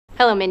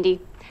Hello, Mindy.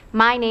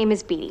 My name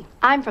is Beatty.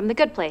 I'm from The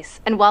Good Place,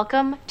 and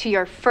welcome to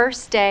your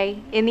first day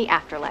in the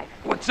afterlife.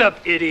 What's up,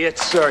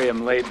 idiots? Sorry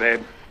I'm late,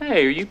 babe.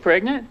 Hey, are you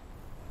pregnant?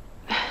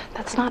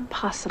 That's not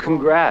possible.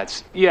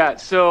 Congrats. Yeah,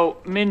 so,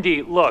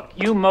 Mindy, look,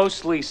 you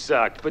mostly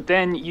sucked, but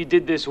then you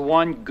did this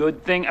one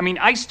good thing. I mean,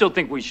 I still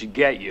think we should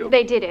get you.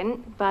 They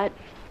didn't, but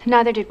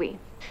neither did we.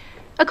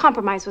 A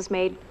compromise was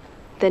made.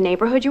 The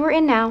neighborhood you were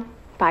in now,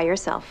 by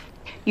yourself.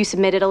 You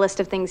submitted a list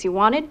of things you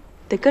wanted.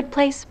 The Good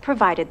Place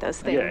provided those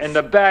things. Yeah, and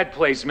the bad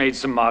place made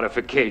some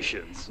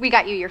modifications. We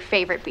got you your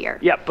favorite beer.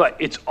 Yeah, but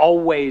it's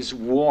always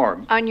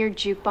warm. On your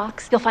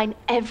jukebox, you'll find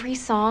every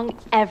song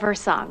ever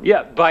sung.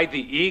 Yeah, by the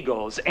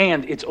Eagles,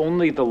 and it's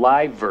only the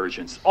live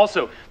versions.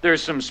 Also,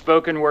 there's some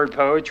spoken word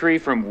poetry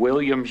from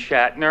William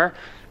Shatner.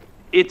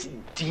 It's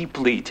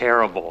deeply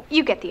terrible.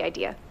 You get the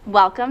idea.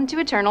 Welcome to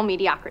eternal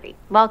mediocrity.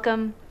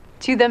 Welcome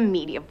to the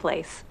medium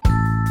place.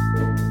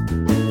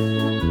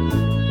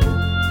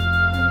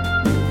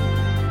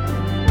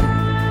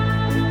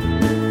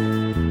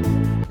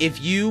 If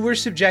you were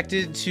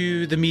subjected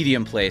to the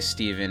medium place,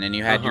 Steven, and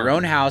you had your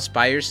own house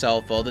by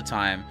yourself all the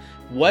time,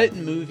 what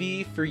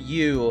movie for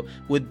you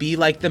would be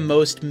like the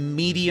most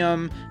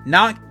medium,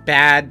 not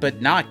bad,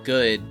 but not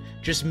good,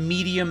 just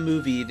medium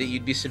movie that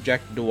you'd be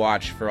subjected to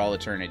watch for all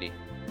eternity?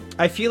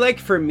 I feel like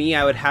for me,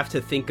 I would have to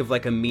think of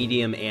like a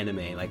medium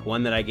anime, like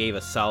one that I gave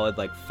a solid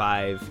like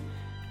 5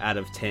 out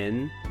of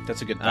 10.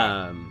 That's a good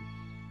thought.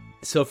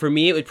 So for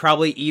me, it would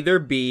probably either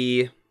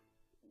be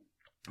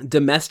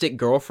Domestic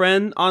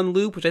Girlfriend on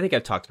loop, which I think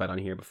I've talked about on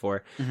here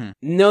before.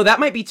 No,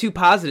 that might be too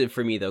positive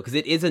for me though, because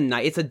it's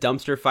a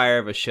dumpster fire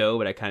of a show,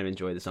 but I kind of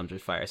enjoy the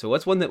dumpster fire. So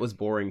what's one that was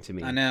boring to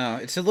me? I know,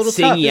 it's a little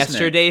Sing tough,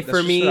 Yesterday isn't it?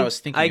 for me. What I was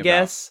thinking I about.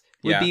 guess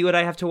would be what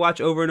I have to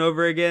watch over and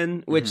over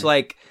again, which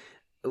like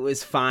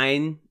was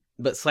fine,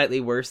 but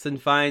slightly worse than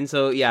fine.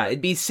 So yeah,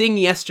 it'd be Sing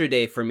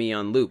Yesterday for me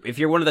on loop. If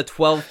you're one of the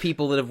 12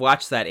 people that have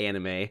watched that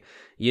anime,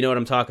 you know what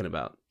I'm talking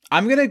about.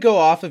 I'm going to go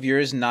off of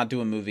yours and not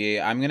do a movie.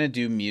 I'm going to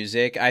do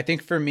music. I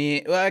think for me,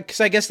 because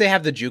I guess they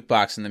have the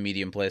jukebox in the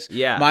medium place.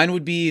 Yeah. Mine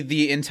would be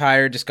the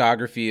entire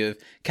discography of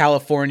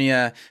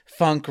California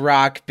funk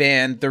rock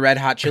band, the Red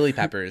Hot Chili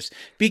Peppers,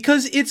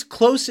 because it's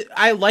close.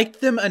 I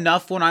liked them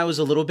enough when I was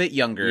a little bit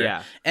younger.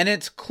 Yeah. And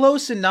it's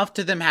close enough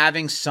to them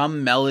having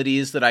some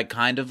melodies that I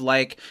kind of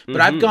like,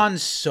 but I've gone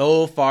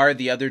so far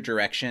the other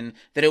direction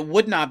that it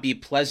would not be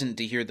pleasant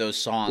to hear those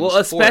songs. Well,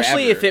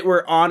 especially forever. if it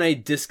were on a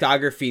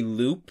discography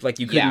loop, like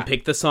you couldn't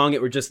pick the song,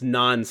 it were just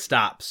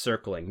non-stop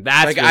circling.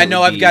 That's like, what I it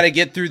know would I've be. got to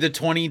get through the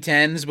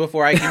 2010s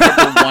before I can get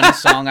the one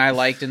song I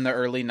liked in the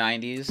early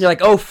 90s. You're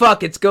like, oh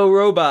fuck, it's Go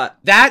Robot.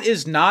 That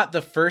is not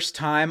the first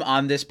time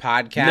on this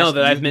podcast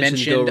that I've you've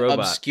mentioned Go Robot.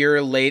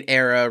 obscure late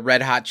era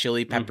Red Hot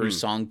Chili Peppers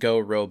song Go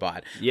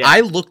Robot. Yeah. I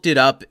looked it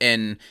up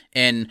and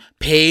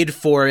paid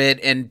for it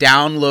and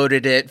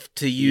downloaded it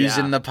to use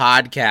in the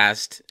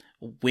podcast.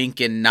 Wink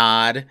and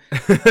nod. I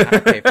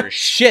don't pay for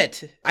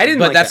shit. I didn't,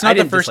 but like that's that. I not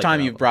the didn't first dislike time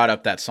that you've album. brought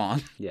up that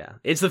song. Yeah,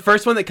 it's the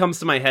first one that comes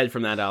to my head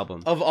from that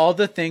album. Of all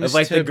the things Of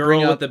like to the girl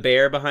bring with up the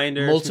bear behind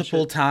her,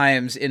 multiple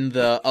times in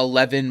the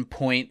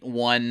 11.1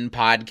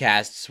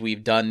 podcasts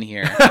we've done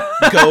here,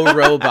 Go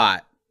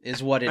Robot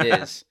is what it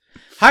is.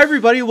 Hi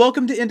everybody,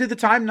 welcome to Into the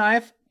Time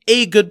Knife,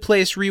 a Good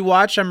Place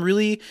rewatch. I'm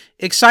really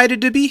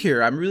excited to be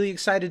here. I'm really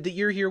excited that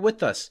you're here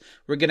with us.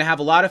 We're going to have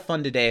a lot of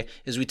fun today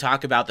as we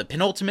talk about the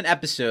penultimate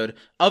episode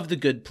of The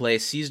Good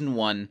Place, Season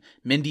 1,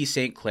 Mindy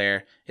St.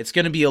 Clair. It's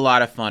going to be a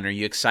lot of fun. Are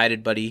you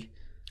excited, buddy?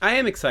 I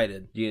am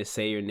excited. You gonna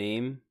say your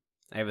name?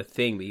 I have a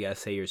thing, but you gotta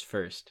say yours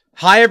first.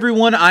 Hi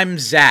everyone, I'm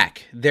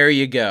Zach. There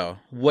you go.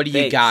 What do you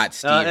Thanks. got,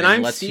 Steven? And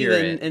I'm Let's hear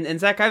Steven, it. and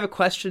Zach, I have a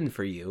question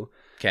for you.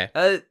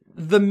 Okay.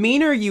 The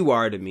meaner you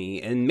are to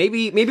me, and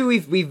maybe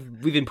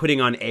we've been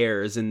putting on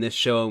airs in this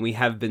show, and we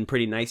have been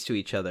pretty nice to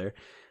each other.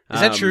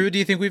 Is that true? Do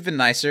you think we've been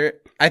nicer?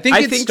 I think I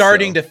it's think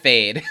starting so. to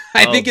fade.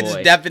 I think it's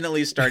boy.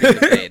 definitely starting to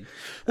fade.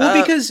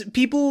 Well, because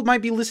people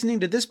might be listening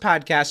to this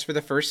podcast for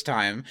the first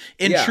time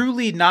and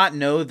truly not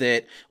know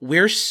that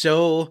we're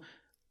so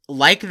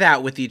like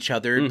that with each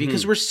other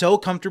because we're so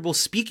comfortable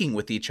speaking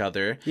with each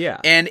other. Yeah.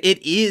 And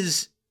it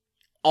is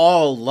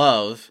all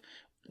love.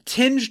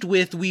 Tinged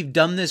with, we've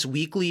done this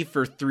weekly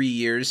for 3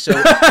 years, so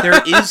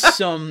there is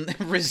some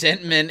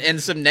resentment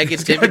and some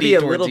negativity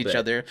towards each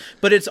other,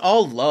 but it's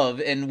all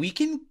love, and we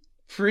can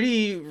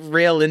pretty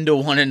rail into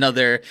one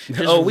another.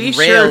 We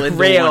sure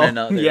rail. One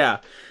another.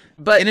 Yeah.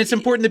 And it's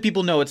important that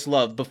people know it's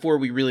love before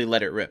we really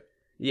let it rip.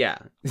 Yeah.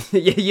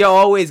 You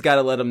always got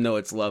to let them know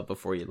it's love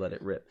before you let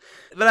it rip.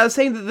 But I was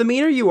saying that the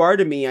meaner you are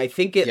to me, I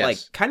think it like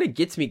kind of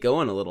gets me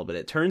going a little bit.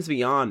 It turns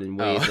me on in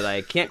ways that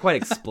I can't quite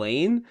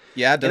explain.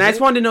 Yeah. And I just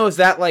wanted to know, is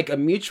that like a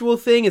mutual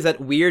thing? Is that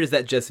weird? Is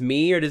that just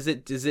me? Or does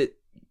it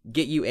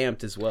get you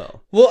amped as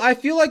well? Well, I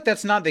feel like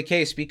that's not the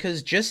case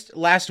because just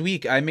last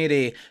week I made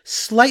a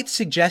slight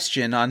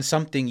suggestion on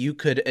something you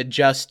could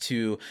adjust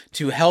to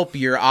help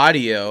your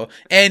audio,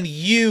 and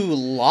you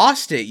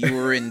lost it. You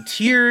were in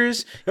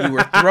tears. You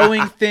were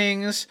throwing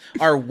things.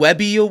 Our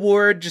Webby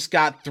Award just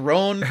got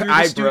thrown through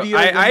the studio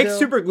window. I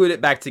super glued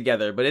it back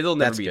together, but it'll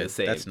never be the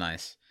same. That's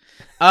nice.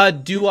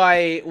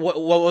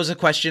 What was the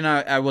question?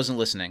 I wasn't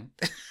listening.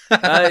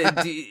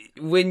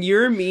 When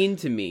you're mean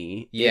to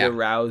me, Yeah. it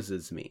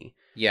arouses me.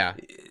 Yeah.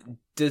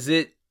 Was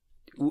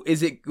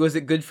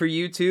it good for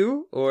you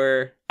too,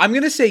 or? I'm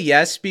going to say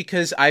yes,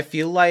 because I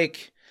feel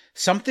like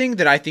something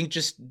that I think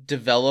just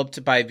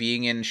developed by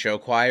being in show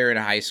choir in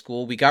high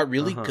school, we got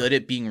really good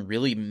at being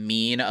really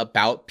mean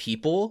about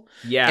people.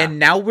 Yeah. And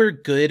now we're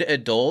good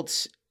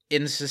adults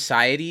in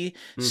society,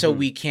 so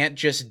we can't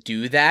just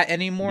do that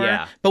anymore.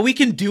 Yeah. But we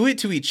can do it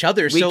to each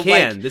other. We so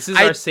can. Like, this is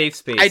our safe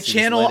space. I to just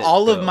channel let it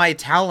all go. of my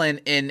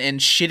talent in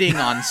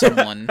shitting on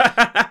someone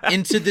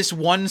into this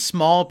one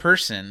small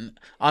person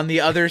on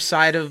the other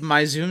side of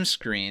my Zoom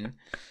screen.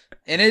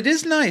 And it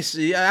is nice.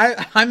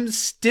 I'm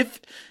stiff.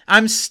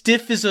 I'm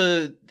stiff as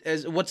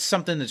what's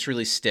something that's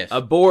really stiff?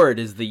 A board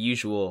is the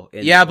usual.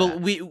 Yeah, but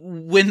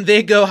when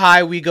they go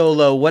high, we go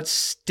low. What's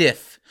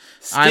stiff?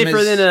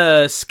 Stiffer than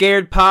a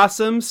scared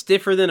possum,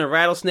 stiffer than a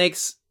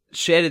rattlesnake's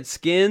shedded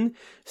skin,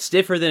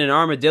 stiffer than an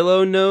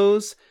armadillo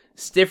nose,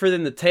 stiffer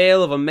than the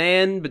tail of a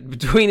man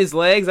between his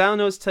legs. I don't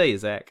know what to tell you,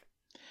 Zach.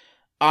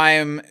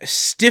 I'm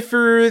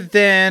stiffer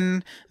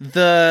than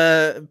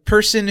the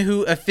person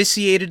who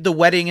officiated the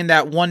wedding in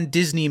that one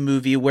Disney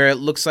movie where it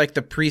looks like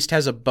the priest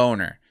has a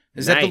boner.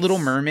 Is that the Little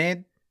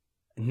Mermaid?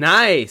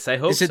 Nice. I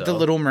hope so. Is it the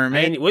Little Mermaid?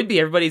 I mean, it would be.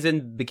 Everybody's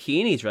in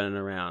bikinis running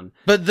around.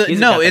 But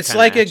it's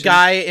like a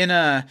guy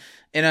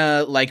in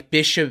a like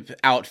bishop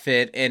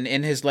outfit, and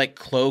in his like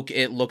cloak,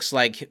 it looks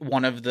like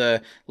one of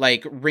the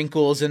like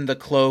wrinkles in the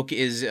cloak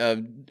is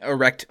a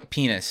erect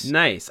penis.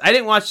 Nice. I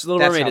didn't watch Little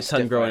That's Mermaid how a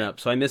ton stiff growing I am.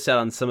 up, so I missed out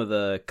on some of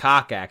the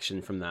cock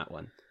action from that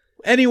one.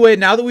 Anyway,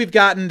 now that we've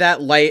gotten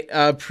that light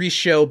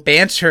pre-show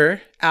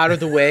banter out of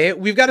the way,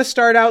 we've got to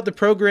start out the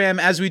program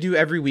as we do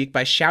every week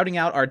by shouting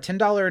out our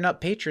 $10 and up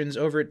patrons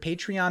over at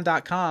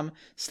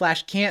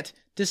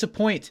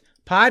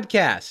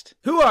patreon.com/can'tdisappointpodcast.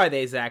 Who are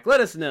they, Zach? Let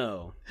us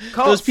know.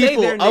 Those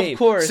people, of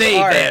course, say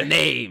are their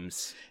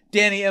names.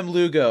 Danny M.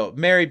 Lugo,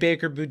 Mary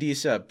Baker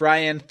Budisa,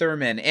 Brian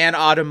Thurman, and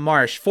Autumn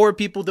Marsh, 4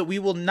 people that we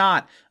will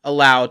not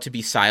allow to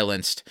be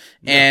silenced.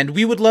 Yeah. And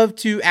we would love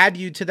to add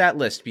you to that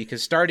list,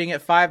 because starting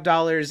at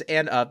 $5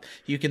 and up,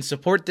 you can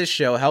support this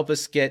show, help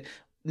us get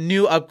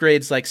new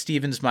upgrades like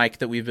Steven's mic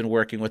that we've been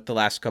working with the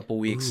last couple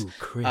weeks.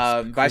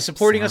 By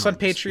supporting us on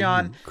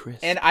Patreon.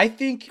 And I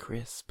think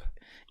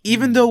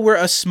even though we're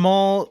a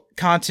small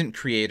content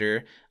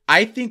creator,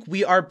 I think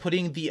we are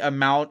putting the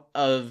amount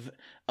of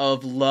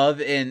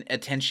love and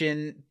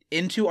attention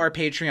into our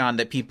Patreon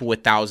that people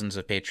with thousands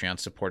of Patreon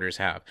supporters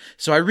have.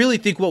 So I really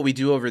think what we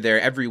do over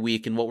there every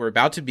week, and what we're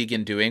about to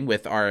begin doing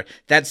with our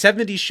That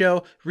 70s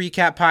Show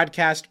recap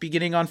podcast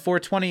beginning on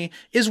 420,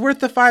 is worth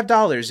the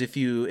 $5 if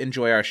you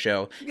enjoy our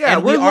show. Yeah,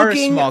 and we're we are a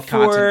looking small for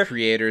content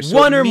creator, so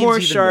one it or means more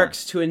even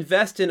sharks to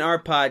invest in our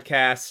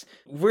podcast.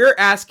 We're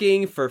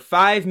asking for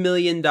 $5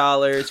 million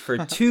for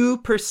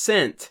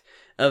 2%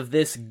 of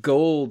this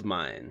gold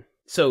mine.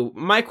 So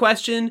my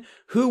question,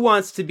 who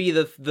wants to be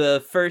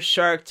the first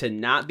shark to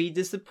not be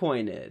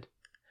disappointed?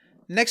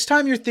 Next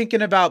time you're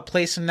thinking about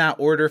placing that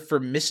order for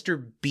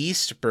Mr.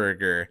 Beast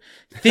Burger,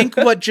 think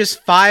what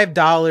just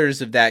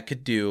 $5 of that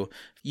could do.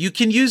 You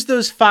can use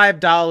those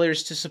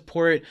 $5 to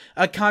support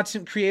a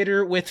content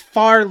creator with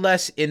far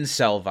less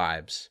incel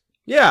vibes.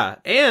 Yeah,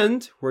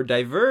 and we're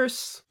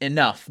diverse.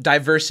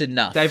 Diverse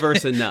enough.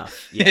 Diverse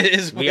enough.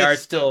 Yeah. We are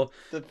still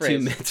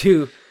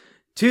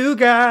two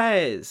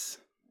guys.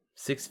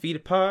 6 feet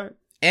apart.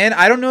 And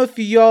I don't know if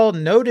y'all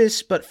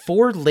noticed, but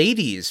 4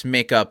 ladies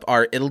make up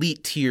our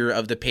elite tier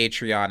of the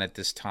Patreon at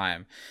this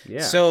time.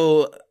 Yeah.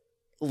 So,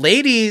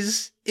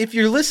 ladies, if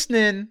you're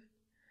listening,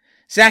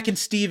 Zach and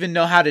Steven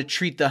know how to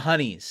treat the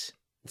honeys.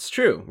 It's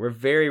true. We're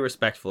very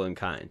respectful and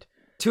kind.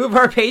 2 of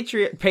our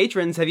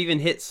patrons have even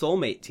hit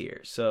soulmate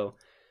tier, so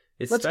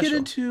it's Let's special. get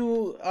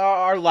into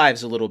our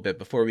lives a little bit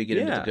before we get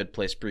into the good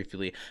place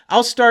briefly.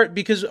 I'll start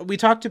because we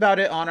talked about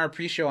it on our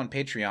pre-show on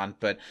Patreon,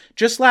 but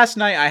just last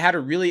night I had a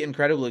really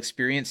incredible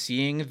experience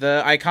seeing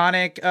the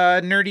iconic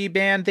nerdy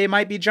band They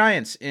Might Be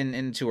Giants in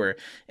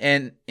concert.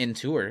 And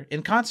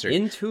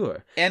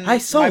I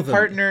saw my them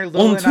partner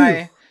Lil and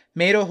I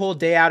made a whole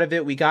day out of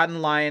it. We got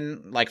in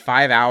line like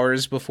 5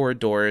 hours before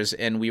doors,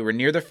 and we were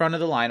near the front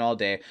of the line all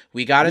day.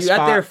 We got a spot. You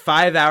got there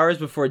 5 hours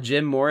before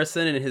Jim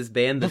Morrison and his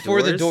band,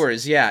 The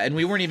Doors, yeah, and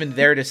we weren't even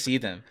there to see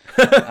them.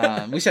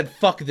 We said,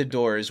 fuck the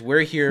Doors.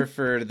 We're here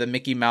for the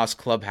Mickey Mouse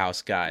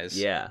Clubhouse guys.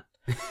 Yeah.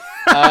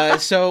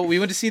 So we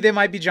went to see They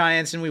Might Be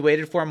Giants, and we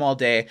waited for them all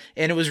day.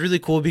 And it was really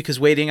cool because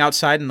waiting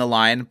outside in the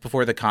line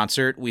before the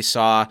concert, we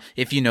saw,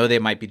 if you know They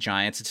Might Be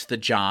Giants, it's the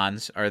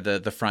Johns are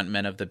the front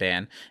men of the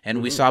band.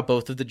 And we saw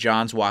both of the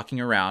Johns walking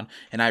around.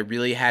 And I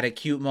really had a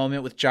cute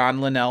moment with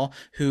John Linnell,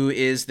 who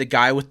is the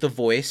guy with the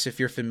voice. If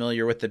you're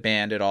familiar with the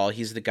band at all,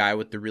 he's the guy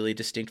with the really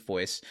distinct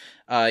voice.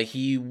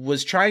 He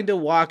was trying to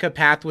walk a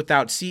path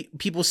without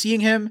people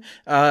seeing him.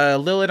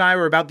 Lil and I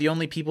were about the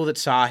only people that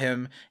saw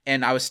him,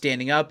 and I was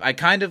standing up. I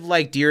kind of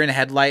like deer in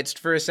headlights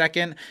for a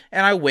second,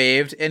 and I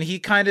waved, and he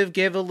kind of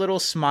gave a little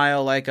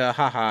smile like a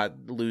haha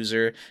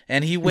loser,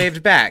 and he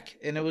waved back,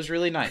 and it was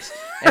really nice.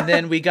 And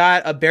then we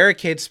got a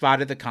barricade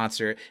spot at the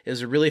concert. It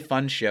was a really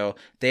fun show.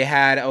 They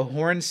had a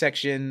horn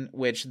section,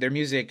 which their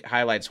music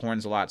highlights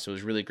horns a lot, so it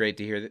was really great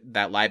to hear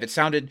that live. It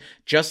sounded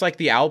just like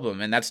the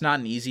album, and that's not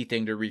an easy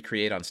thing to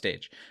recreate on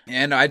stage.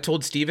 And I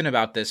told Steven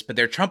about this, but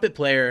their trumpet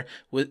player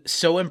was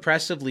so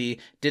impressively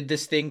did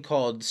this thing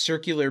called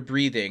circular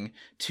breathing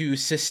to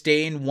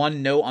sustain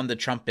one note on the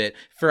trumpet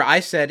for, I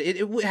said,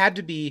 it had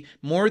to be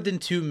more than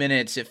 2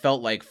 minutes. It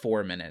felt like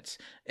 4 minutes.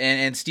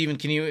 And Steven,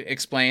 can you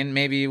explain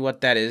maybe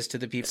what that is to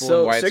the people? So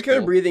and why circular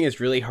it's cool? breathing is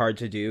really hard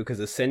to do because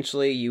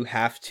essentially you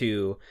have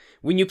to,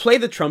 when you play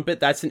the trumpet,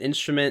 that's an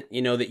instrument,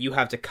 that you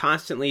have to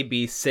constantly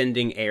be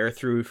sending air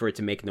through for it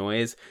to make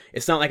noise.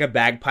 It's not like a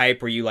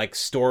bagpipe where you like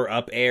store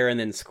up air and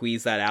then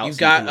squeeze that out. You've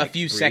so got you can, a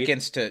few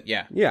seconds to,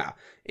 yeah. Yeah.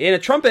 In a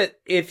trumpet,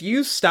 if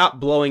you stop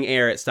blowing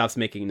air, it stops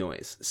making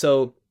noise.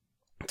 So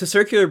to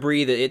circular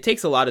breathe, it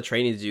takes a lot of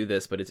training to do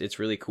this, but it's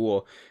really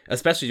cool.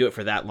 Especially to do it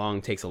for that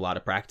long takes a lot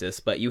of practice.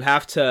 But you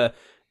have to,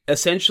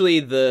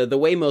 essentially, the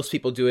way most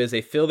people do it is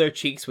they fill their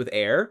cheeks with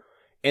air,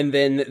 and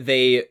then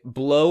they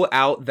blow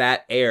out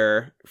that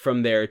air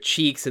from their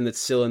cheeks and that's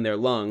still in their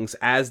lungs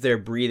as they're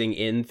breathing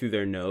in through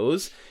their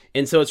nose.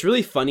 And so it's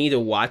really funny to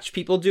watch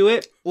people do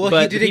it. Well,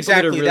 but he did the people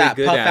exactly are really that.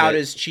 good Puff at out it,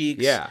 his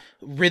cheeks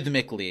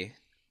rhythmically.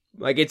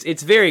 Like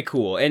it's very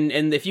cool. And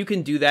if you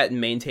can do that and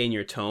maintain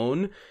your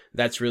tone,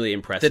 that's really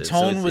impressive. The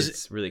tone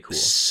it's really cool.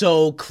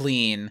 So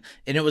clean,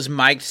 and it was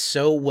mic'd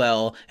so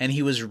well, and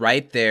he was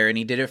right there, and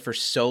he did it for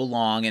so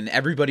long, and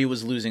everybody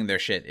was losing their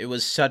shit. It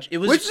was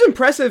which is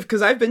impressive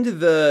because I've been to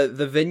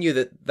the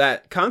venue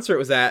that concert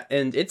was at,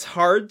 and it's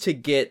hard to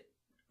get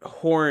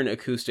horn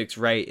acoustics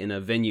right in a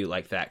venue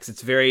like that because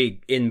it's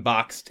very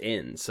boxed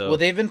in. So well,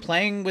 they've been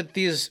playing with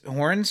these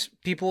horns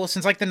people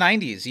since like the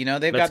 90s.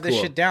 They've got this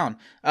shit down.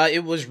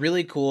 It was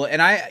really cool,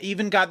 and I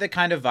even got the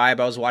kind of vibe.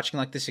 I was watching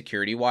like the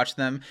security watch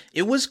them.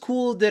 It was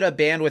cool that a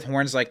band with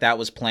horns like that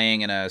was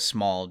playing in a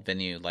small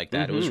venue like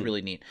that. It was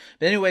really neat.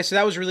 But anyway, so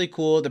that was really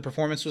cool. The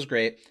performance was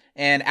great,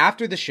 and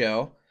after the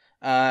show,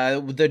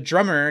 the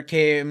drummer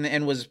came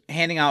and was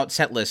handing out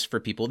set lists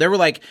for people. There were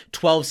like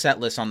 12 set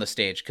lists on the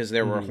stage because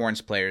there were horns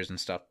players and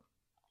stuff.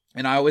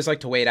 And I always like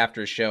to wait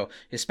after a show,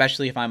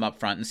 especially if I'm up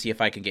front, and see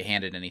if I can get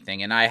handed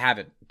anything. And I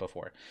haven't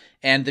before.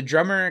 And the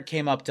drummer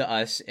came up to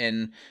us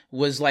and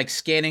was like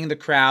scanning the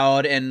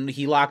crowd, and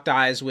he locked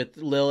eyes with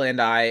Lil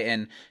and I,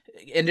 and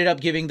ended up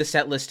giving the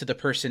set list to the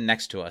person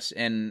next to us.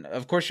 And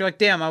of course you're like,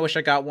 damn, I wish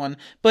I got one.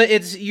 But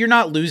you're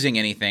not losing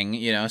anything,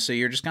 so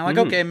you're just kind of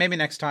like, okay, maybe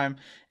next time.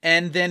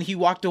 And then he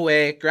walked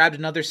away, grabbed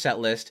another set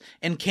list,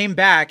 and came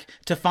back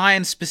to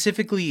find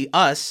specifically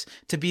us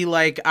to be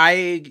like,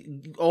 I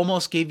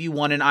almost gave you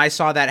one, and I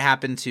saw that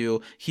happen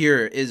too.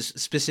 Here is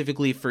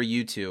specifically for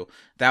you two.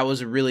 That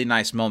was a really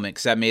nice moment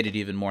because that made it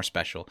even more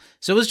special.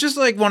 So it was just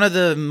like one of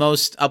the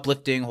most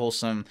uplifting,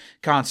 wholesome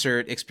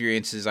concert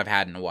experiences I've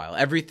had in a while.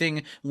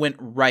 Everything went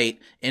right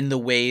in the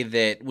way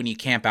that when you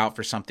camp out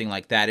for something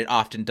like that, it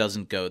often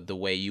doesn't go the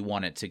way you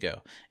want it to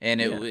go.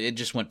 And it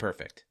just went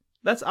perfect.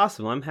 That's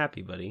awesome. I'm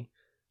happy, buddy.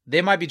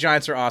 They Might Be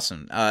Giants are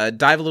awesome.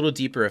 Dive a little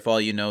deeper if all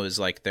you know is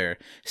like their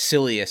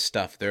silliest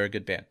stuff. They're a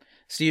good band.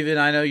 Steven,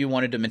 I know you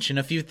wanted to mention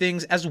a few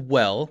things as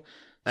well.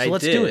 So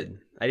let's do it.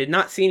 I did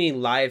not see any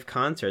live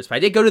concerts, but I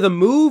did go to the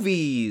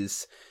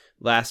movies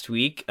last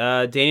week.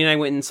 Danny and I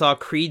went and saw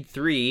Creed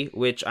 3,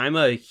 which I'm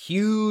a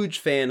huge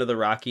fan of the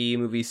Rocky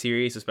movie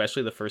series,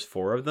 especially the first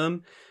 4 of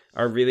them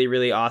are really,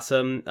 really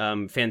awesome.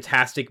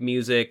 Fantastic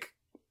music,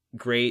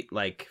 great,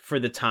 like for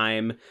the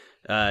time.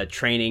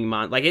 Training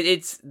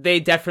they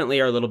definitely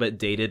are a little bit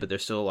dated, but they're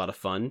still a lot of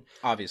fun.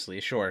 Obviously,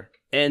 sure.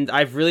 And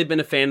I've really been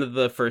a fan of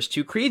the first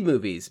 2 Creed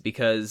movies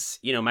because,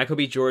 Michael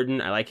B.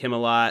 Jordan, I like him a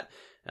lot.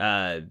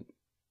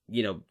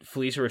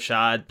 Felicia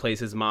Rashad plays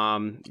his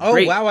mom. Oh,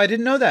 Great. wow, I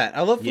didn't know that.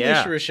 I love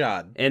Felicia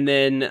Rashad. And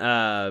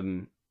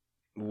then,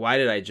 why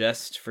did I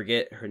just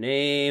forget her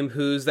name?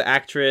 Who's the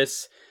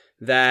actress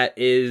that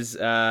is,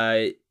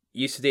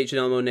 used to date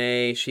Janelle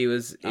Monáe? She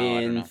was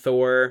in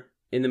Thor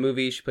in the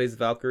movie. She plays the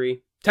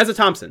Valkyrie. Tessa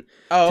Thompson.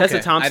 Oh, okay.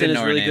 Tessa Thompson is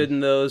really name. good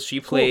in those. She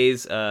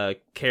plays a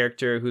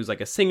character who's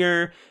like a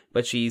singer,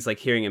 but she's like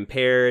hearing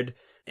impaired.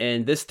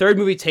 And this third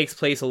movie takes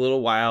place a little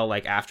while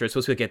like after. It's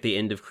supposed to be like at the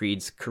end of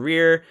Creed's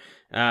career.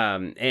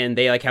 And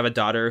they like have a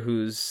daughter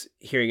who's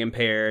hearing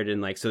impaired,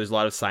 and like so there's a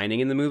lot of signing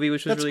in the movie,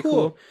 which was really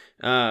cool.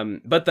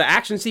 But the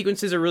action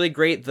sequences are really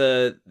great.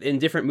 In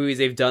different movies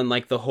they've done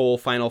like the whole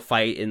final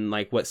fight in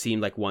like what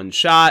seemed like one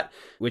shot,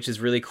 which is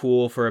really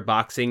cool for a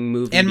boxing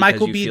movie. And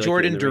Michael B.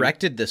 Jordan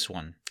directed this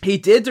one. He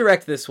did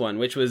direct this one,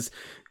 which was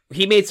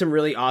he made some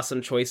really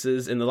awesome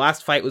choices, and the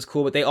last fight was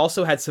cool, but they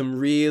also had some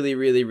really,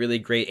 really, really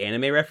great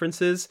anime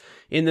references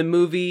in the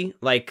movie,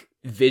 like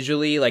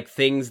visually, like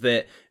things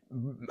that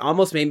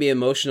almost made me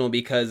emotional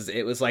because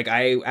it was like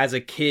I, as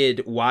a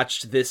kid,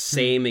 watched this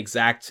same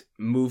exact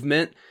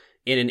movement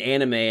in an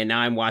anime, and now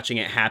I'm watching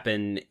it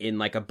happen in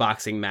like a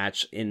boxing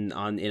match in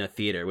a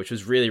theater, which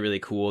was really, really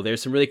cool.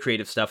 There's some really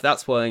creative stuff without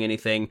spoiling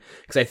anything,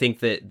 because I think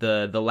that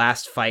the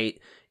last fight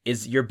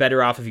is, you're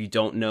better off if you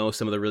don't know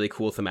some of the really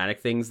cool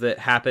thematic things that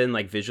happen,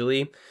 like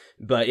visually.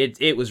 But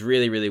it was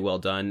really, really well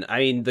done. I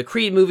mean, the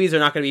Creed movies are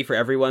not going to be for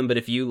everyone, but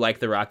if you like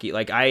the Rocky,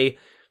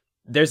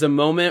 there's a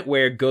moment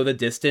where Go the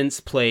Distance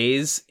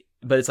plays,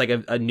 but it's like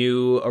a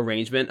new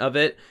arrangement of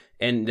it.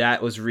 And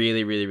that was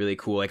really, really, really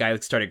cool. Like, I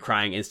started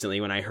crying instantly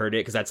when I heard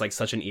it, because that's like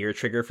such an ear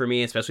trigger for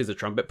me, especially as a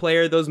trumpet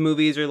player. Those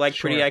movies are like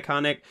pretty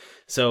iconic.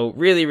 So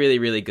really, really,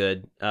 really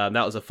good. That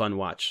was a fun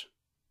watch.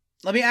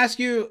 Let me ask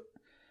you,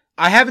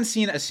 I haven't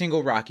seen a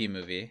single Rocky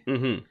movie,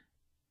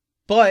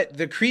 but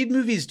the Creed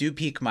movies do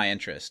pique my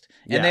interest,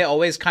 and they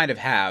always kind of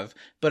have,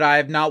 but I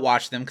have not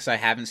watched them because I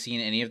haven't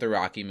seen any of the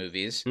Rocky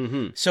movies.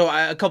 So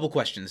a couple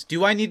questions.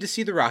 Do I need to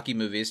see the Rocky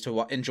movies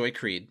to enjoy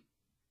Creed?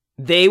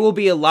 They will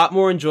be a lot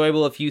more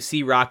enjoyable if you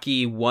see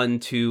Rocky 1,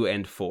 2,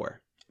 and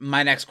 4.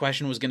 My next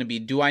question was going to be,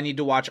 do I need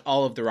to watch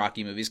all of the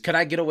Rocky movies? Could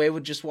I get away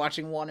with just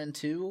watching 1 and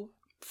 2?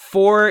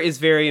 4 is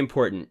very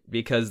important,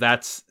 because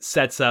that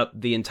sets up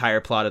the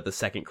entire plot of the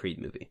second Creed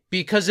movie.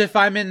 Because if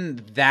I'm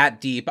in that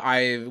deep,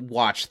 I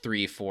watch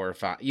 3, 4,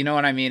 5. You know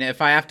what I mean?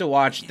 If I have to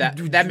watch that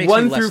makes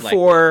 1 me less through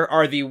 4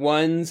 are the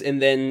ones,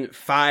 and then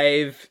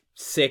 5,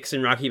 6,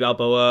 and Rocky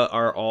Balboa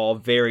are all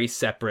very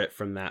separate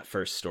from that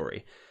first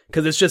story.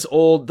 Because it's just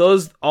old.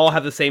 Those all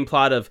have the same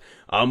plot of,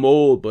 I'm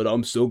old, but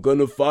I'm still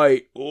gonna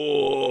fight.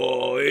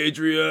 Oh,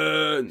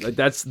 Adrian. Like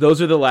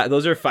those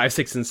are 5,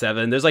 6, and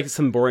 7. There's like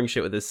some boring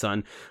shit with his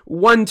son.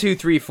 1, 2,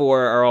 3,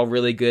 4 are all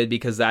really good,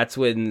 because that's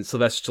when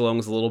Sylvester Stallone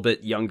was a little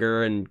bit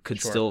younger and could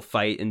still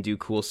fight and do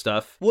cool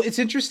stuff. Well, it's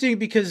interesting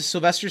because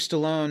Sylvester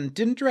Stallone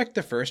didn't direct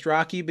the first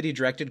Rocky, but he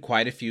directed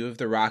quite a few of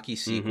the Rocky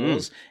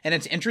sequels. And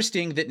it's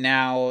interesting that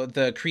now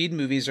the Creed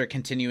movies are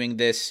continuing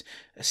this,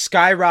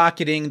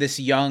 skyrocketing this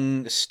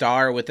young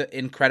star with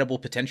incredible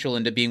potential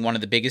into being one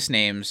of the biggest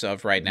names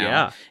of right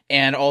now,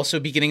 and also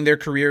beginning their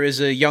career as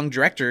a young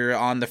director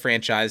on the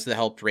franchise that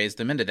helped raise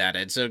them into that.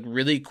 It's a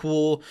really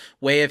cool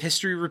way of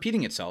history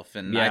repeating itself,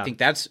 and I think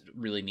that's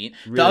really neat.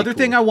 Really the other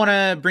thing I want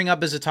to bring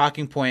up as a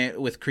talking point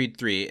with Creed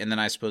 3, and then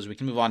I suppose we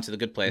can move on to The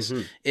Good Place,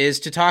 is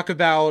to talk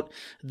about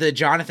the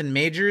Jonathan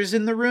Majors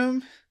in the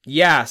room.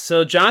 Yeah,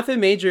 so Jonathan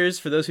Majors,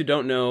 for those who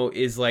don't know,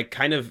 is like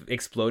kind of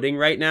exploding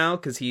right now,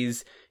 because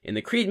he's in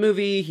the Creed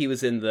movie, he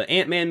was in the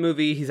Ant-Man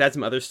movie, he's had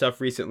some other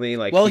stuff recently.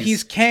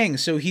 He's Kang,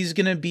 so he's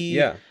going to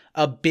be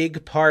a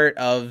big part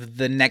of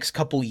the next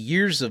couple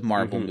years of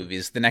Marvel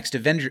movies, the next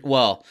Avenger,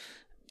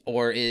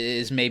 or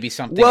is maybe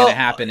something going to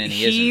happen and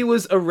he isn't.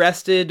 Was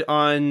arrested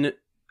on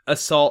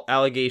assault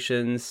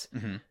allegations,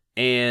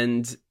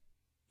 and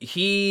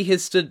he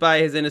has stood by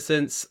his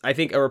innocence. I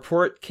think a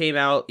report came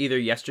out either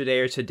yesterday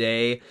or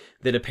today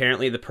that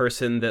apparently the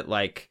person that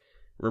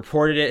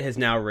reported it has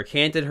now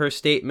recanted her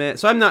statement.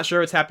 So I'm not sure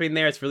what's happening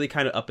there. It's really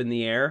kind of up in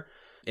the air,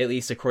 at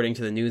least according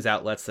to the news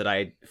outlets that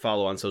I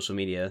follow on social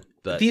media.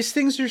 But these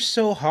things are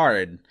so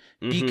hard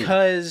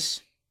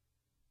because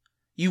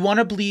you want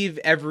to believe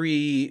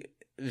every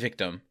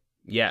victim.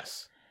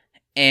 Yes.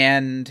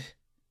 And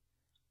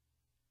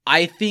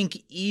I think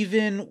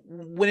even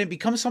when it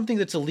becomes something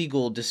that's a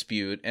legal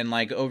dispute and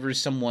over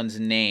someone's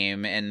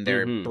name and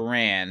their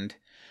brand,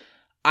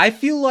 I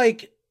feel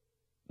like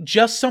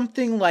just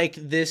something like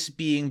this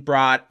being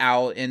brought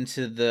out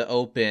into the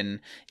open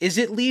is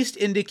at least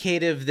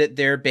indicative that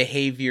their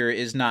behavior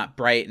is not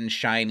bright and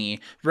shiny,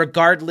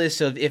 regardless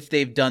of if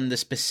they've done the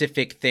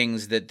specific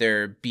things that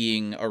they're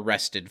being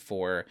arrested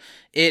for.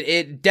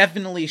 It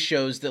definitely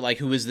shows that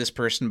who is this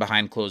person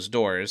behind closed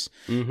doors,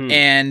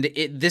 and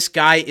this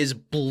guy is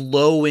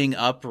blowing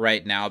up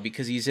right now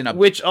because he's in a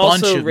which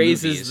bunch also of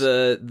raises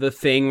movies. the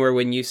thing where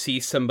when you see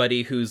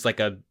somebody who's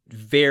a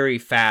very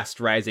fast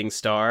rising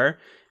star,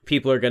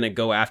 people are going to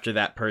go after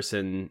that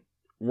person,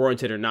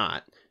 warranted or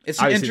not.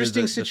 It's an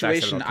interesting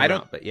situation. I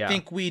don't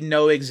think we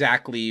know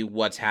exactly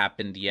what's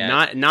happened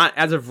yet. Not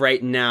as of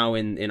right now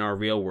in our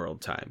real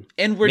world time.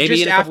 And we're maybe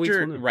just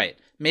after, right.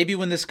 Maybe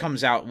when this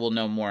comes out, we'll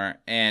know more,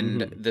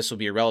 and this will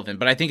be irrelevant.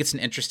 But I think it's an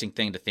interesting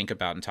thing to think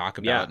about and talk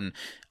about. And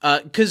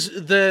because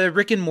the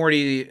Rick and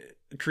Morty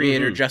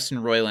creator Justin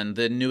Roiland,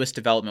 the newest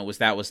development was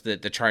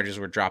that the charges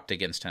were dropped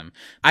against him.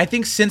 I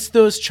think since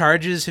those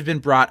charges have been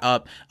brought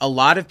up, a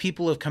lot of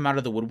people have come out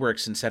of the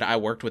woodworks and said, I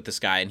worked with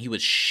this guy and he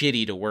was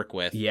shitty to work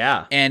with.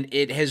 Yeah. And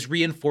it has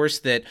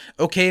reinforced that,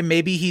 okay,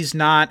 maybe he's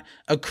not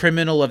a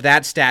criminal of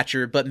that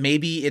stature, but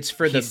maybe it's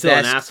for the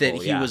best that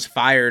he was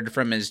fired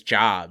from his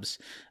jobs.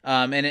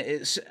 And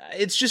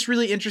it's just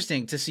really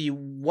interesting to see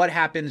what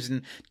happens,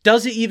 and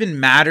does it even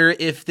matter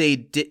if they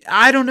did?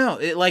 I don't know.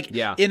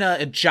 In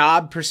a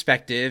job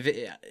perspective,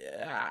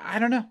 I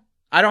don't know.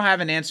 I don't have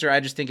an answer. I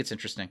just think it's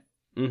interesting.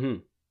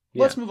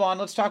 Let's move on.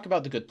 Let's talk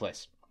about The Good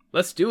Place.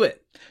 Let's do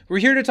it. We're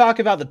here to talk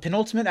about the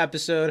penultimate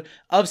episode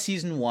of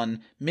Season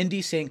 1,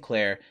 Mindy St.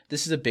 Clair.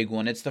 This is a big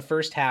one. It's the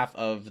first half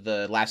of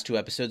the last 2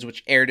 episodes,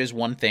 which aired as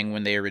one thing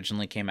when they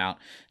originally came out.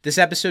 This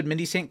episode,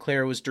 Mindy St.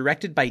 Clair, was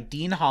directed by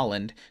Dean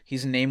Holland.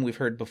 He's a name we've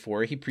heard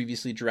before. He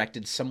previously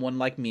directed Someone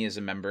Like Me as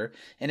a Member.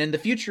 And in the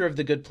future of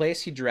The Good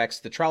Place, he directs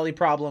The Trolley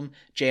Problem,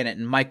 Janet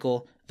and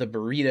Michael, The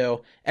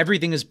Burrito,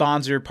 Everything is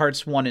Bonzer,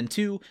 Parts 1 and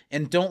 2,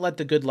 and Don't Let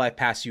the Good Life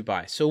Pass You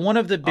By. So one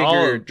of the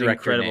bigger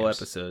director incredible names.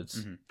 episodes.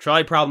 Mm-hmm.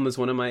 Trolley Problem is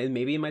one of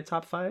maybe in my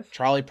top 5.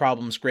 Trolley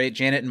Problem's great.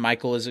 Janet and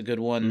Michael is a good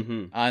one.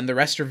 Mm-hmm. And the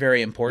rest are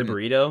very important. The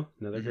Burrito,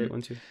 another great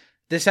one too.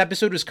 This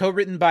episode was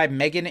co-written by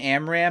Megan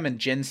Amram and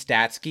Jen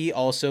Statsky,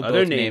 also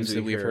Other both names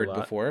that we've heard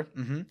before.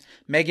 Mm-hmm.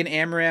 Megan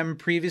Amram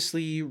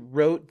previously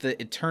wrote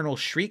The Eternal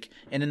Shriek,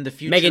 and in the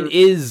future... Megan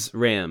is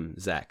Ram,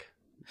 Zach.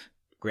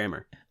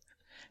 Grammar.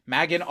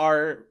 Megan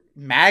R.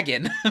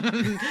 Ram.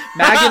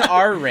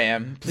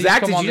 Please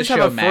Zach, come did on you the just show,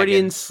 have a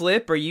Freudian Megan.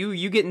 slip? Are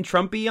you getting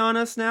Trumpy on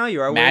us now?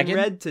 You are wearing Megan?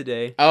 red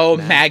today. Oh,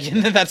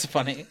 Megan. That's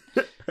funny.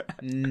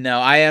 No,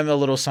 I am a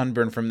little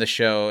sunburned from the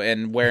show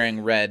and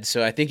wearing red,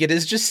 so I think it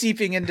is just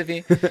seeping into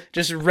me.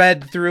 Just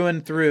red through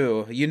and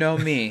through. You know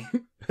me.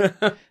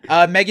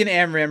 Megan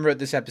Amram wrote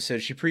this episode.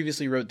 She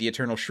previously wrote The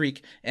Eternal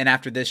Shriek, and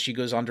after this she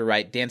goes on to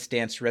write Dance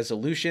Dance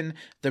Resolution,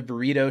 The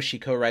Burrito. She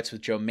co-writes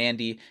with Joe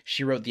Mandy.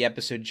 She wrote the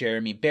episode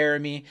Jeremy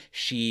Bearimy.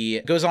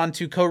 She goes on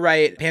to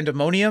co-write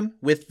Pandemonium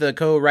with the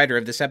co-writer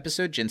of this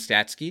episode, Jen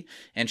Statsky,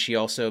 and she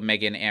also,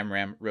 Megan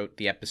Amram, wrote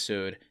the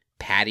episode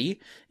Patty,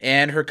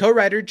 and her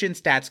co-writer Jen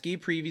Statsky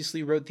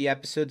previously wrote the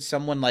episode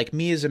Someone Like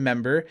Me as a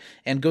Member,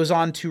 and goes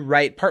on to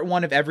write Part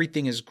 1 of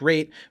Everything is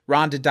Great.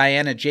 Rhonda,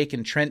 Diana, Jake,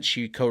 and Trent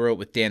she co-wrote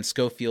with Dan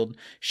Schofield.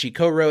 She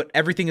co-wrote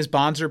Everything is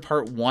Bonzer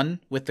Part 1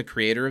 with the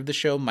creator of the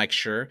show, Mike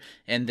Schur,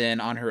 and then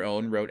on her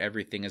own wrote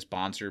Everything is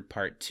Bonzer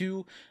Part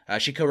 2.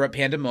 She co-wrote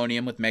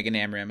Pandemonium with Megan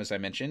Amram, as I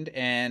mentioned,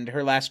 and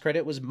her last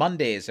credit was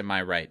Mondays, Am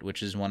I Right?,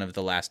 which is one of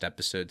the last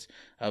episodes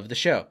of the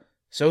show.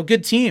 So a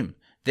good team.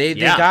 They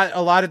got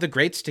a lot of the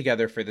greats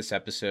together for this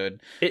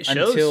episode. It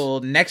shows.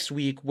 Until next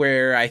week,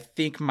 where I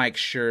think Mike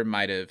Schur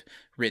might have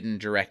written,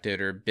 directed,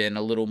 or been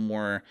a little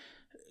more...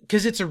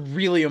 Because it's a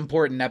really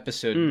important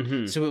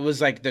episode, so it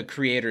was like the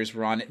creators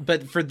were on it.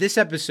 But for this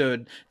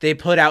episode, they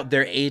put out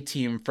their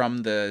A-team from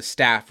the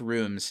staff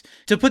rooms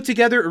to put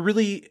together a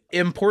really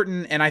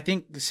important and I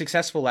think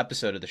successful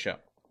episode of the show.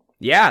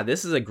 Yeah,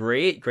 this is a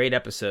great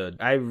episode.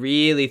 I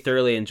really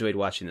thoroughly enjoyed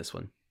watching this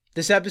one.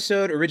 This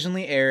episode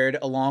originally aired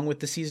along with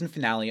the season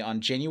finale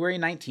on January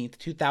 19th,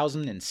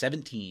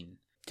 2017.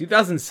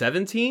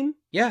 2017?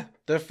 Yeah,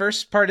 the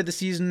first part of the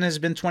season has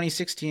been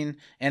 2016,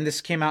 and this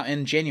came out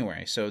in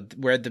January, so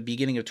we're at the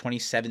beginning of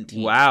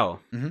 2017. Wow.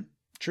 Mm-hmm.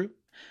 True.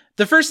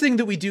 The first thing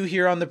that we do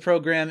here on the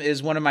program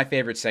is one of my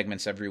favorite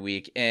segments every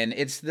week, and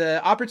it's the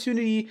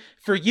opportunity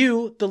for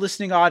you, the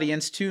listening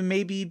audience, to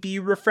maybe be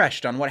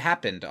refreshed on what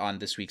happened on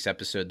this week's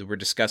episode that we're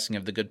discussing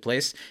of The Good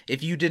Place.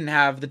 If you didn't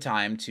have the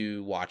time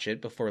to watch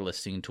it before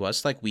listening to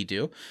us like we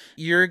do,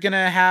 you're going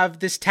to have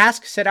this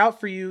task set out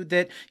for you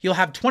that you'll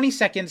have 20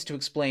 seconds to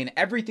explain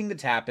everything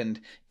that's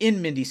happened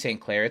in Mindy St.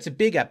 Clair. It's a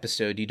big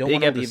episode. You don't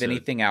want to leave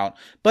anything out,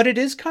 but it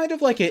is kind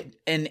of like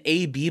an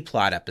A-B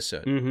plot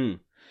episode. Mm-hmm.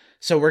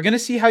 So we're going to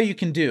see how you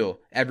can do.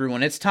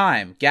 Everyone, it's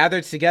time.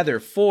 Gather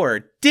together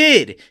for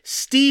Did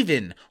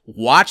Steven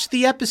watch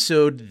the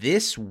episode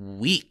this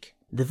week?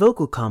 The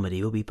vocal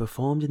comedy will be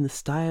performed in the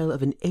style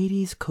of an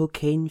 80s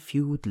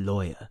cocaine-fueled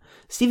lawyer.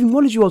 Stephen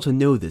wanted you all to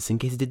know this in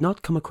case it did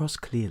not come across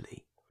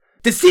clearly.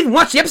 Did Stephen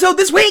watch the episode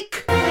this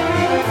week?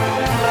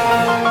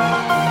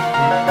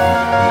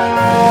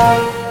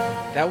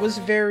 That was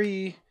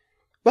very...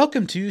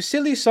 Welcome to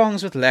Silly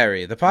Songs with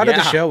Larry, the part of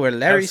the show where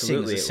Larry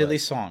sings a silly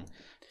song.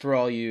 For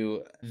all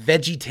you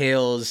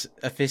VeggieTales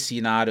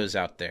aficionados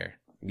out there.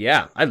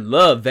 Yeah, I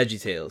love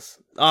VeggieTales.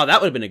 Oh, that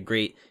would have been a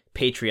great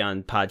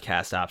Patreon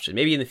podcast option.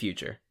 Maybe in the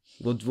future.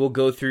 We'll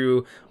go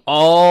through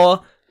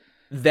all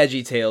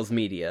VeggieTales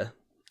media,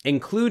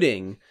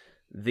 including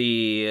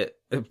the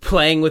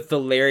playing with the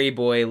Larry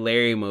Boy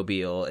Larry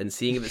Mobile and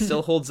seeing if it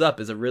still holds up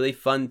is a really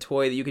fun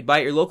toy that you could buy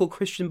at your local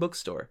Christian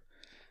bookstore.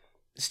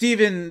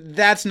 Steven,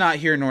 that's not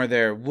here nor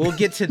there. We'll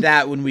get to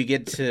that when we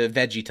get to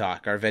Veggie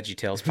Talk, our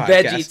VeggieTales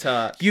podcast. Veggie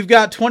Talk. You've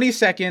got 20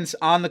 seconds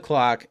on the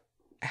clock.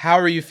 How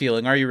are you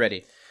feeling? Are you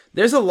ready?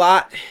 There's a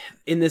lot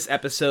in this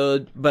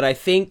episode, but I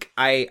think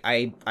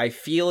I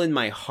feel in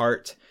my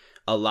heart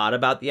a lot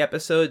about the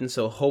episode, and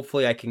so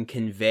hopefully I can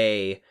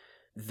convey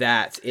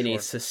that in a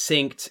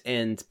succinct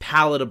and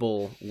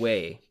palatable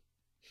way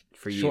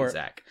for you,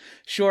 Zach.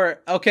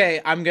 Sure.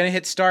 Okay, I'm going to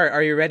hit start.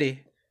 Are you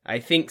ready? I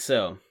think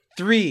so.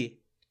 3,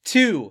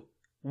 2,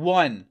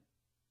 1,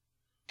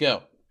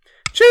 go.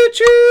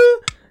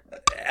 Choo-choo!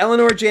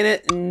 Eleanor,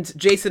 Janet, and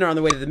Jason are on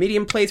the way to the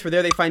medium place, where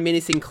there they find Mindy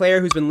St.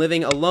 Clair, who's been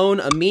living alone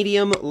a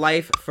medium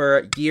life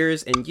for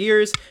years and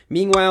years.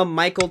 Meanwhile,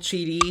 Michael,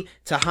 Chidi,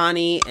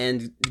 Tahani,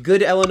 and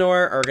good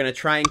Eleanor are going to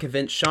try and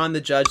convince Sean, the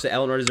judge, that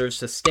Eleanor deserves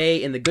to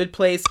stay in the good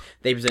place.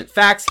 They present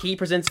facts. He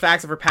presents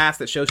facts of her past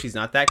that show she's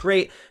not that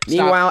great.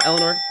 Meanwhile,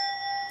 Eleanor...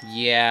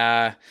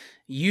 Yeah,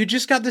 You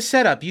just got the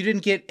setup. You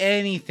didn't get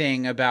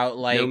anything about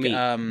like No meat,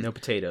 no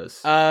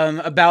potatoes.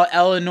 about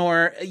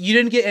Eleanor. You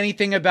didn't get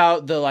anything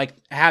about the like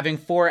having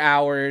 4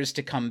 hours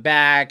to come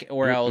back,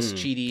 or else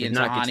Chidi Did and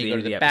not get to Tahani the go end to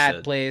of the the bad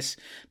episode. place.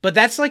 But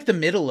that's like the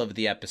middle of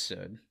the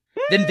episode.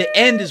 Then the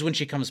end is when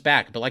she comes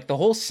back. But like the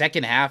whole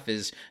second half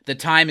is the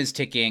time is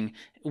ticking.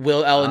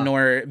 Will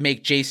Eleanor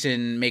make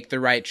Jason make the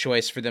right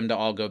choice for them to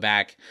all go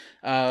back?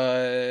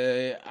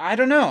 I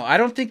don't know. I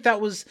don't think that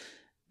was.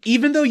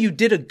 Even though you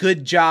did a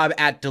good job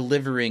at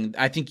delivering,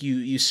 I think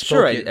you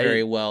spoke it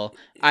very well.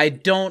 I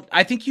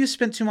think you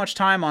spent too much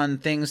time on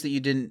things that you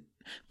didn't.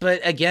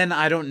 But again,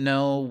 I don't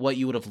know what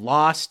you would have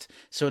lost,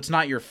 so it's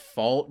not your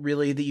fault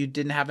really that you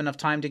didn't have enough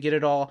time to get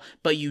it all.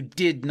 But you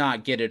did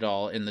not get it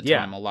all in the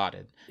time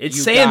allotted. It's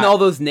You saying got- all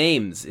those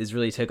names is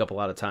really took up a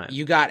lot of time.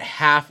 You got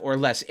half or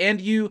less, and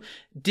you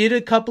did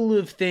a couple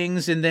of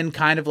things, and then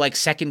kind of like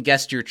second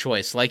guessed your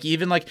choice. Like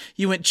even like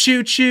you went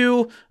choo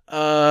choo,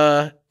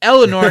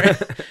 Eleanor,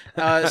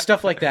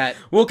 stuff like that.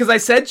 Well, because I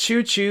said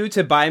choo choo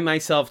to buy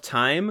myself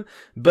time,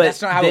 but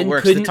That's not how then it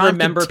works. couldn't The time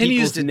remember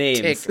continues people's to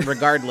names. tick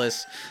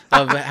regardless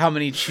of how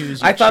many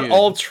chews you I thought chewed.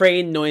 all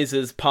train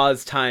noises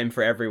pause time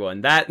for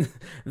everyone. That's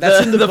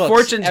The in the books,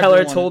 fortune teller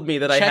everyone. told me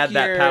that I Check had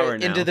that your power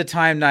now. Into the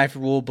Time Knife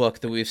rule book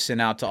that we've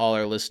sent out to all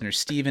our listeners.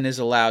 Steven is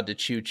allowed to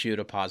choo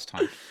to pause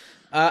time.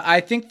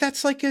 I think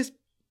that's like a.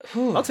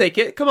 I'll take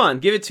it. Come on,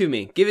 give it to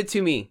me. Give it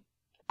to me.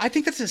 I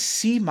think that's a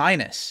C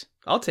minus.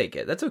 I'll take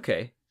it. That's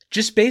okay.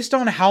 Just based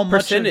on how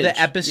much of Percentage, the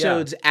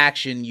episode's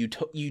action you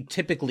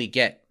typically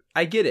get.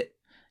 I get it.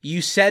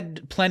 You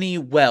said plenty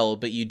well,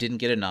 but you didn't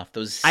get enough.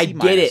 Those C I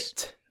minus. get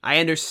it. I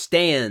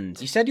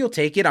understand. You said you'll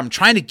take it. I'm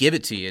trying to give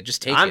it to you.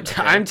 Just take it.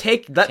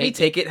 Okay? Let me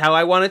take it how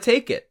I want to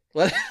take it.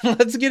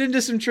 Let's get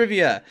into some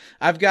trivia.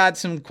 I've got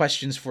some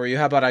questions for you.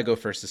 How about I go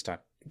first this time?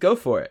 Go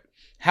for it.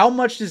 How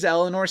much does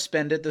Eleanor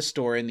spend at the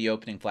store in the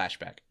opening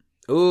flashback?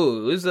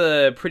 Ooh, it was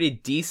a pretty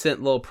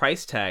decent little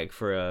price tag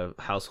for a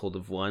household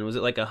of one. Was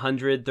it like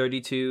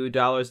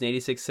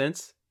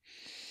 $132.86?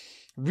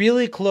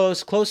 Really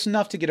close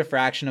enough to get a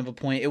fraction of a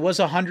point. It was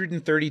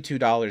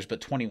 $132,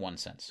 but 21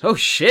 cents. Oh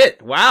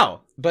shit!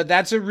 Wow. But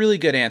that's a really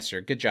good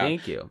answer. Good job.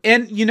 Thank you.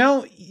 And you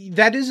know,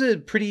 that is a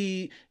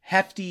pretty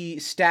hefty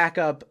stack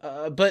up.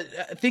 But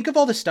think of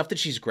all the stuff that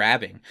she's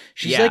grabbing.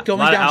 She's Yeah, like going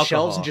lot of down shelves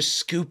alcohol. and just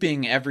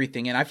scooping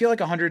everything. And I feel like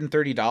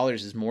 $130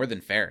 is more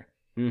than fair.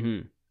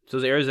 Mm-hmm. So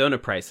the Arizona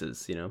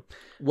prices, you know.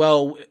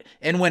 Well,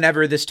 and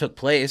whenever this took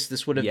place,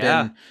 this would have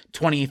Yeah. been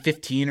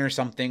 2015 or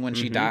something when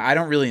she died. I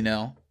don't really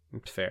know.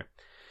 It's fair.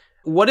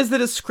 What is the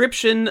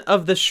description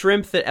of the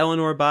shrimp that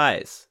Eleanor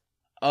buys?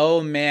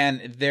 Oh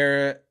man,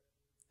 they're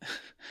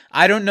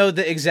I don't know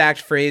the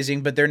exact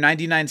phrasing, but they're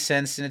 99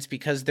 cents and it's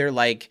because they're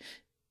like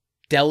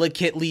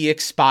delicately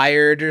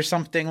expired or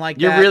something like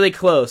that. You're really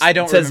close. I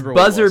don't It says remember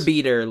what it buzzer was.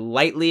 beater,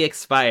 lightly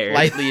expired.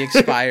 Lightly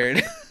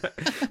expired.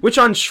 Which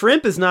on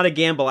shrimp is not a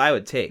gamble I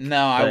would take.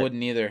 No, I but-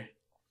 wouldn't either.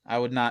 I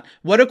would not.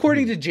 What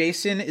according to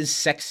Jason is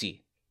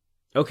sexy?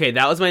 Okay,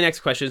 that was my next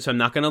question, so I'm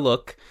not going to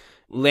look.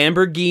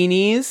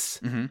 Lamborghinis.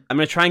 Mhm. I'm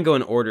going to try and go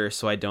in order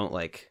so I don't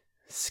like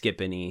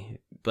skip any,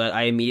 but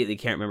I immediately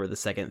can't remember the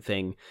second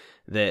thing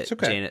that It's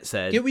okay. Janet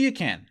said. Get what you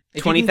can. If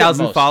you can get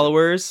 20,000 most.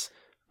 followers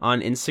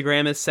on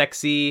Instagram is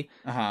sexy.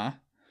 Uh-huh.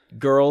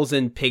 Girls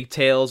in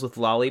pigtails with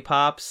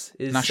lollipops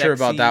is Not sexy. sure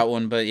about that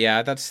one, but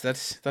yeah,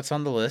 that's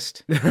on the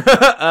list.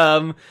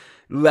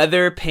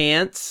 Leather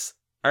pants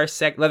are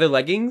leather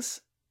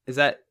leggings. Is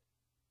that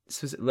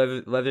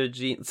leather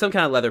jeans? Some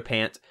kind of leather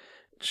pant.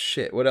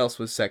 Shit, what else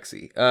was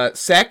sexy?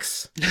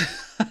 Sex.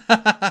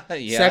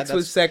 Yeah, Sex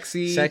was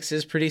sexy. Sex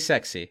is pretty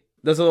sexy.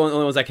 Those are the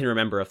only ones I can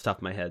remember off the top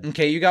of my head.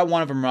 Okay, you got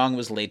one of them wrong. It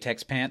was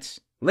latex pants.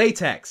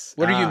 Latex.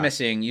 What are you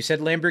missing? You said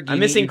Lamborghini. I'm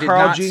missing You did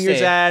Carl not Jr.'s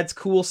say- ads,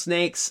 cool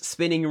snakes,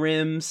 spinning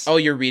rims. Oh,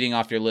 you're reading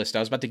off your list. I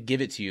was about to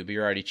give it to you, but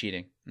you're already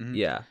cheating. Mhm.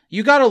 Yeah.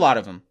 You got a lot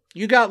of them.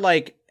 You got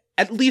like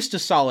at least a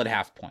solid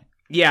half point.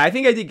 Yeah, I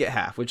think I did get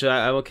half, which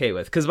I'm okay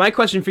with. Because my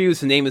question for you is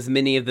to name as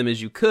many of them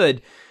as you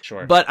could.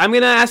 Sure. But I'm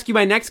going to ask you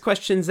my next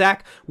question,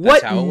 Zach.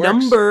 What how it works.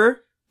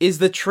 number is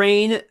the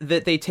train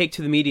that they take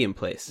to the medium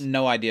place?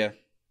 No idea.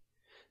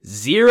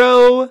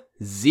 0,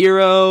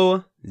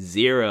 0,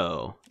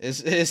 0.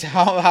 Is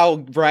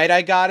how right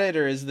I got it,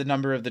 or is the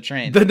number of the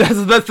train?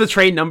 That's the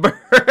train number.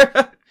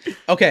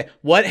 Okay,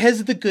 what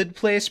has the good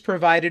place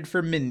provided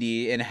for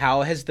Mindy, and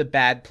how has the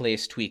bad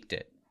place tweaked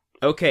it?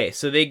 Okay,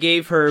 so they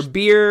gave her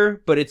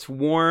beer, but it's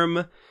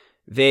warm.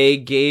 They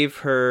gave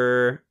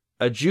her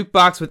a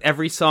jukebox with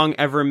every song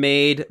ever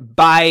made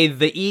by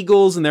the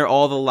Eagles, and they're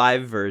all the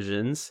live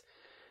versions.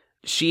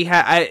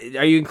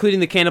 Are you including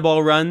the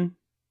Cannonball Run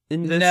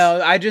in this? No,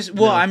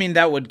 No. I mean,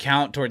 that would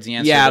count towards the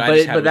answer. Yeah, I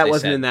just had but what that they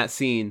wasn't said. in that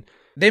scene.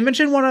 They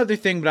mentioned one other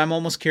thing, but I'm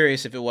almost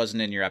curious if it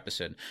wasn't in your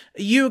episode.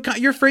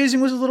 Your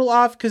phrasing was a little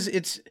off because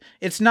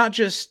it's not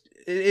just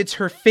it's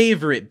her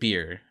favorite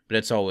beer, but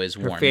it's always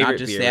warm. favorite Not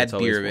just beer, they add it's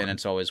always beer warm. and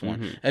it's always warm.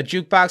 Mhm. A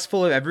jukebox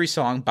full of every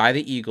song by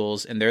the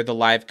Eagles, and they're the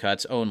live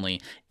cuts only.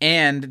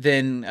 And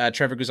then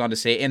Trevor goes on to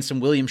say, and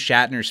some William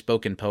Shatner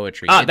spoken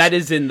poetry. Ah, It's that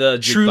is in the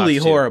jukebox truly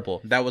too.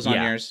 horrible. That was on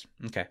Yeah. yours.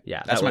 Okay,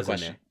 Yeah, that's that my was in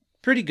question. there.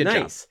 Pretty good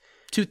job. Nice.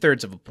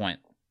 2/3 of a point.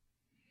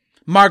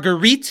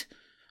 Marguerite.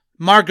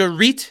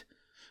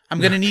 I'm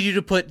going to need you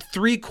to put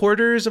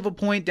 3/4 of a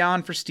point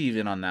down for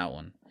Steven on that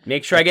one.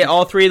 Make sure I get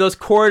all 3 of those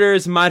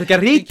quarters, I think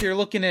Marguerite. you're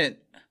looking at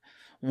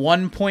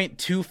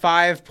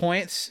 1.25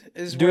 points.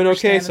 Is Doing where we're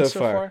okay standing so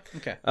far.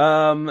 Okay.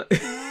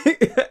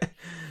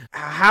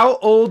 How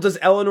old does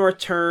Eleanor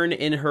turn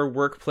in her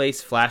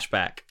workplace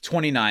flashback?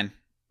 29.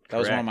 That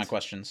was one of my Correct.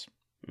 questions.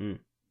 Mm.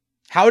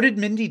 How did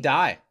Mindy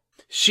die?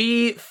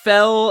 She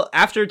fell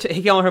after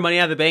taking all her money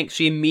out of the bank.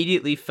 She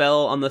immediately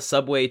fell on the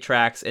subway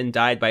tracks and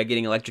died by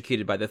getting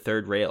electrocuted by the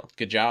 3rd rail.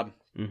 Good job.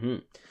 Mm-hmm.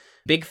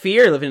 Big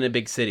fear living in a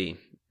big city.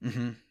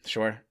 Mm-hmm.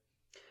 Sure.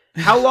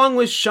 How long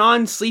was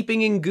Sean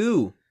sleeping in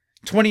goo?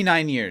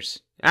 29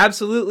 years.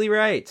 Absolutely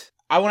right.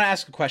 I want to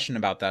ask a question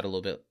about that a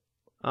little bit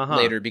Uh-huh.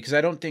 later because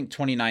I don't think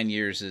 29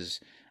 years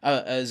is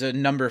a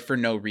number for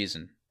no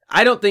reason.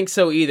 I don't think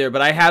so either,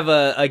 but I have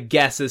a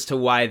guess as to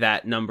why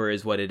that number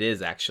is what it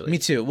is, actually. Me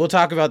too. We'll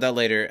talk about that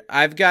later.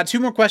 I've got 2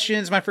 more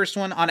questions. My first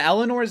one, on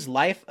Eleanor's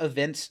life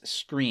events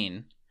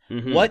screen,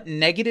 Mhm. what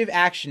negative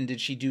action did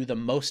she do the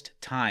most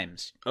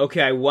times?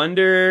 Okay, I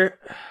wonder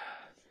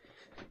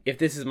if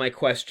this is my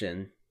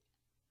question.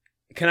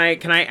 Can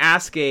I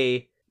ask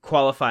a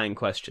qualifying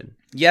question?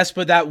 Yes,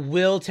 but that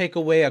will take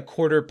away a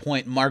 1/4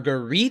 point.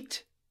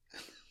 Marguerite?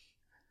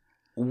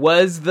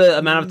 Was the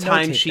amount of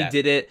time Notate she that.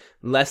 did it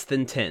less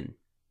than 10?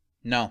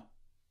 No.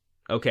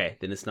 Okay,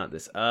 then it's not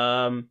this.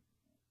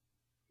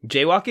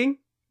 Jaywalking?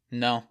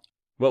 No.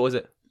 What was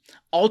it?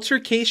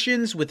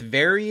 Altercations with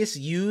various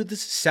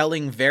youths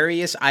selling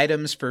various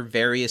items for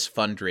various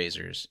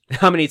fundraisers.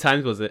 How many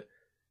times was it?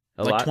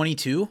 A Like lot?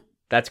 22?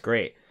 That's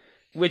great.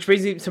 Which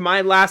brings me to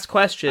my last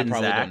question, I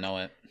probably Zach. don't know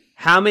it.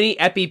 How many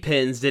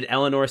EpiPens did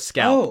Eleanor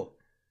scalp? Oh.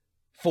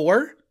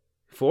 4?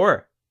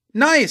 4.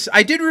 Nice.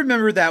 I did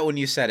remember that when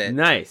you said it.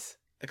 Nice.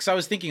 Because I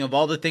was thinking of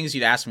all the things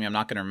you'd asked me, I'm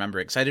not going to remember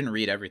it because I didn't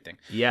read everything.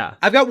 Yeah.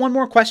 I've got one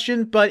more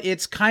question, but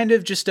it's kind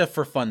of just a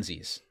for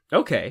funsies.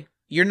 Okay.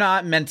 You're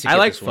not meant to I get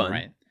like this one fun.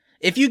 right.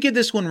 If you get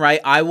this one right,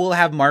 I will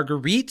have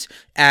Marguerite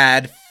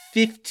add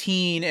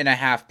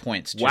 15.5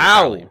 points to your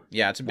Wow. tally.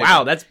 Yeah, it's a big Wow,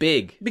 one. that's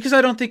big. Because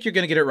I don't think you're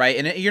going to get it right,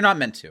 and you're not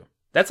meant to.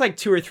 That's like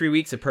 2 or 3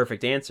 weeks of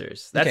perfect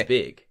answers. That's Okay.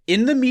 big.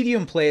 In the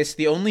medium place,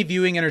 the only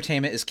viewing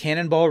entertainment is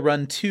Cannonball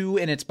Run 2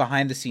 and its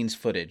behind-the-scenes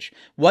footage.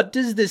 What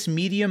does this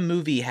medium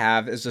movie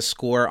have as a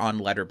score on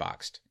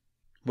Letterboxd?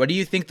 What do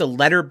you think the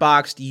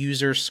Letterboxd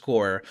user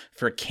score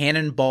for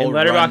Cannonball And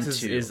Run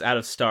Letterboxd 2? is out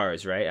of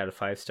stars, right? Out of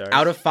 5 stars?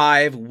 Out of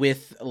 5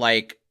 with,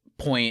 like,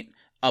 point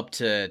up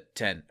to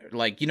 10.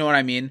 Like, you know what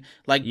I mean?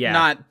 Like, Yeah.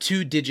 not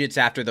 2 digits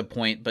after the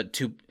point, but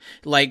 2,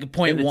 like,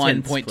 point In the 1,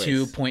 tenths point 2,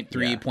 place. point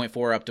 3, Yeah. point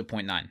 4, up to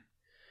point 9.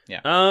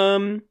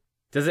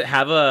 Does it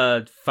have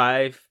a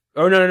 5?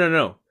 Oh,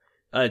 no.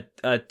 A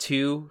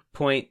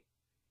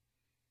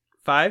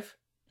 2.5?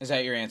 Is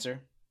that your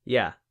answer?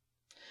 Yeah.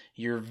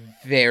 You're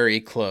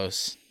very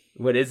close.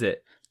 What is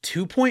it?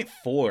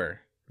 2.4.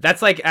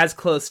 That's like as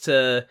close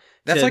to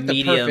That's like the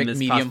medium perfect as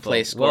medium possible.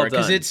 play score Well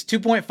because done. it's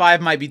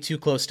 2.5 might be too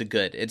close to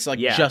good. It's like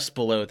Yeah. just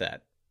below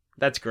that.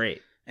 That's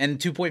great. And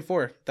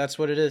 2.4, that's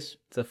what it is.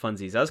 It's a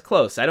funsies. I was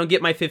close. I don't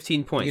get my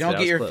 15 points. You don't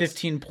but I get was your close.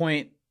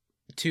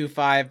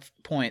 15.25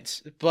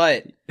 points,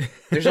 but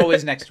there's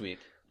always next week.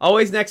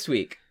 Always next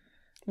week.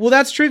 Well,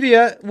 that's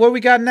trivia. What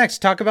we got next?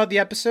 Talk about the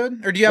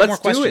episode, or do you have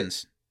Let's more do it.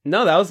 questions?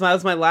 No, that was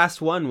my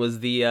last one. Was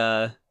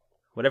the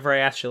whatever I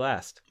asked you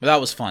last. Well, that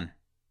was fun.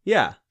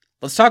 Yeah.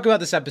 Let's talk about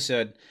this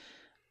episode.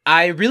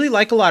 I really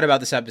like a lot about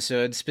this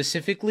episode,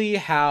 specifically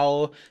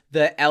how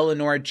the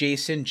Eleanor,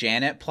 Jason,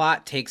 Janet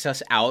plot takes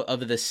us out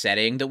of the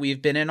setting that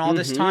we've been in all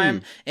this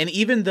time. And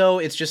even though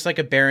it's just like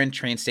a barren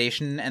train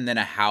station and then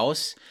a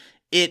house,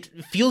 it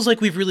feels like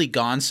we've really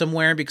gone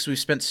somewhere because we've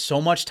spent so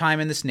much time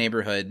in this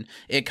neighborhood.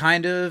 It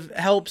kind of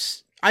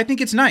helps. I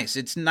think it's nice.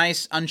 It's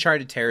nice,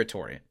 uncharted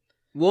territory.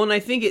 Well, and I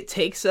think it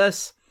takes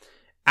us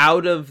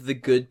out of the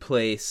good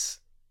place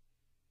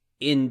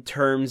in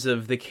terms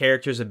of the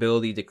character's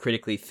ability to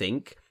critically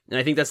think. And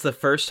I think that's the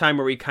first time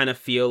where we kind of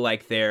feel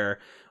like they're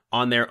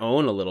on their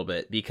own a little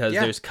bit because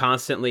Yeah. there's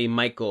constantly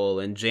Michael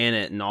and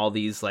Janet and all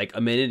these like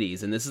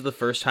amenities. And this is the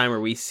first time where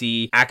we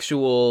see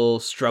actual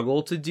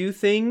struggle to do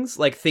things.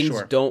 Like things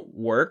Sure. don't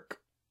work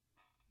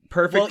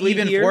perfectly Well,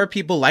 even here. for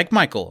people like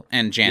Michael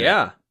and Janet.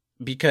 Yeah.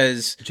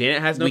 Because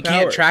Janet has no we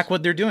can't powers. track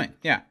what they're doing.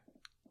 Yeah.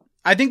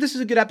 I think this is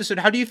a good episode.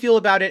 How do you feel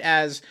about it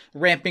as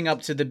ramping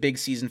up to the big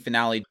season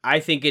finale? I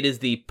think it is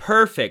the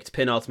perfect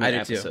penultimate I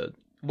do too. episode.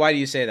 Why do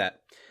you say that?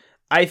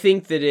 I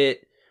think that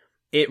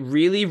it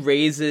really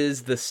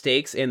raises the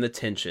stakes and the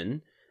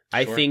tension.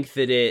 I Sure. think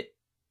that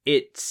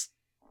it's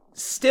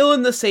still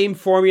in the same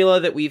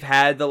formula that we've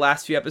had the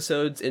last few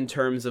episodes in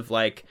terms of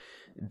like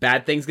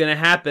bad thing's gonna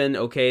happen.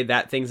 Okay,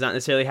 that thing's not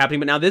necessarily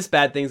happening, but now this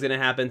bad thing's gonna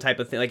happen type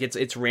of thing. Like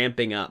it's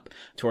ramping up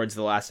towards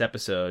the last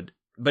episode,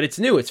 but it's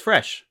new, it's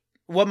fresh.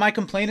 What my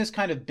complaint has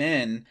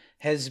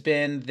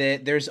been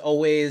that there's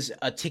always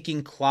a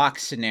ticking clock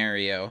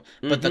scenario,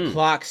 but the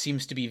clock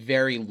seems to be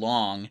very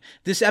long.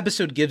 This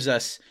episode gives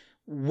us,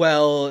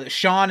 well,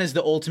 Sean is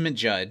the ultimate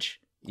judge.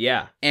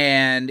 Yeah.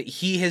 And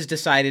he has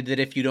decided that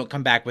if you don't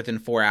come back within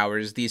 4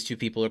 hours, these two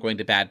people are going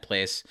to bad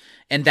place.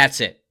 And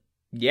that's it.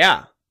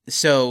 Yeah.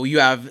 So you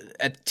have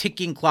a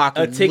ticking clock,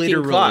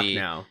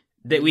 Now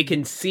that we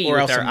can see or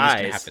with else our something's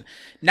gonna eyes. happen.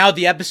 Now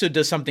the episode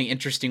does something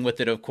interesting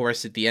with it, of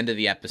course, at the end of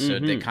the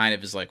episode that kind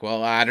of is like,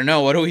 well, I don't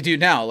know, what do we do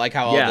now? Like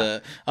how all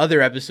the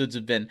other episodes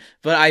have been.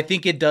 But I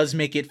think it does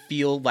make it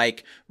feel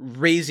like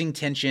raising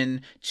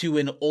tension to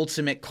an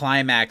ultimate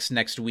climax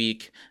next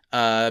week,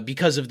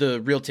 because of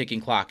the real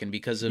ticking clock and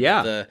because of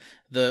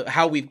the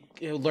how we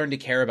learn to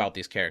care about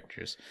these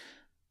characters.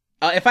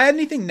 If I had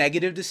anything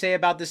negative to say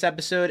about this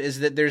episode,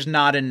 is that there's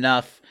not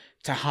enough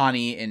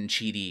Tahani and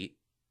Chidi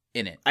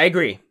in it. I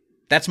agree.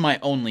 That's my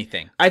only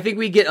thing. I think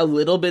we get a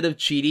little bit of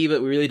Chidi,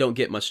 but we really don't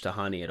get much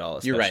Tahani at all,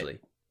 especially. You're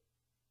right.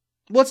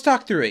 Let's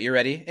talk through it. You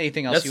ready?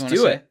 Anything else you want to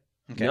say? Let's do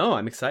it. Okay. No,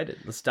 I'm excited.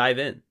 Let's dive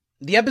in.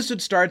 The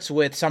episode starts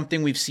with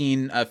something we've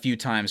seen a few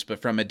times,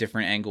 but from a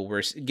different angle.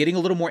 We're getting a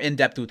little more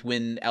in-depth with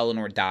when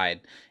Eleanor died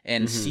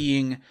and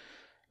seeing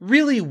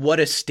really what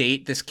a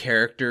state this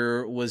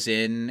character was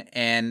in.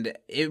 And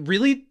it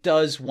really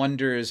does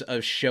wonders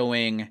of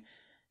showing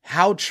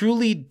how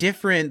truly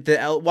different,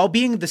 while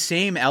being the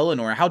same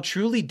Eleanor, how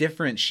truly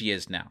different she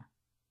is now.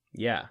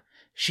 Yeah.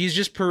 She's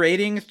just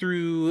parading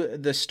through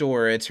the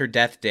store. It's her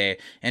death day,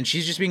 and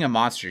she's just being a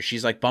monster.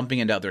 She's like bumping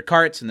into other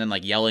carts and then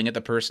like yelling at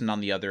the person on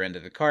the other end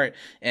of the cart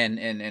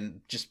and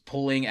just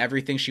pulling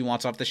everything she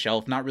wants off the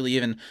shelf, not really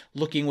even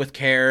looking with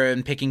care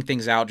and picking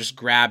things out, just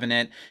grabbing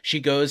it. She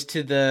goes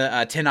to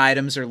the 10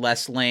 items or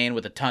less lane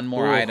with a ton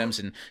more items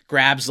and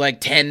grabs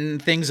like 10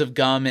 things of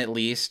gum at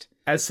least.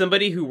 As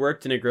somebody who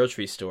worked in a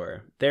grocery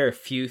store, there are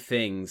few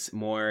things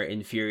more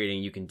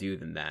infuriating you can do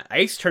than that. I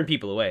used to turn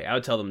people away. I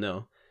would tell them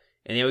no.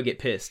 And they would get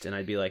pissed. And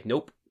I'd be like,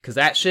 nope. Because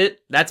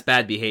that's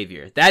bad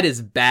behavior. That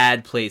is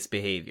bad place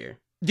behavior.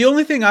 The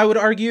only thing I would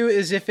argue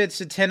is if it's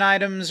a 10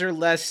 items or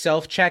less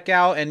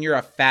self-checkout and you're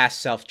a fast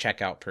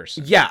self-checkout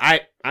person. Yeah,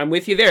 I'm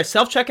with you there.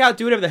 Self-checkout,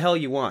 do whatever the hell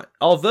you want.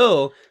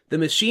 Although, the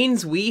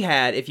machines we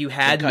had, if you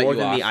had more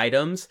than the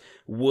items,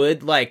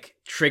 would, like,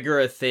 trigger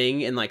a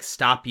thing and, like,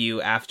 stop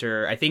you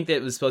after, I think that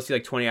it was supposed to be,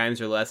 like, 20 items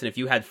or less, and if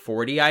you had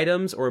 40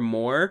 items or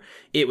more,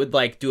 it would,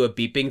 like, do a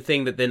beeping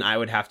thing that then I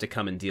would have to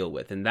come and deal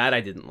with, and that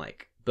I didn't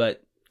like.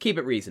 But keep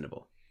it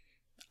reasonable.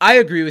 I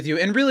agree with you.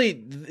 And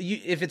really,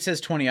 if it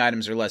says 20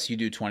 items or less, you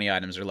do 20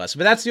 items or less.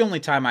 But that's the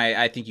only time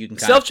I think you can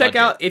kind of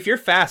self-checkout, if you're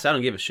fast, I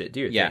don't give a shit. Do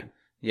your thing.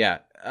 Yeah.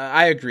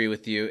 I agree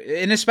with you.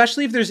 And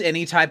especially if there's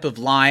any type of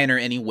line or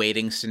any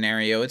waiting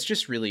scenario, it's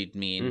just really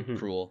mean,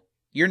 cruel.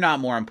 You're not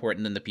more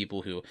important than the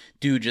people who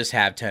do just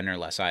have 10 or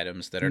less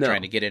items that are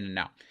trying to get in and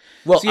out.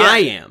 Well, so, I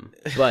am,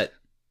 but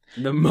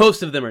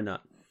most of them are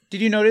not. Did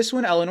you notice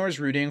when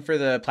Eleanor's rooting for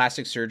the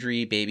plastic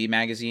surgery baby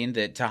magazine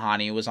that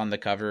Tahani was on the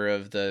cover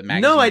of the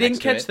magazine? No, I didn't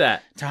catch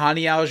that.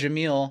 Tahani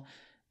Al-Jamil,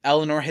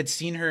 Eleanor had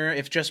seen her,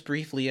 if just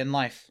briefly, in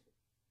life.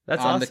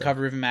 That's on awesome. the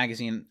cover of a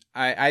magazine.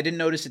 I didn't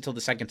notice it till the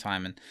second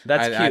time, and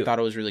that's cute. I thought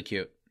it was really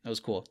cute. That was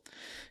cool.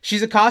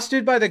 She's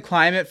accosted by the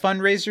climate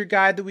fundraiser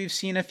guy that we've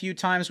seen a few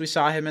times. We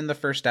saw him in the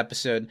first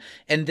episode,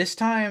 and this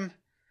time...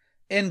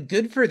 And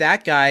good for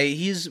that guy.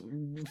 He's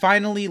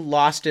finally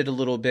lost it a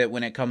little bit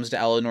when it comes to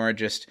Eleanor.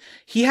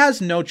 He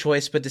has no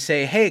choice but to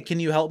say, hey, can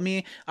you help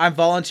me? I'm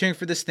volunteering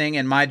for this thing,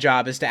 and my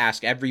job is to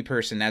ask every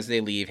person as they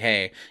leave,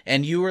 hey.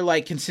 And you were,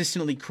 like,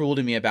 consistently cruel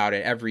to me about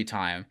it every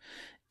time.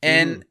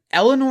 And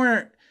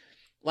Eleanor,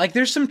 like,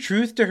 there's some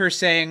truth to her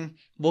saying,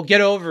 well,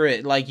 get over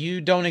it. Like, you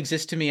don't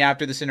exist to me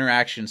after this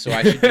interaction, so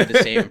I should do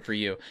the same for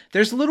you.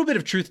 There's a little bit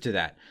of truth to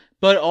that.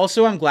 But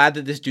also, I'm glad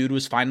that this dude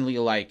was finally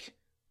like,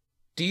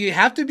 do you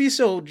have to be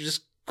so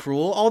just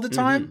cruel all the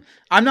time?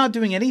 I'm not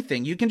doing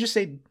anything. You can just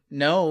say,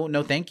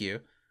 no, thank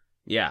you.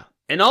 Yeah.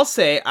 And I'll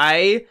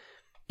say,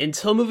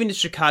 until moving to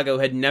Chicago,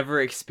 had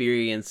never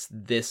experienced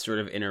this sort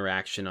of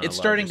interaction on It's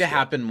starting to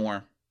happen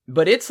more.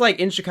 But it's like,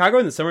 in Chicago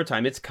in the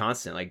summertime, it's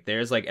constant. Like,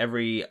 there's like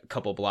every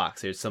couple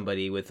blocks, there's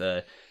somebody with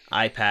a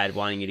iPad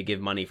wanting you to give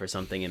money for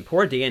something. And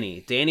poor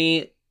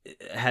Danny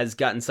has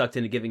gotten sucked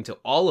into giving to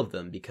all of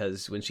them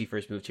because when she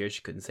first moved here,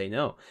 she couldn't say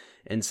no.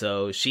 And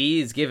so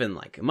she's given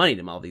like money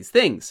to all these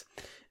things.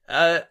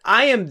 I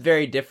am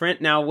very different.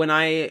 Now, when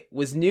I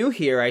was new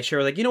here, I sure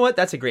was like, you know what?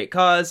 That's a great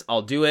cause.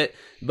 I'll do it.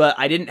 But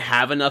I didn't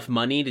have enough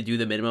money to do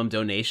the minimum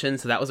donation.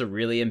 So that was a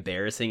really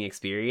embarrassing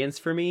experience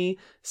for me.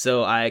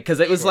 So because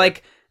it was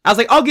like, I was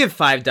like, I'll give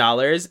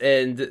 $5.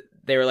 And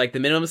they were like, the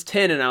minimum's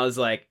 10. And I was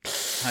like,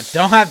 I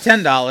don't have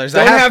 $10.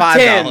 I have $5.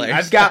 10.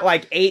 I've got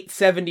like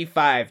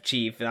 $8.75,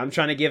 Chief. And I'm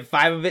trying to give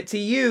 5 of it to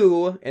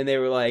you. And they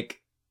were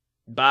like,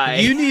 bye.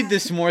 You need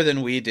this more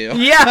than we do.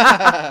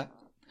 Yeah.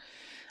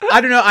 I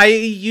don't know. I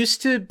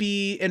used to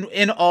be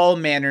in all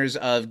manners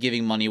of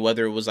giving money,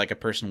 whether it was like a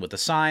person with a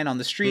sign on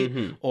the street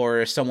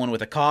or someone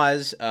with a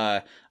cause.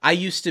 I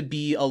used to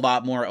be a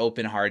lot more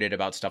open-hearted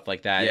about stuff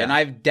like that. Yeah. And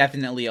I've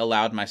definitely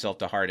allowed myself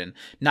to harden.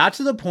 Not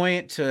to the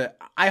point to,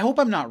 I hope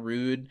I'm not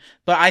rude,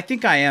 but I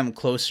think I am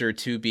closer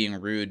to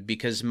being rude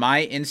because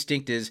my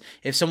instinct is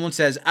if someone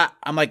says,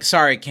 I'm like,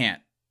 sorry,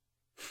 can't.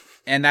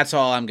 And that's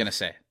all I'm going to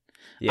say.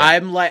 Yeah.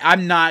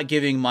 I'm not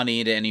giving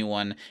money to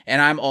anyone,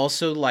 and I'm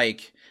also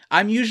like,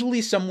 I'm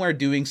usually somewhere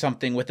doing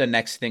something with the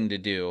next thing to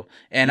do,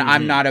 and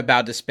I'm not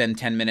about to spend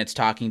 10 minutes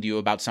talking to you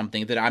about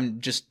something that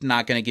I'm just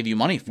not going to give you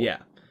money for. Yeah.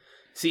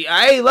 See,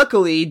 I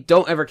luckily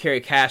don't ever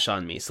carry cash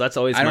on me, so that's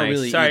always I don't my,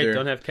 really sorry, either.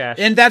 don't have cash.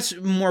 And that's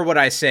more what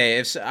I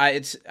say.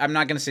 I'm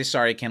not going to say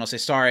sorry, Ken. I'll say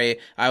sorry,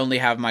 I only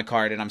have my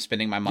card and I'm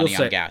spending my money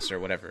on gas or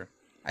whatever.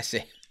 I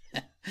say.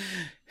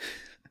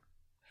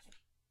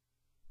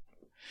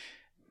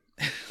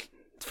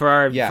 For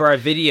our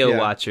video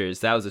watchers,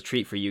 that was a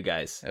treat for you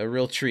guys. A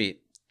real treat.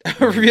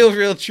 A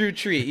real true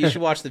treat. You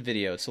should watch the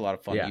video. It's a lot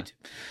of fun.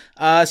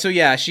 YouTube. So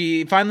yeah,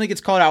 she finally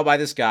gets called out by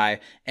this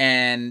guy,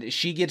 and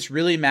she gets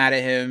really mad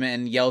at him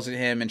and yells at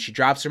him, and she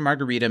drops her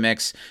margarita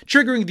mix,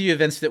 triggering the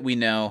events that we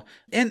know.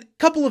 And a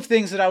couple of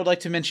things that I would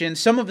like to mention.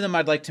 Some of them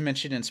I'd like to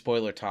mention in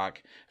spoiler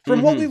talk.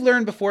 From what we've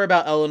learned before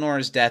about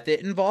Eleanor's death,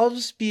 it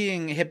involves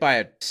being hit by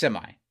a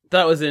semi.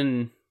 That was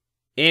an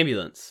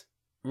ambulance,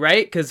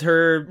 right? Because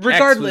her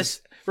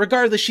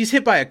Regardless, she's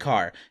hit by a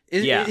car.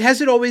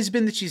 Has it always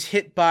been that she's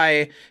hit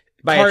by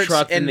a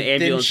truck and the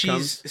ambulance then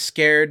comes? She's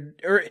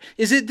scared? Or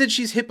is it that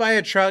she's hit by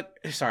a truck?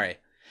 Sorry.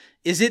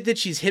 Is it that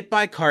she's hit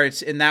by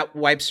carts and that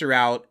wipes her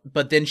out,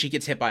 but then she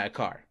gets hit by a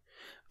car?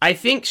 I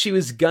think she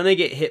was gonna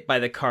get hit by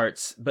the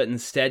carts, but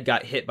instead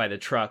got hit by the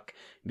truck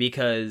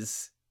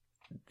because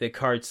the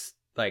carts,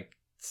 like,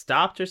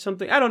 stopped or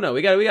something. I don't know.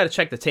 We got to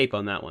check the tape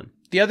on that one.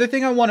 The other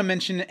thing I want to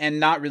mention and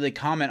not really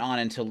comment on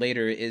until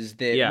later is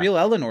that real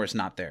Eleanor's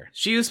not there.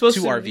 She was supposed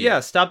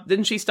to stop.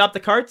 Didn't she stop the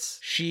carts?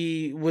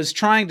 She was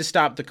trying to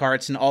stop the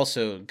carts and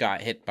also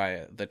got hit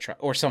by the truck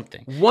or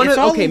something.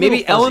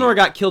 Maybe Eleanor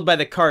got killed by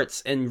the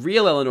carts and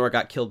real Eleanor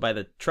got killed by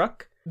the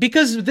truck?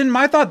 Because then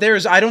my thought there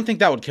is I don't think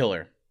that would kill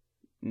her.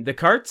 The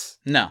carts?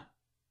 No.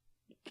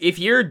 If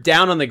you're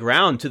down on the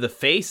ground to the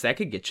face, that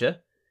could get you.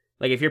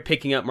 Like if you're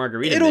picking up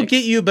margarita It'll mix.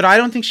 get you, but I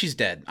don't think she's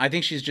dead. I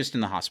think she's just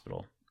in the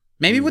hospital.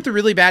 Maybe with a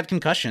really bad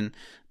concussion,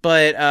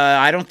 but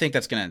I don't think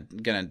that's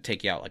gonna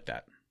take you out like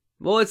that.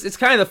 Well, it's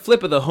kind of the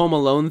flip of the Home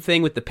Alone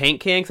thing with the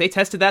paint cans. They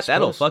tested that.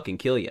 That'll fucking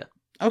kill you.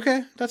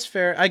 Okay, that's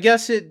fair. I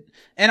guess it,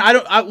 and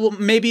well,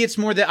 maybe it's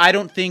more that I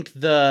don't think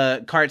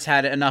the carts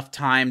had enough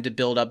time to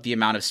build up the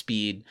amount of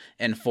speed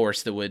and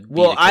force that would.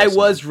 Well, I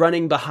was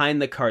running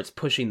behind the carts,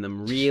 pushing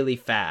them really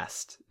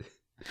fast.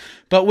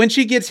 But when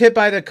she gets hit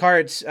by the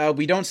carts,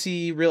 we don't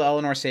see real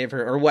Eleanor save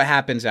her, or what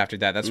happens after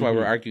that. That's why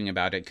we're arguing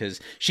about it,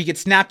 because she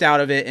gets snapped out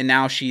of it, and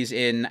now she's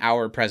in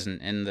our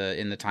present in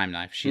the time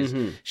knife.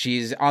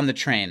 She's on the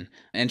train,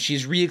 and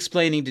she's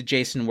re-explaining to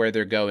Jason where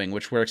they're going,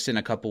 which works in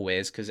a couple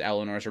ways, because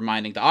Eleanor's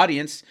reminding the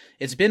audience,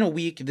 it's been a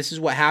week, this is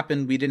what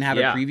happened, we didn't have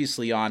it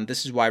previously on,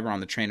 this is why we're on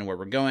the train and where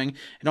we're going.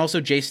 And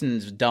also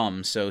Jason's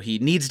dumb, so he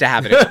needs to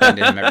have it explained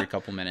to him every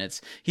couple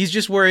minutes. He's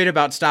just worried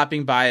about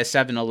stopping by a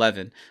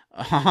 7-Eleven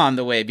on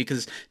the way,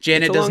 because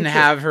Janet doesn't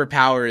have her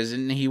powers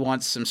and he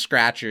wants some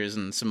scratchers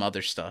and some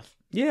other stuff.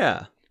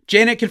 Yeah.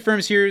 Janet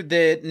confirms here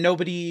that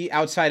nobody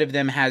outside of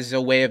them has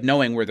a way of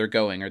knowing where they're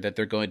going or that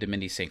they're going to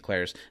Mindy St.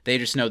 Clair's. They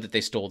just know that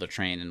they stole the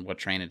train and what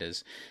train it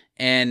is.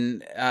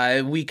 And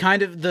we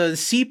kind of, the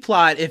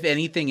C-plot, if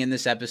anything, in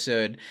this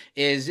episode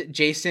is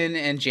Jason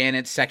and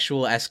Janet's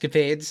sexual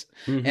escapades.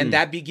 And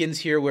that begins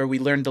here where we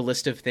learn the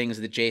list of things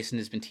that Jason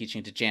has been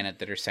teaching to Janet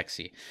that are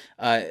sexy.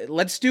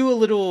 Let's do a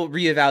little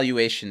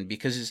reevaluation,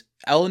 because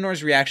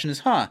Eleanor's reaction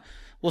is, well,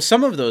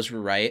 some of those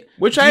were right.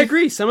 Which I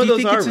agree. Some of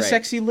those are right. Do you think it's a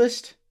sexy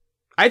list?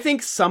 I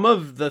think some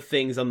of the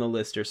things on the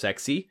list are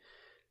sexy.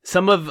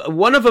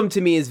 One of them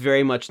to me is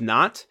very much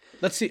not.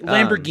 Let's see.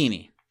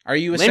 Lamborghini. Are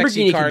you a Lamborghini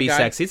sexy car can be guy?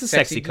 sexy. It's a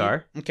sexy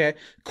car. Okay.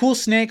 Cool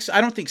snakes. I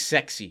don't think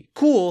sexy.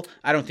 Cool.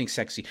 I don't think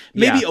sexy.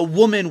 Maybe a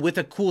woman with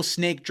a cool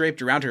snake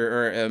draped around her,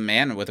 or a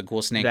man with a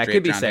cool snake draped around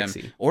him. That could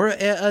be sexy. Or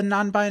a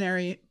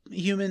non-binary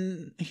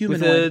humanoid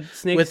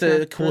with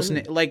a cool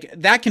snake. Like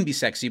that can be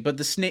sexy. But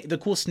the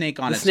cool snake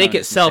on its own snake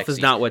itself is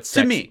not what's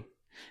sexy to me.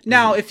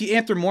 Now, if you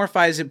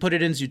anthropomorphize it, put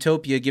it in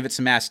Zootopia, give it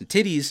some ass and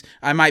titties,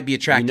 I might be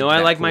attracted to that.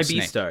 I like cool my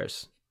snake.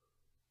 B-stars.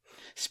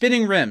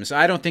 Spinning rims.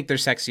 I don't think they're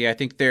sexy. I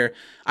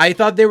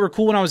thought they were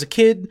cool when I was a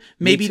kid.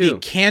 Maybe they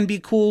can be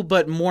cool,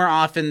 but more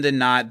often than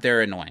not,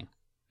 they're annoying.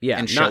 Yeah,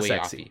 and not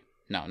sexy. Offy.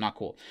 No, not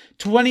cool.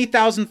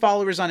 20,000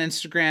 followers on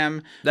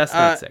Instagram. That's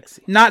not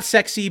sexy. Not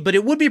sexy, but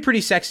it would be pretty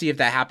sexy if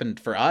that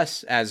happened for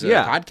us as a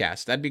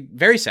podcast. That'd be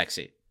very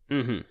sexy.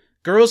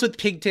 Girls with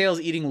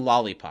pigtails eating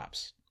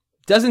lollipops.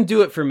 Doesn't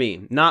do it for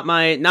me. Not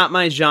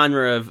my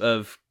genre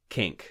of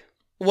kink.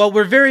 Well,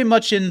 we're very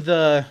much in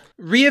the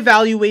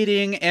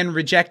reevaluating and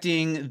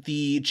rejecting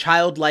the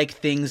childlike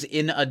things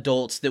in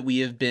adults that we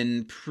have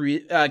been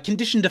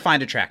conditioned to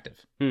find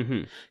attractive.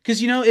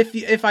 Because,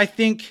 if I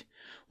think,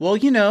 well,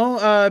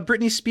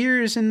 Britney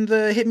Spears and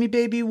the Hit Me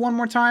Baby One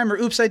More Time, or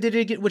Oops, I Did It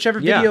Again, whichever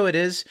video it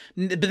is.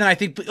 But then I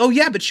think, oh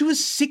yeah, but she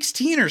was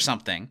 16 or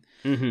something.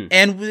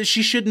 And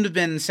she shouldn't have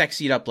been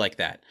sexied up like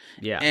that.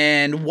 Yeah.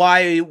 And why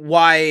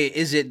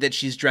is it that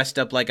she's dressed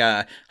up like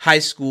a high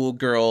school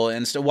girl,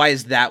 and so why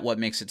is that what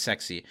makes it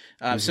sexy?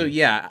 So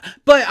yeah,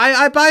 but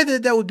I buy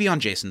that would be on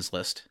Jason's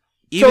list.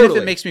 Even if Totally.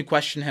 it makes me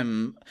question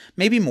him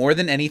maybe more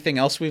than anything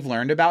else we've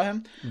learned about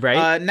him.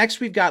 Right. Next,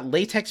 we've got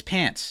latex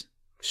pants.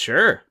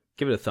 Sure.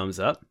 Give it a thumbs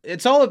up.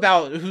 It's all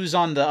about who's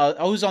on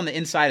the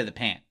inside of the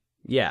pant.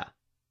 Yeah.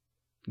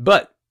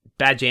 But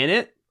Bad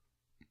Janet,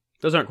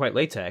 those aren't quite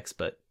latex,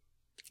 but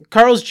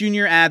Carl's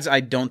Jr. ads I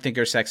don't think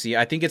are sexy.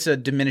 I think it's a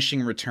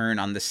diminishing return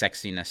on the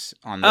sexiness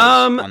on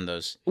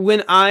those.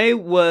 When I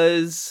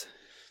was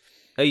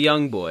a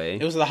young boy,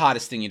 It was the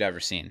hottest thing you'd ever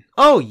seen.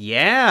 oh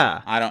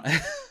yeah, I don't.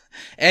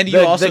 And you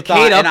also thought,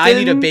 Kate and I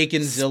need a Upton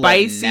Baconzilla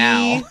spicy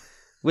now.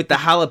 with the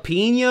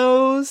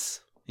jalapenos.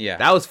 Yeah.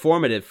 That was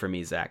formative for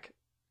me, Zach.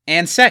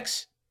 And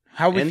sex.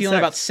 How are we And feeling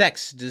sex. about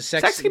sex? Does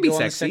sex can be go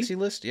on the sexy. sexy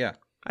list? Yeah.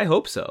 I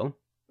hope so.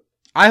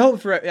 I hope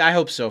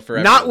so for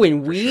everyone. Not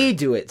when for we sure.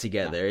 do it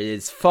together. It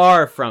is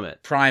far from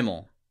it.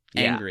 Primal.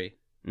 Yeah. Angry.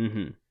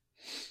 Mm-hmm.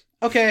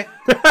 Okay,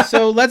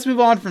 so let's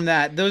move on from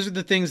that. Those are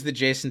the things that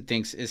Jason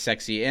thinks is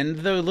sexy. And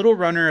the little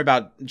runner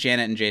about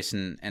Janet and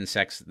Jason and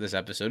sex this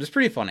episode is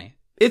pretty funny.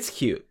 It's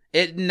cute.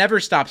 It never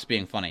stops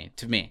being funny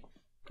to me.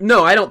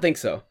 No, I don't think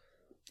so.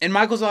 In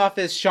Michael's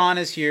office, Sean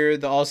is here,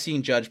 the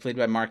all-seeing judge played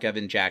by Mark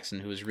Evan Jackson,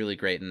 who is really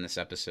great in this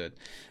episode.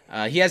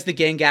 He has the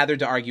gang gathered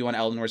to argue on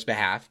Eleanor's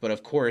behalf, but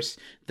of course,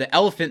 the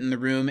elephant in the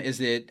room is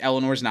that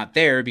Eleanor's not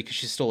there because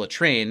she stole a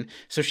train,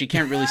 so she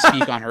can't really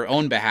speak on her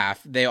own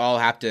behalf. They all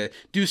have to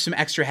do some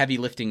extra heavy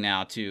lifting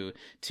now to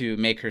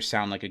make her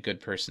sound like a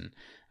good person.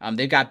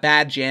 They've got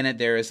Bad Janet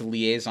there as a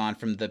liaison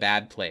from the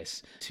bad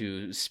place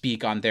to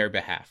speak on their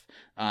behalf.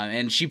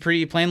 And she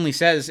pretty plainly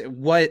says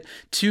what,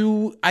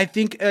 to, I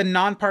think, a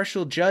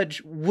non-partial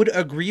judge would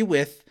agree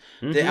with.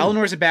 That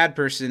Eleanor's a bad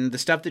person. The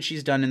stuff that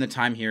she's done in the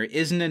time here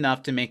isn't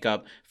enough to make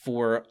up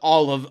for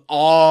all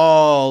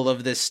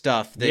of this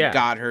stuff that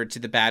got her to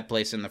the bad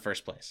place in the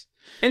first place.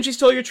 And she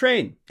stole your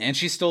train. And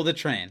she stole the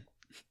train.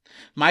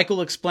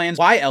 Michael explains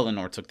why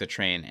Eleanor took the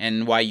train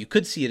and why you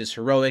could see it as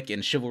heroic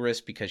and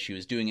chivalrous because she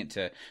was doing it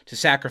to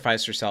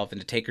sacrifice herself and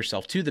to take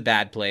herself to the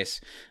bad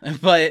place.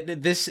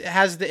 But this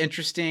has the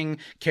interesting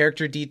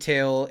character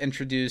detail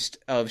introduced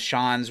of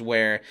Sean's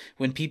where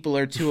when people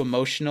are too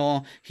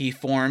emotional, he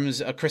forms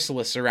a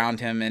chrysalis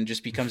around him and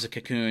just becomes a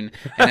cocoon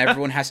and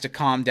everyone has to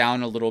calm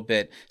down a little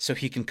bit so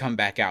he can come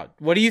back out.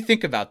 What do you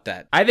think about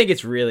that? I think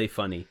it's really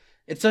funny.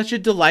 It's such a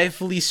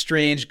delightfully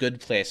strange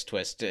Good Place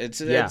twist. It's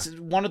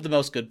one of the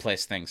most Good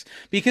Place things.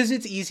 Because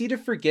it's easy to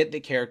forget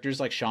that characters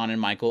like Sean and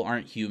Michael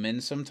aren't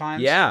human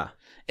sometimes. Yeah.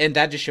 And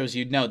that just shows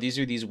you, no, these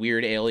are these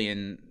weird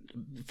alien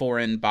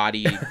foreign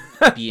body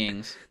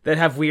beings. That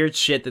have weird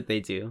shit that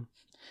they do.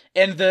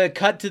 And the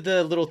cut to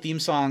the little theme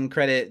song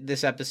credit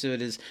this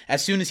episode is,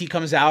 as soon as he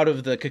comes out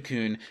of the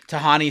cocoon,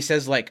 Tahani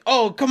says like,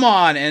 "Oh, come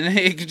on," and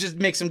it just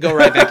makes him go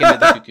right back into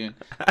the cocoon.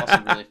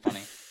 Also really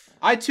funny.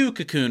 I too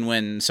cocoon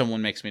when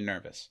someone makes me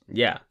nervous.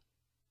 Yeah.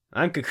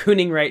 I'm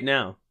cocooning right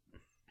now.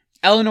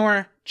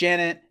 Eleanor,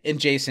 Janet, and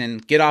Jason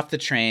get off the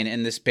train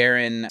in this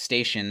barren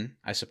station,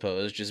 I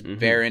suppose, just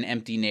barren,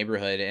 empty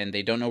neighborhood, and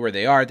they don't know where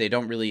they are. They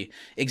don't really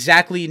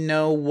exactly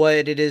know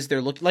what it is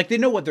they're looking like. They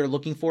know what they're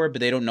looking for,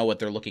 but they don't know what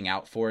they're looking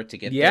out for to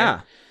get there.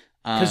 Yeah.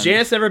 Because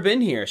Janet's never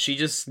been here. She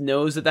just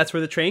knows that that's where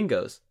the train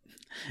goes.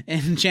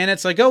 And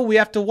Janet's like, "Oh, we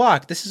have to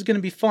walk. This is going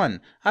to be fun.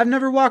 I've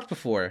never walked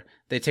before."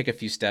 They take a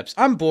few steps.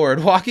 "I'm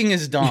bored. Walking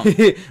is dumb."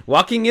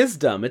 Walking is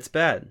dumb. It's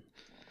bad.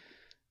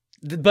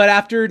 But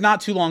after not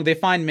too long, they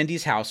find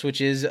Mindy's house,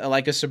 which is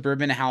like a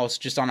suburban house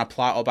just on a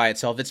plot all by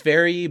itself. It's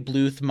very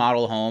Bluth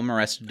model home,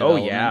 Arrested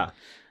Development. Oh, yeah.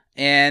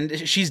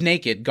 And she's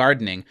naked,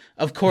 gardening.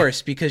 Of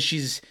course, because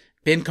she's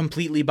been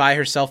completely by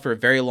herself for a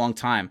very long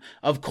time.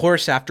 Of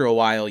course, after a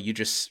while, you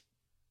just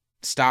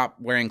stop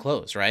wearing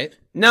clothes, right?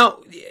 Now,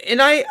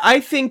 and I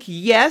think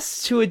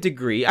yes to a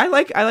degree. I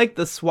like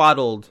the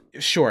swaddled.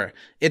 Sure.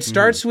 It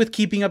starts with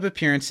keeping up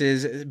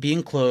appearances,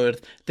 being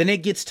clothed. Then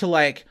it gets to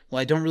like,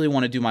 well, I don't really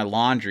want to do my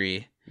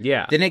laundry.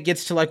 Yeah. Then it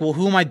gets to like, well,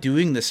 who am I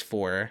doing this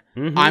for?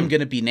 I'm going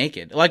to be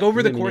naked. Like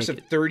over the course of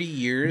 30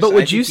 years. But I would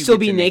think you still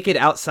get be to naked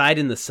outside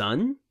in the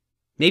sun?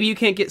 Maybe you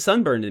can't get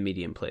sunburned in a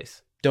medium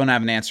place. Don't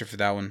have an answer for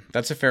that one.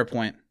 That's a fair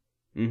point.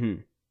 Mm-hmm.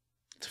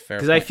 It's a fair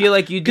Because point. I feel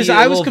like you'd be Because a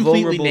I was little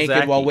completely vulnerable, naked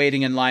Zachy. while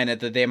waiting in line at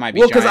the They Might Be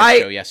Well, Giant because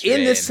show yesterday.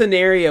 in this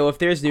scenario, if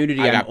there's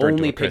nudity, I I'm got burnt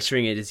to only a crisp.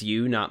 picturing it as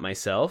you, not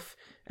myself.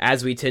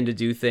 As we tend to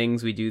do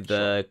things, we do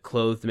the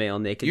clothed male,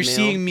 naked You're male.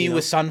 seeing me you know?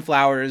 with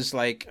sunflowers,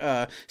 like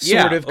Yeah,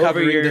 sort of over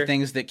covering your- the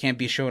things that can't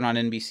be shown on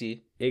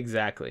NBC.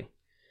 Exactly.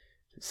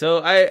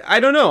 So I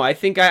don't know. I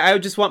think I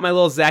would just want my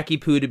little Zachy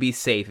Poo to be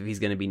safe if he's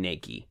going to be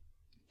naked.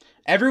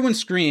 Everyone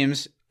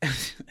screams,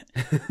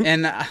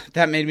 and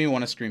that made me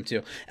want to scream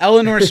too.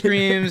 Eleanor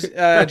screams,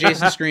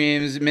 Jason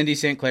screams, Mindy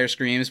St. Clair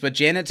screams, but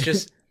Janet's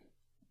just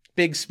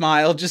big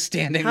smile, just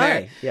standing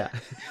there. Yeah.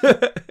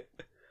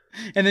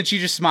 And then she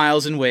just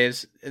smiles and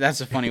waves. That's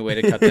a funny way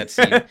to cut that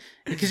scene.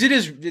 Because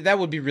that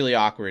would be really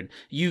awkward.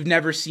 You've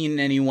never seen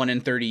anyone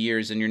in 30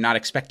 years and you're not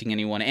expecting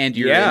anyone. And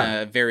you're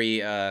in a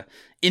very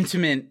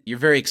intimate, you're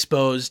very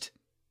exposed.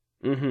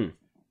 Mm-hmm.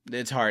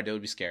 It's hard. It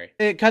would be scary.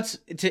 It cuts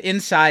to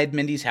inside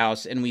Mindy's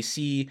house and we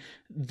see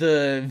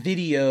the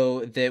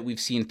video that we've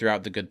seen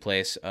throughout The Good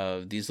Place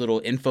of these little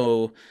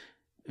info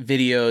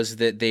videos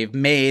that they've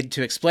made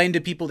to explain to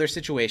people their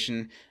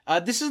situation.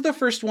 This is the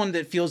first one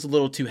that feels a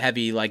little too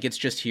heavy, like it's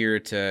just here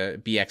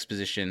to be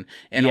exposition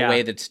in a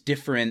way that's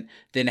different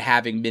than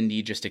having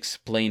Mindy just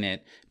explain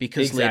it,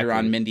 because later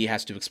on Mindy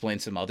has to explain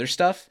some other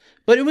stuff.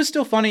 But it was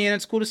still funny, and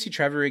it's cool to see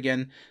Trevor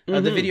again.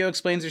 The video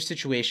explains their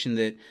situation,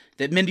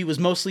 that Mindy was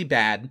mostly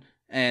bad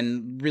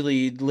and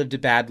really lived a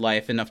bad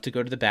life enough to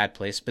go to the bad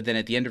place, but then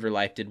at the end of her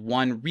life did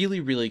one really,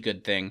 really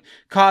good thing,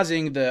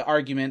 causing the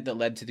argument that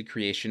led to the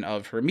creation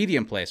of her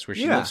medium place, where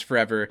she lives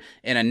forever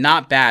in a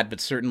not bad, but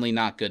certainly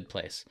not good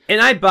place. And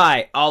I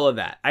buy all of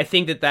that. I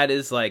think that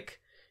is like,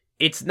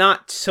 it's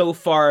not so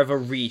far of a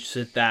reach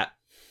that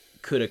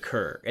could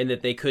occur and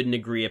that they couldn't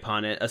agree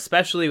upon it,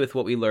 especially with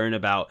what we learn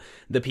about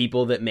the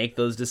people that make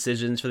those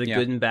decisions for the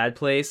good and bad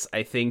place.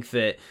 I think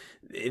that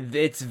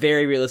it's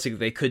very realistic that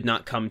they could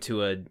not come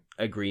to an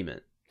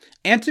agreement.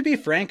 And to be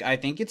frank, I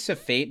think it's a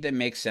fate that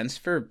makes sense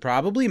for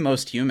probably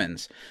most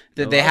humans,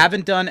 that they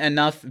haven't done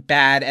enough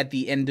bad at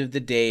the end of the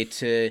day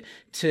to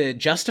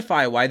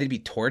justify why they'd be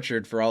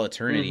tortured for all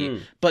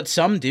eternity. But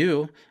some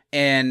do,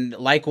 and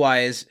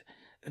likewise,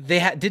 they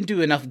didn't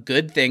do enough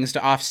good things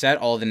to offset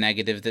all the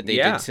negative that they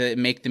did to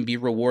make them be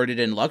rewarded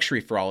in luxury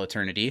for all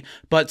eternity.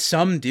 But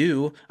some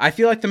do. I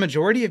feel like the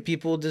majority of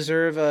people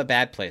deserve a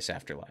bad place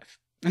after life.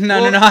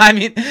 No. I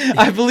mean,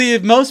 I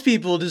believe most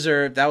people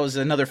deserve. That was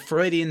another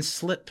Freudian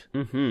slip.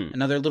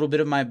 Another little bit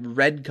of my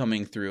red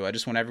coming through. I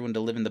just want everyone to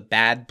live in the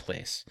bad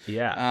place.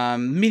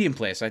 Medium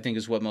place, I think,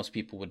 is what most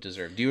people would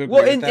deserve. Do you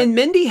agree with that? And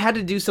Mindy had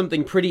to do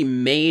something pretty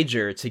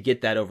major to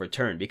get that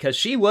overturned, because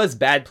she was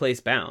bad place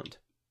bound.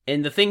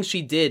 And the thing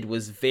she did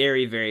was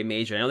very, very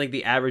major. I don't think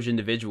the average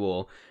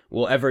individual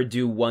will ever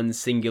do one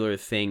singular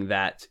thing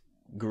that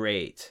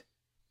great.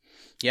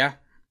 Yeah,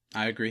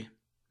 I agree.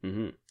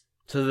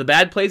 So the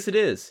bad place it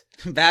is.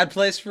 Bad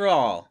place for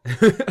all.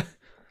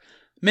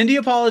 Mindy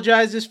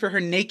apologizes for her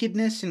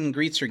nakedness and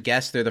greets her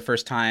guests. They're the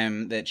first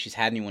time that she's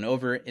had anyone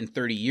over in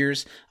 30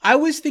 years. I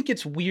always think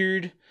it's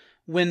weird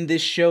when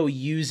this show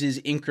uses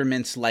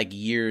increments like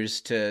years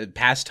to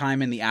pass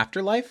time in the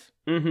afterlife.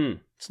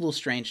 It's a little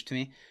strange to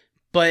me.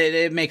 But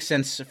it makes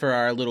sense for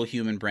our little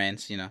human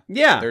brains, you know.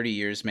 30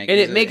 years makes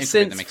sense. And it makes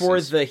sense for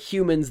the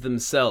humans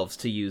themselves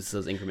to use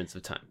those increments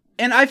of time.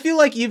 And I feel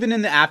like even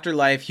in the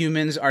afterlife,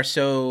 humans are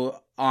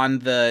so on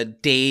the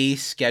day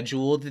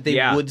schedule that they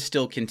would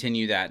still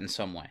continue that in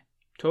some way.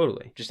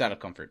 Totally. Just out of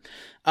comfort.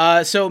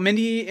 So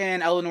Mindy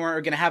and Eleanor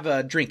are going to have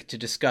a drink to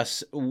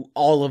discuss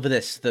all of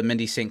this, the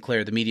Mindy St.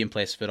 Clair, the medium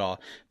place of it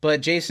all.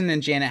 But Jason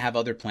and Janet have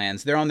other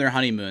plans. They're on their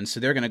honeymoon, so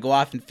they're going to go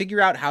off and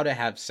figure out how to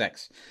have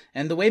sex.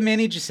 And the way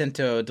Manny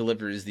Jacinto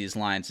delivers these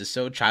lines is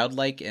so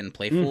childlike and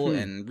playful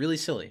and really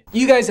silly.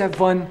 You guys have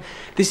fun.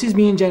 This is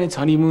me and Janet's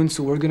honeymoon,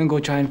 so we're going to go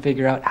try and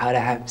figure out how to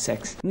have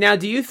sex. Now,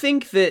 do you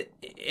think that,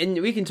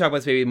 and we can talk about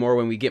this maybe more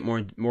when we get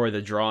more of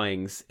the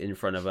drawings in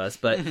front of us,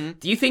 but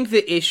do you think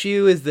the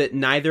issue is that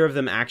neither of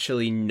them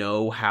actually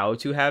know how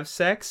to have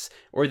sex,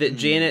 or that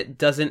Janet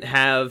doesn't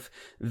have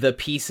the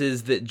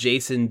pieces that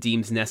Jason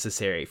deems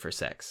necessary for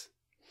sex?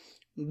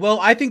 Well,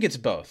 I think it's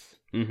both.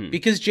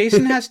 Because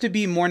Jason has to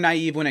be more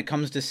naive when it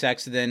comes to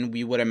sex than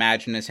we would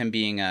imagine as him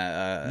being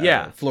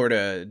a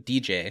Florida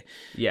DJ.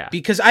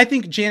 Because I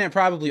think Janet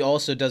probably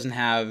also doesn't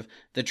have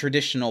the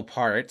traditional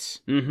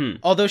parts.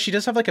 Although she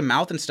does have like a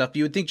mouth and stuff, but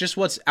you would think just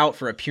what's out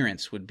for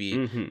appearance would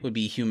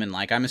be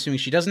human-like. I'm assuming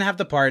she doesn't have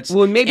the parts.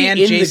 Well, maybe and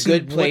in Jason the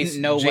good place,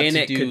 know Janet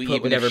what to do could put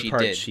even whatever if she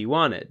parts did. she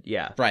wanted.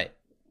 Right.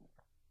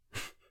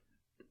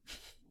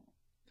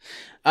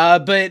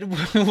 But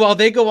while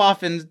they go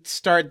off and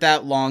start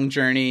that long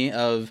journey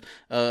of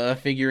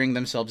figuring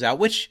themselves out,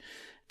 which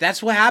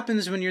that's what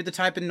happens when you're the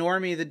type of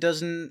normie that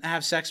doesn't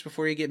have sex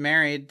before you get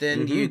married.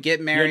 Then you get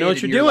married, you know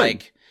what and you're doing.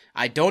 Like,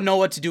 I don't know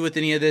what to do with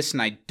any of this,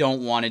 and I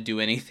don't want to do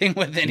anything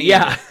with any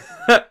of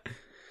it.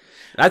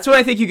 That's when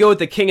I think you go with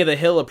the King of the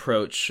Hill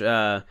approach,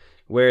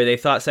 where they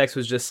thought sex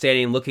was just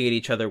standing and looking at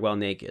each other while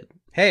naked.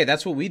 Hey,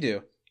 that's what we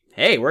do.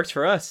 Hey, works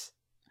for us.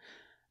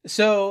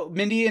 So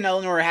Mindy and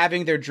Eleanor are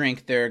having their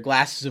drink, their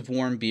glasses of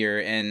warm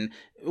beer, and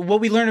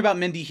what we learn about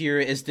Mindy here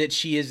is that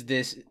she is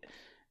this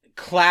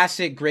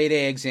classic grade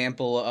A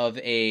example of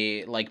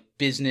a like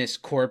business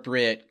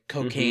corporate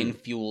cocaine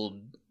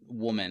fueled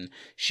woman.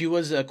 She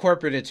was a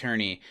corporate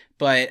attorney,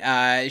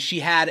 but she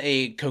had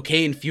a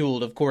cocaine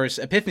fueled, of course,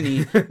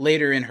 epiphany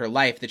later in her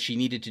life that she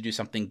needed to do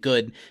something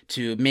good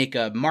to make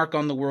a mark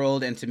on the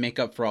world and to make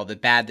up for all the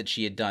bad that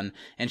she had done.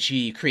 And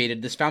she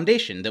created this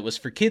foundation that was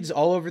for kids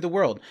all over the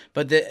world.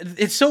 But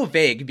it's so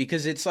vague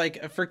because it's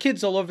like for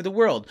kids all over the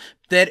world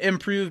that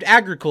improved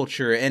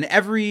agriculture and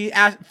every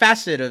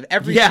facet of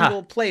every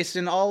single place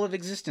in all of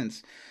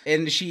existence.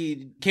 And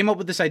she came up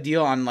with this idea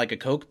on like a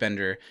Coke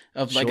bender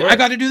of like, I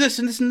got to do this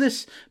and this and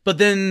this. But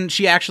then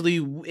she actually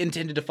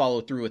intended to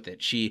follow through with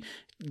it. She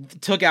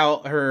took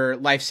out her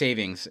life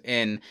savings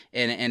and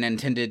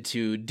intended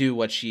to do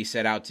what she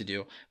set out to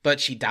do. But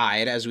she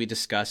died, as we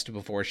discussed,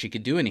 before she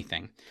could do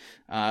anything.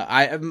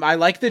 I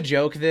like the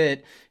joke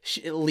that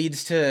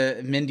leads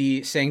to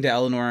Mindy saying to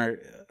Eleanor,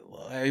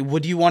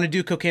 would you want to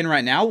do cocaine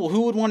right now? Well,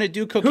 who would want to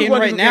do cocaine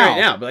right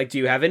now? But like, do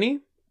you have any?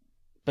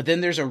 But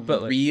then there's a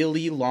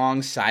really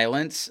long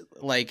silence.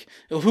 Like,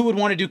 who would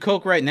want to do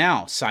coke right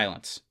now?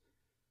 Silence.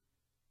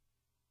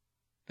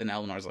 Then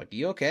Eleanor's like,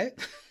 you okay?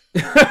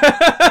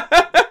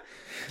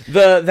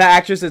 The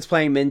actress that's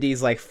playing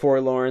Mindy's like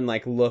forlorn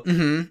like look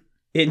into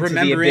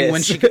remembering the abyss.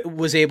 when she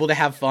was able to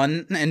have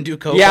fun and do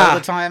coke all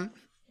the time.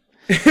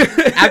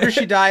 After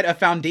she died, a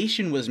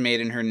foundation was made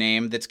in her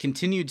name that's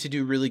continued to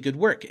do really good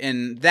work.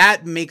 And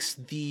that makes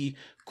the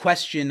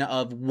question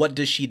of what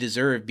does she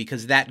deserve,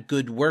 because that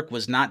good work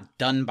was not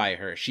done by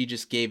her. She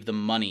just gave the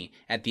money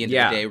at the end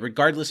of the day.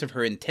 Regardless of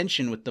her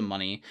intention with the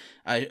money,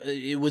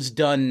 it was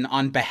done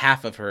on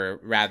behalf of her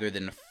rather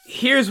than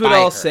Here's what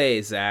I'll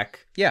say,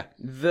 Zach. Yeah.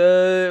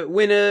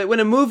 When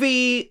a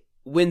movie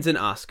wins an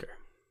Oscar.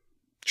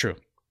 True.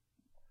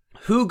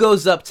 Who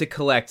goes up to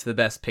collect the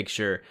Best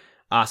Picture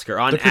Oscar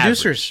on average?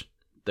 Producers.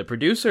 The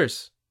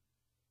producers.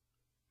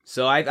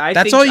 So I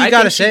that's think, all you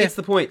gotta think say. She gets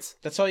the points.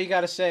 That's all you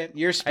gotta say.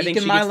 You're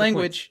speaking my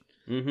language.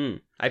 Mm-hmm.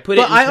 I put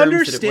it. But I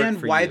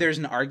understand why there's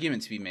an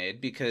argument to be made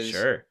because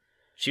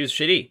she was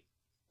shitty.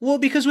 Well,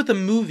 because with a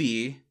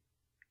movie,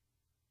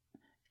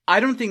 I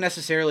don't think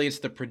necessarily it's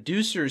the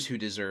producers who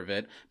deserve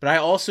it, but I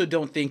also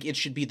don't think it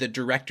should be the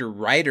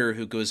director-writer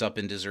who goes up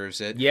and deserves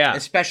it. Yeah.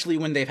 Especially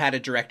when they've had a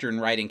director and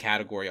writing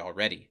category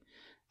already.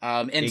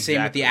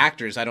 Same with the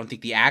actors. I don't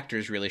think the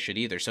actors really should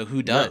either. So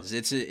who does? No.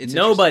 It's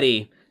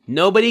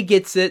Nobody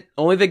gets it.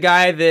 Only the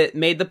guy that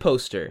made the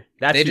poster.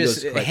 That's they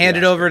just hand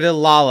it over to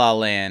La La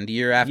Land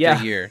year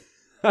after year.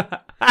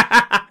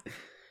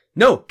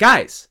 No,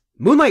 guys,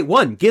 Moonlight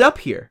won. Get up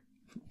here.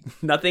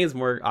 Nothing is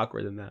more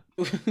awkward than that.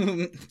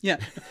 Yeah,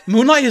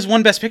 Moonlight has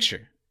won Best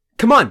Picture.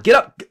 Come on, get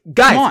up,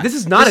 guys. This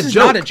is not a joke. This is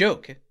not a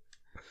joke.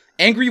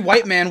 Angry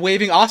white man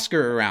waving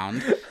Oscar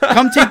around.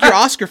 Come take your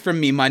Oscar from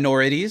me,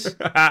 minorities.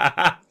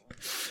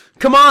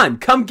 Come on,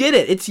 come get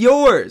it. It's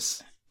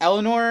yours.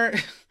 Eleanor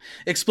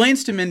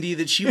explains to Mindy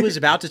that she was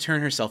about to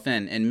turn herself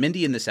in, and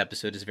Mindy in this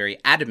episode is very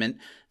adamant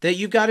that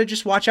you've got to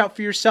just watch out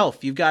for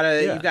yourself. You've got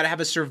to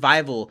have a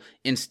survival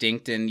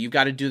instinct, and you've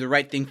got to do the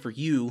right thing for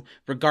you,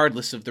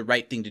 regardless of the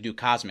right thing to do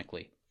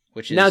cosmically.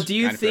 Which is now, do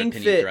you think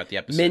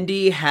that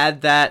Mindy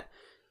had that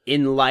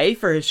in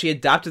life, or has she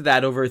adopted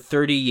that over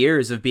 30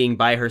 years of being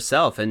by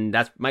herself, and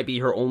that might be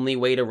her only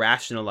way to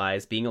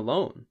rationalize being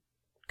alone?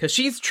 Because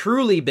she's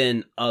truly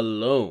been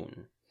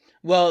alone.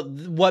 Well,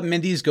 what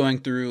Mindy's going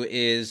through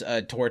is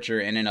a torture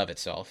in and of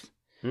itself.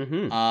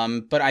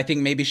 Mm-hmm. But I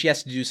think maybe she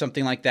has to do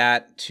something like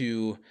that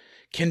to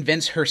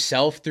convince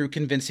herself through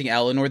convincing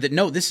Eleanor that,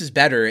 no, this is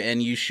better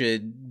and you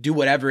should do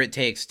whatever it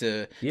takes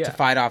to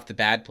fight off the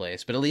bad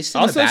place. But at least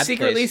in also, the bad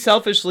secretly, place,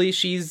 selfishly,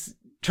 she's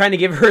trying to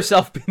give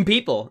herself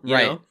people. You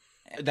know?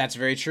 That's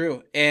very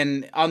true.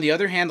 And on the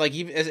other hand, like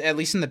even, at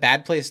least in the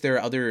bad place, there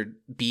are other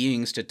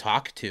beings to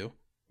talk to.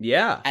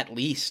 Yeah. At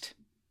least.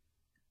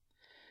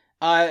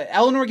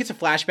 Eleanor gets a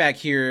flashback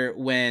here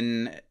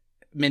when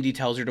Mindy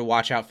tells her to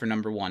watch out for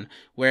number one,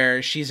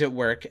 where she's at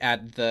work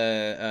at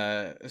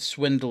the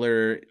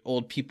swindler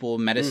old people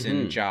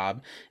medicine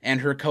job,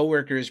 and her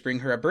coworkers bring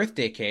her a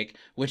birthday cake,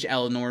 which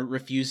Eleanor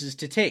refuses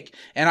to take.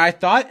 And I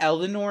thought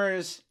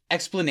Eleanor's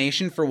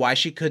explanation for why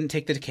she couldn't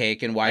take the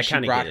cake and why she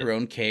brought her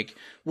own cake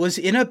was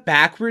in a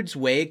backwards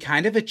way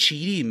kind of a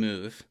cheaty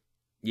move.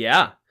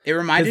 Yeah. It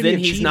reminded me of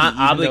then he's not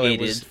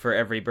obligated for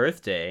every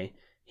birthday.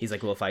 He's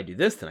like, well, if I do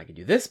this, then I can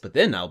do this, but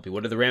then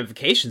what are the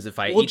ramifications if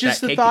I eat that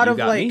cake that you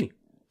got me?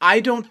 I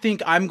don't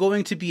think I'm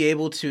going to be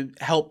able to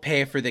help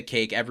pay for the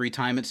cake every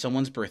time it's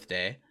someone's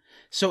birthday.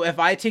 So if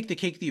I take the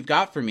cake that you've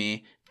got for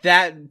me,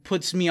 that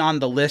puts me on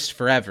the list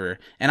forever.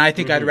 And I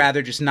think I'd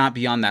rather just not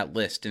be on that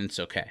list, and it's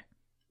okay.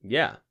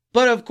 Yeah.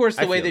 But of course,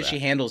 the way that she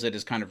handles it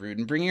is kind of rude.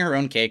 And bringing her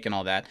own cake and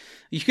all that,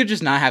 you could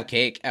just not have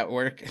cake at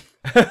work.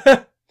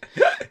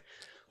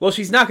 Well,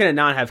 she's not going to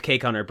not have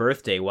cake on her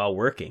birthday while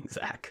working,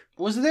 Zach.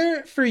 Was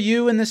there, for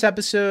you in this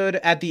episode,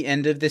 at the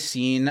end of the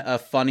scene, a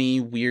funny,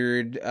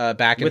 weird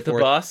back and forth? With the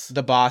boss?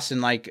 The boss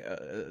and, like,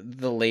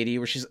 the lady,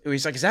 where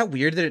he's like, is that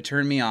weird that it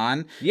turned me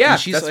on? Yeah,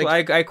 that's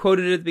like, why I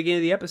quoted it at the beginning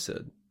of the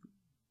episode.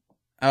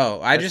 Oh,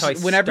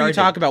 whenever you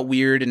talk about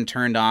weird and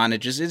turned on,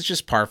 it's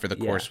just par for the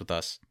course with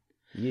us.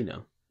 You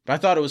know. But I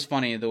thought it was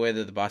funny the way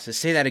that the boss says,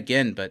 say that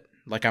again, but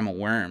like I'm a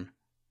worm.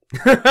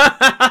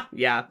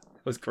 Yeah.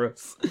 That was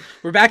gross.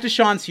 We're back to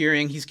Sean's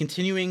hearing. He's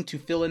continuing to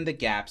fill in the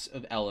gaps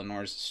of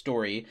Eleanor's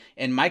story,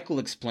 and Michael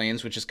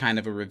explains, which is kind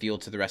of a reveal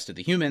to the rest of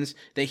the humans,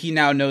 that he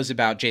now knows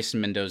about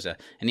Jason Mendoza,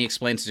 and he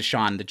explains to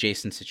Sean the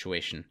Jason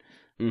situation.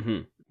 Mm-hmm.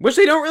 Which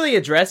they don't really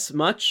address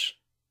much.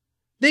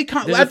 There's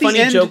a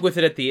funny joke with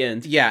it at the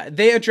end. Yeah,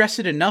 they address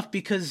it enough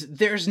because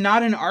there's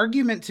not an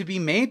argument to be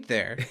made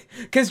there.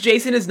 Because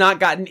Jason has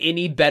not gotten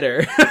any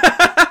better.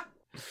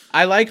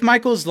 I like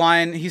Michael's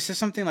line. He says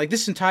something like,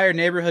 this entire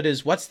neighborhood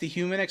is, what's the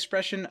human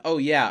expression? Oh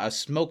yeah, a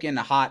smoking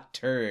hot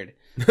turd.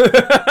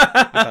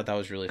 I thought that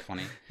was really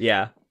funny.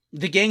 Yeah.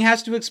 The gang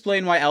has to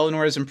explain why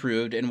Eleanor has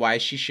improved and why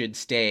she should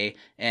stay,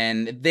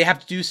 and they have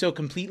to do so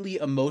completely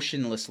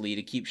emotionlessly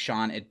to keep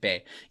Sean at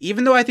bay.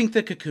 Even though I think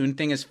the cocoon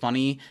thing is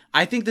funny,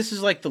 I think this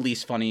is like the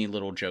least funny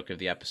little joke of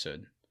the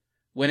episode.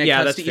 When it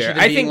cuts that's to each fair. of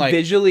them I being think like,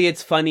 visually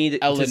it's funny to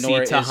see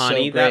Eleanor is so Tahani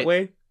great. that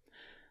way.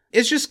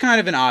 It's just kind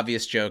of an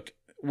obvious joke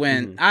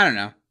when, I don't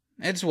know,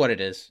 it's what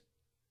it is.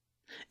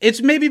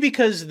 It's maybe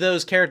because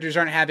those characters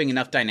aren't having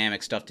enough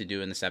dynamic stuff to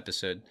do in this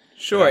episode.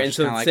 Sure, I'm and just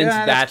so kinda like, since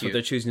that's that's cute. what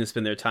they're choosing to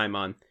spend their time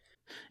on.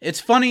 It's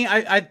funny.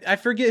 I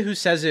forget who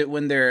says it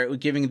when they're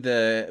giving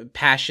the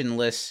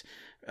passionless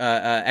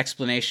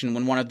explanation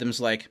when one of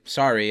them's like,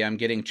 sorry, I'm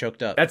getting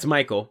choked up. That's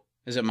Michael.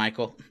 Is it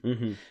Michael?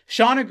 Mm-hmm.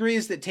 Sean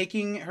agrees that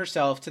taking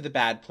herself to the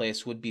bad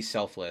place would be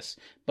selfless,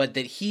 but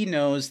that he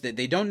knows that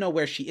they don't know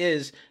where she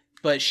is,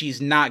 but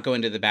she's not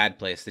going to the bad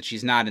place, that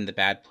she's not in the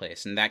bad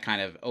place, and that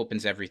kind of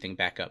opens everything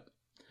back up.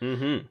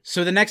 Mm-hmm.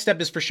 So the next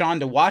step is for Sean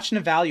to watch and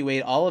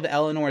evaluate all of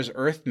Eleanor's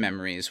Earth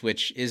memories,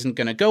 which isn't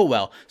going to go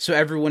well. So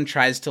everyone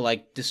tries to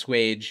like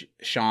dissuade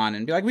Sean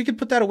and be like, we could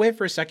put that away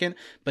for a second.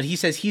 But he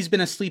says he's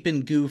been asleep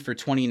in goo for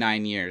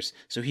 29 years,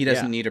 so he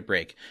doesn't need a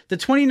break. The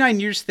 29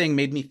 years thing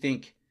made me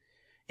think,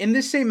 in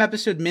this same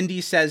episode,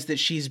 Mindy says that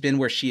she's been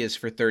where she is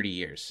for 30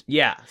 years.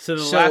 Yeah, so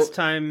the last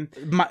time,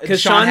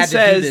 because Sean Sean had to do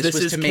says this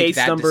was is to make case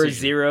that number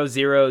decision.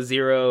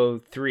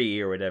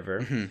 0003 or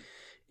whatever. Mm-hmm.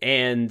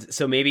 And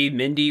so maybe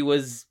Mindy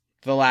was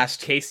The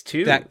last case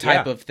 2. that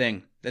type of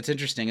thing. That's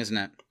interesting, isn't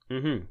it?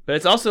 Mm-hmm. But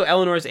it's also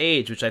Eleanor's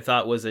age, which I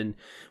thought was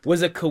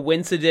a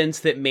coincidence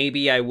that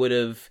maybe I would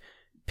have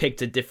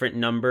picked a different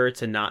number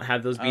to not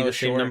have those be the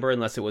same number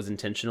unless it was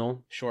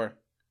intentional. Sure.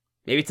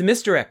 Maybe it's a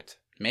misdirect.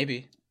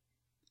 Maybe.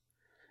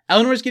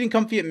 Eleanor's getting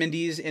comfy at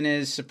Mindy's and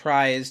is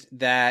surprised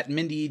that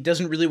Mindy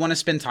doesn't really want to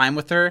spend time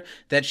with her,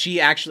 that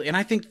she actually, and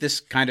I think this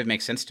kind of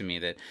makes sense to me,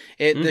 that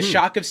the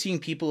shock of seeing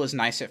people is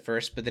nice at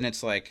first, but then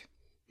it's like,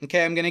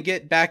 okay, I'm going to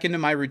get back into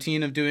my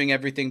routine of doing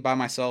everything by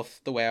myself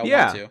the way I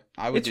want to.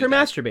 It's her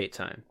masturbate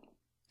time.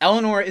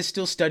 Eleanor is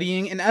still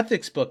studying an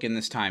ethics book in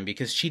this time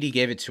because Chidi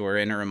gave it to her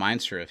and it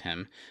reminds her of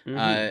him.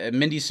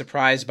 Mindy's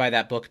surprised by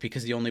that book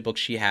because the only book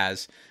she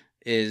has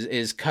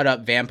is cut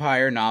up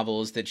vampire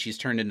novels that she's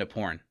turned into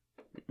porn.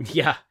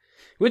 Yeah,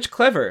 which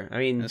clever. I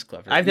mean, that's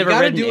clever. I've You never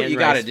gotta read do an what Anne you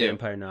gotta Rice do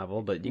vampire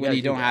novel, but when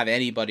you don't have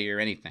anybody or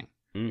anything.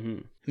 Mm-hmm.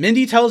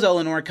 Mindy tells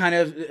Eleanor, kind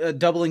of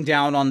doubling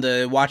down on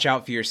the watch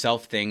out for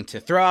yourself thing, to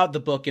throw out the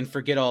book and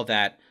forget all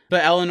that.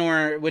 But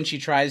Eleanor, when she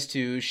tries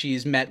to,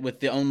 she's met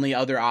with the only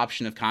other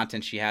option of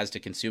content she has to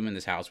consume in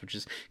this house, which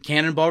is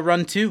Cannonball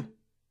Run 2.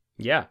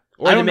 Yeah, I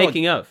or the don't know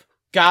making of.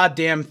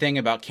 Goddamn thing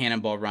about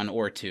Cannonball Run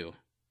or 2.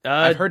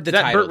 I've heard the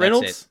title. Burt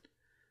Reynolds? That's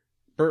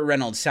it. Burt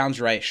Reynolds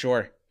sounds right.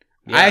 Sure.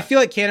 Yeah. I feel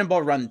like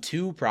Cannonball Run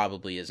 2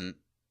 probably isn't.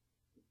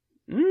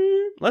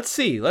 Let's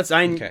see.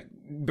 Okay.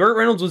 Burt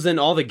Reynolds was in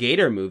all the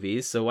Gator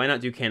movies, so why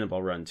not do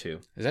Cannonball Run 2?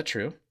 Is that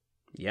true?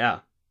 Yeah.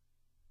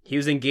 He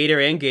was in Gator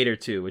and Gator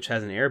 2, which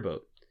has an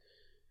airboat.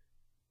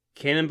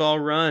 Cannonball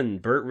Run,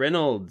 Burt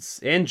Reynolds,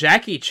 and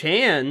Jackie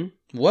Chan.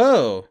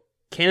 Whoa.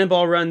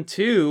 Cannonball Run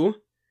 2.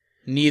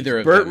 Neither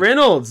of Burt them.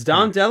 Reynolds,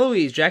 Dom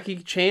DeLuise, Jackie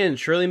Chan,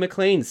 Shirley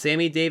MacLaine,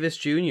 Sammy Davis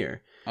Jr.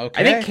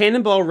 Okay. I think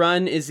Cannonball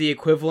Run is the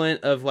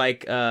equivalent of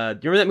like, do you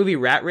remember that movie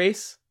Rat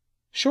Race?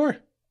 Sure.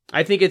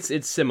 I think it's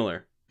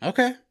similar.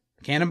 Okay.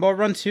 Cannonball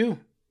Run 2.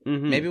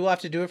 Mm-hmm. Maybe we'll have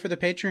to do it for the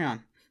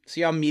Patreon.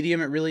 See how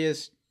medium it really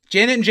is.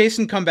 Janet and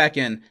Jason come back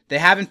in. They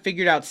haven't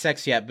figured out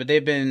sex yet, but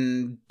they've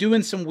been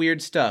doing some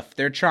weird stuff.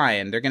 They're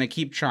trying. They're going to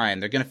keep trying.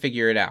 They're going to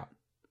figure it out.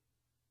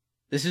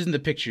 This isn't the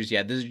pictures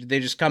yet. They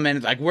just come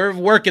in like, we're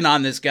working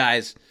on this,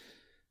 guys.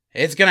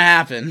 It's going to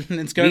happen.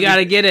 We got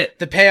to get it.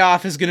 The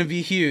payoff is going to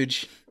be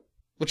huge.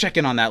 We'll check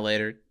in on that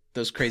later.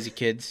 Those crazy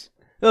kids.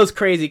 Those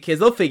crazy kids,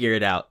 they'll figure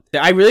it out.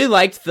 I really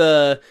liked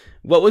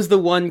what was the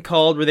one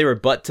called where they were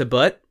butt to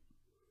butt?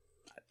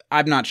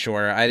 I'm not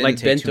sure. I didn't Like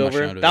take bent too much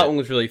over. note of That it. one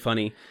was really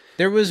funny.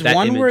 There was That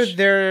one image.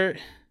 where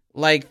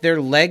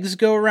their legs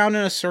go around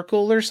in a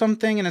circle or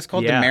something, and it's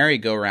called the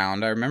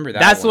merry-go-round. I remember that.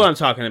 That's one. what I'm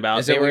talking about.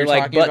 Is They that what were you're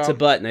like talking butt about? to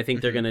butt, and I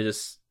think they're gonna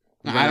just.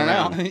 I don't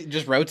run know. around.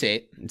 Just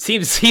rotate. It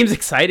seems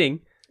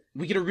exciting.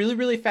 We get a really,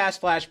 really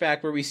fast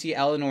flashback where we see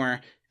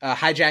Eleanor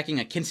hijacking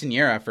a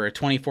quinceañera for her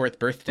 24th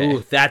birthday.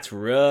 Ooh, that's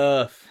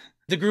rough.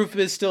 The group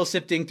is still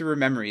sifting through her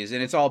memories,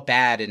 and it's all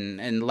bad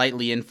and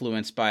lightly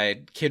influenced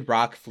by Kid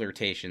Rock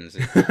flirtations.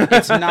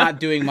 It's not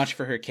doing much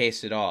for her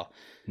case at all.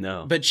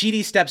 No. But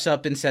Chidi steps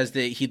up and says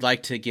that he'd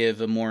like to give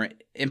a more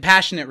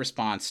impassionate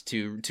response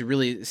to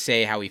really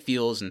say how he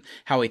feels and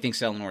how he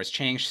thinks Eleanor has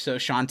changed. So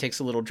Sean takes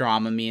a little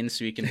Dramamine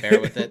so he can bear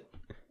with it.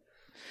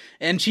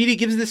 And Chidi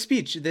gives this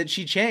speech that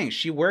she changed.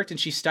 She worked and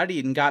she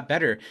studied and got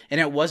better.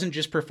 And it wasn't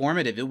just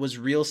performative. It was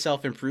real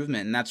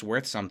self-improvement. And that's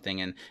worth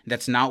something. And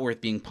that's not worth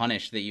being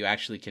punished, that you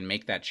actually can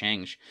make that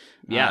change.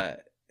 Yeah.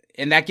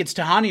 And that gets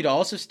Tahani to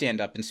also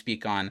stand up and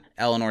speak on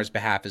Eleanor's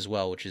behalf as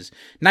well, which is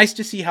nice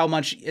to see how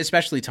much,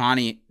 especially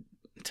Tani,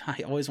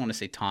 I always want to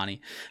say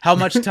Tani, how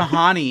much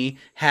Tahani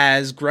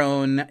has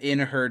grown in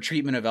her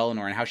treatment of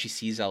Eleanor and how she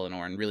sees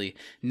Eleanor and really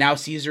now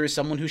sees her as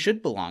someone who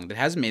should belong, that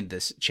has made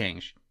this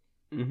change.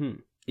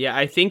 Mm-hmm. Yeah,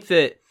 I think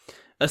that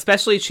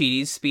especially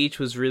Chidi's speech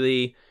was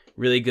really,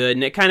 really good,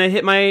 and it kind of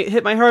hit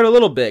my heart a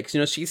little bit.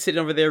 'Cause, she's sitting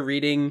over there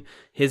reading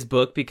his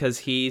book because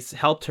he's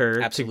helped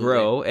her to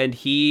grow, and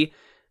he,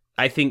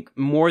 I think,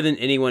 more than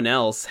anyone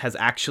else, has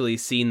actually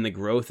seen the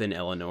growth in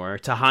Eleanor.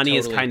 Tahani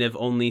has kind of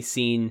only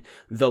seen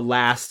the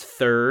last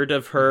third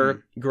of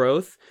her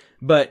growth,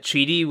 but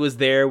Chidi was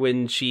there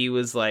when she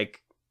was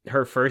like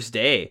her first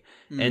day,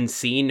 and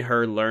seen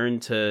her learn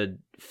to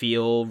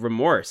feel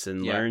remorse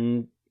and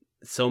learn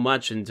so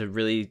much and to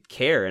really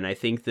care. And I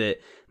think that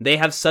they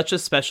have such a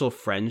special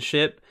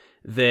friendship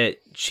that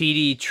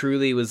Chidi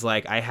truly was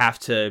like, I'm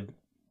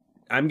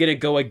going to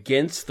go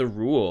against the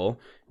rule,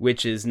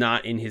 which is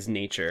not in his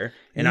nature.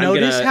 And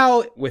Notice I'm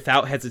how,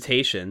 without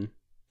hesitation.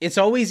 It's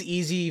always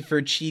easy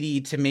for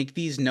Chidi to make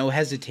these no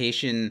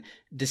hesitation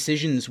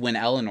decisions when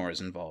Eleanor is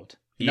involved.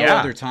 No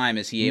other time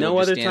is he able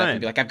to stand up and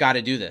be like, I've got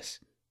to do this.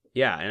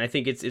 Yeah, and I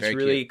think it's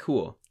really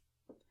cool.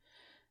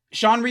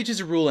 Sean reaches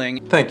a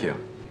ruling. Thank you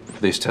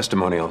for these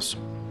testimonials.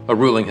 A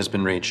ruling has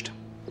been reached.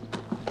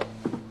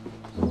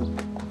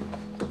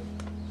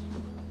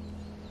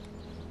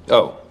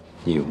 Oh,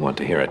 you want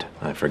to hear it.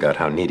 I forgot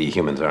how needy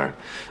humans are.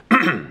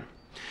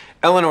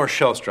 Eleanor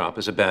Shellstrop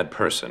is a bad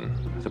person.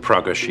 The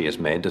progress she has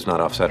made does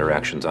not offset her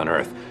actions on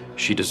Earth.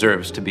 She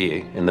deserves to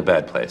be in the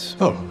bad place.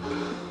 Oh.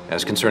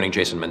 As concerning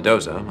Jason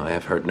Mendoza, I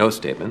have heard no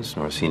statements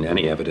nor seen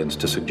any evidence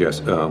to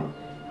suggest... Oh,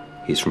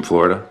 he's from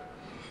Florida?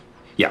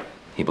 Yeah,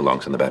 he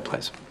belongs in the bad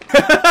place.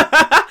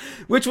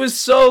 Which was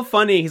so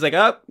funny. He's like,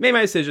 oh, made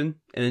my decision.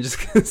 And then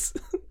just...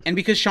 And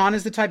because Sean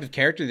is the type of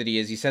character that he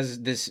is, he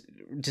says this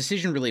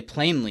decision really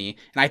plainly,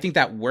 and I think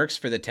that works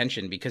for the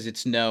tension, because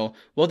it's no,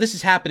 well, this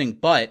is happening,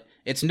 but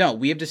it's no,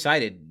 we have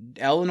decided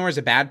Eleanor is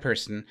a bad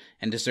person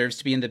and deserves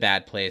to be in the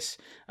bad place.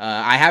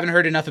 I haven't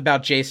heard enough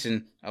about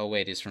Jason. Oh,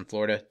 wait, he's from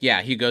Florida.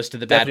 Yeah, he goes to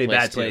the bad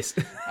place.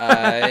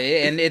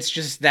 And it's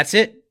just, that's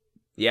it.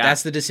 Yeah.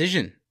 That's the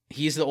decision.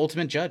 He's the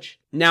ultimate judge.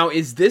 Now,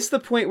 is this the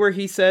point where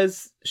he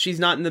says she's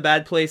not in the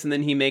bad place, and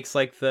then he makes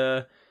like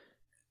the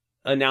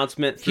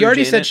announcement? He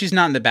already Janet? said she's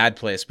not in the bad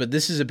place, but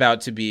this is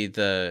about to be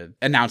the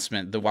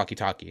announcement, the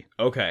walkie-talkie.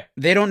 Okay.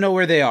 They don't know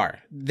where they are.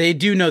 They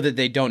do know that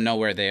they don't know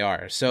where they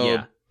are.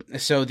 So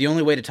the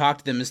only way to talk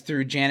to them is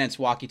through Janet's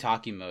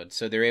walkie-talkie mode.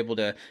 So they're able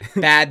to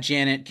bad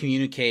Janet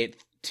communicate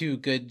to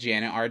good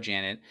Janet, our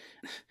Janet.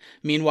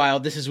 Meanwhile,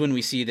 this is when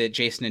we see that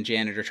Jason and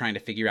Janet are trying to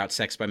figure out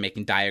sex by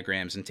making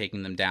diagrams and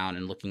taking them down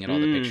and looking at all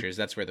the pictures.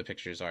 That's where the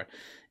pictures are.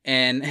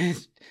 And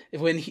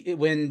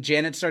when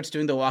Janet starts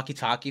doing the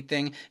walkie-talkie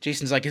thing,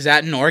 Jason's like, is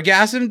that an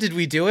orgasm? Did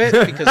we do it?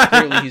 Because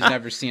clearly he's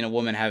never seen a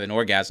woman have an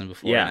orgasm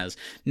before and has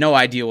no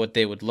idea what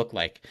they would look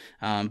like.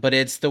 But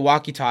it's the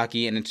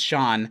walkie-talkie, and it's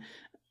Sean.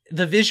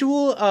 The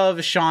visual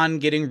of Sean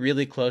getting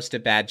really close to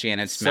bad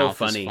Janet's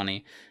mouth is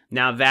funny.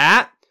 Now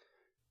that,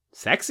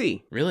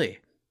 sexy. Really?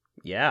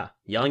 Yeah.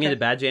 Yelling into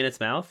bad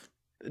Janet's mouth?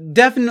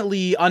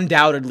 Definitely,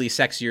 undoubtedly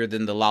sexier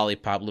than the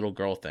lollipop little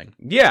girl thing.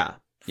 Yeah.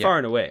 Far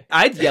and away.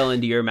 I'd yell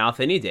into your mouth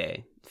any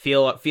day.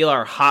 Feel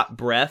our hot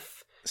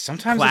breath.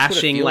 Sometimes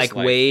flashing like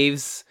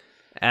waves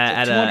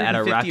at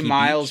a rocky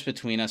miles beach.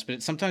 Between us, but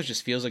it sometimes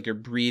just feels like you're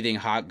breathing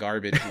hot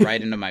garbage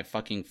right into my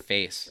fucking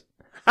face.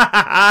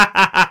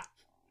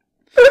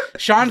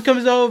 Sean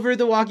comes over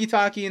the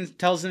walkie-talkie and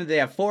tells them that they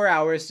have 4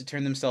 hours to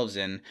turn themselves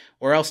in,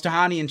 or else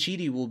Tahani and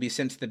Chidi will be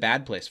sent to the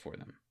bad place for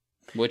them,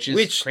 which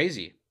is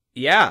crazy.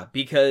 Yeah,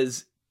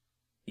 because,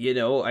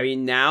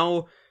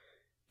 now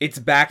it's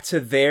back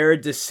to their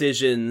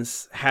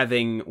decisions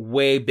having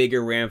way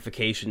bigger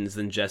ramifications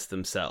than just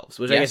themselves,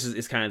 which I guess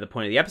is kind of the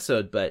point of the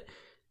episode. But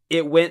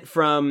it went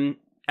from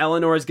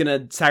Eleanor's going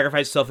to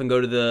sacrifice herself and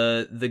go to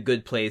the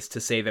good place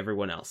to save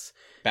everyone else.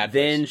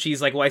 Then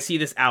she's like, well, I see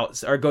this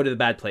out, or go to the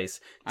bad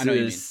place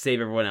to save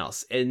everyone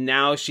else. And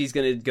now she's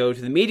going to go to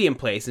the medium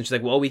place. And she's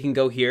like, well, we can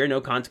go here, no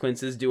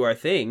consequences, do our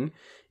thing.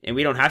 And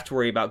we don't have to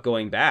worry about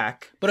going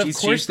back. But of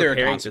course there are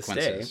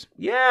consequences.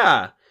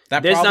 Yeah.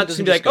 That There's problem not just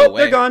doesn't be just like, go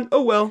away. They're gone.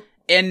 Oh, well.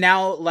 And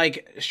now,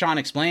 like Sean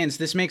explains,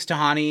 this makes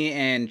Tahani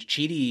and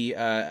Chidi,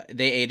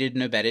 they aided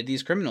and abetted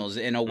these criminals.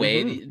 In a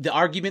way, the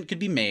argument could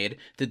be made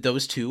that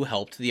those two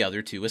helped the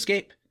other two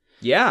escape.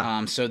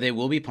 Yeah. So they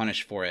will be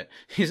punished for it.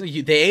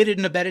 They aided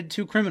and abetted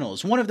two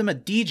criminals. One of them a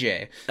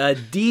DJ. A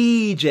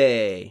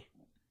DJ.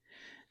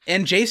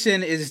 And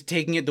Jason is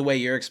taking it the way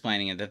you're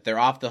explaining it, that they're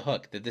off the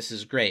hook, that this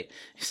is great.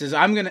 He says,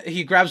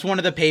 he grabs one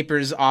of the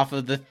papers off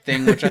of the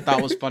thing, which I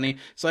thought was funny.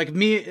 It's like,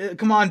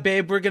 come on,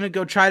 babe, we're going to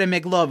go try to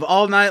make love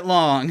all night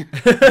long.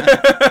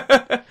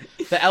 That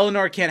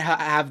Eleanor can't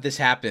have this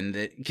happen,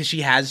 because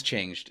she has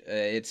changed.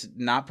 It's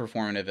not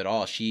performative at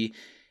all. She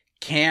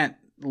can't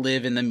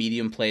live in the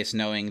medium place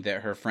knowing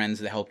that her friends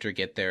that helped her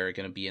get there are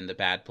going to be in the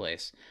bad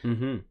place.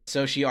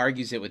 So she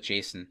argues it with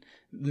Jason.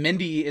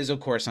 Mindy is, of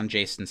course, on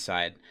Jason's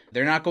side.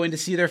 They're not going to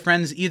see their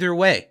friends either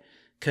way,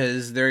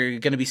 because they're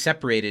going to be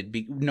separated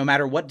no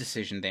matter what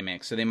decision they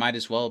make. So they might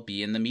as well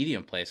be in the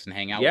medium place and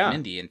hang out with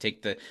Mindy and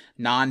take the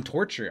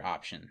non-torture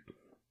option.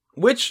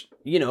 Which,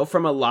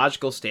 from a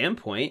logical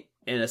standpoint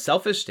and a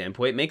selfish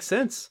standpoint, makes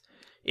sense.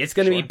 It's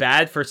going to be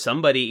bad for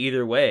somebody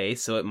either way,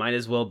 so it might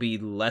as well be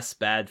less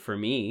bad for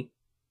me.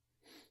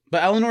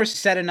 But Eleanor's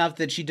sad enough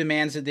that she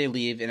demands that they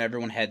leave and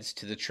everyone heads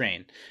to the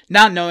train.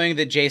 Not knowing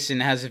that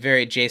Jason has a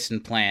very Jason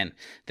plan.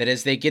 That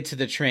as they get to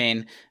the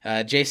train,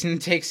 Jason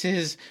takes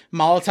his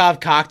Molotov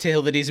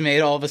cocktail that he's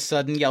made all of a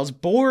sudden, yells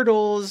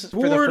Bortles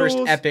for the first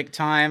epic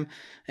time.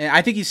 And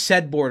I think he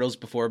said Bortles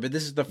before, but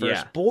this is the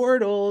first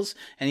Bortles.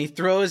 And he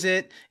throws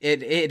it,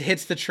 it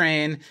hits the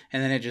train,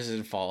 and then it just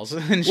falls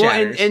and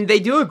shatters. And they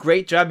do a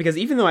great job because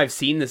even though I've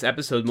seen this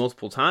episode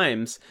multiple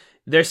times,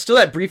 there's still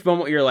that brief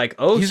moment where you're like,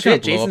 oh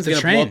shit, Jason's going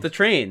to blow up the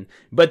train.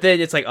 But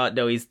then it's like, oh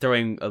no, he's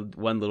throwing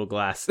one little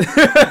glass.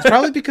 It's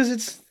probably because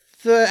it's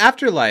the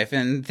afterlife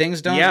and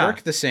things don't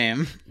work the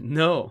same.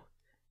 No.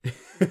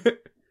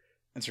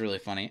 That's really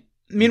funny.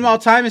 Meanwhile,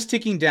 time is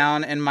ticking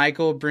down and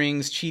Michael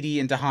brings Chidi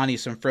and Tahani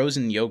some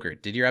frozen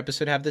yogurt. Did your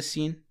episode have this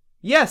scene?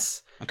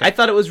 Yes. Okay. I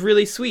thought it was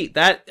really sweet.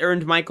 That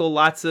earned Michael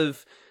lots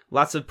of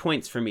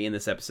points for me in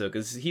this episode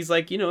because he's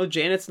like,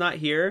 Janet's not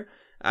here.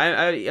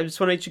 I just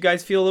want to make you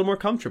guys feel a little more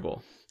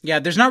comfortable. Yeah,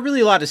 there's not really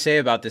a lot to say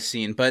about this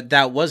scene, but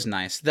that was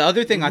nice. The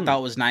other thing I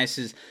thought was nice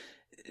is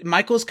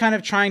Michael's kind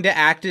of trying to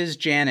act as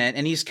Janet,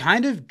 and he's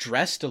kind of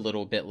dressed a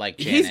little bit like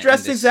Janet. He's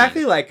dressed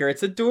exactly like her.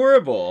 It's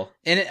adorable.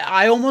 And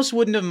I almost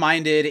wouldn't have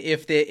minded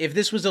if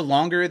this was a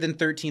longer than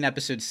 13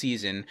 episode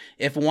season,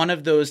 if one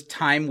of those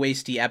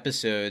time-wasty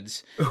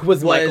episodes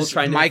was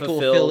Michael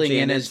filling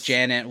in as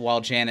Janet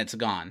while Janet's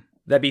gone.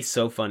 That'd be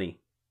so funny.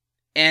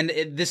 And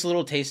this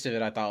little taste of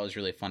it I thought was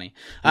really funny.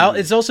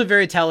 It's also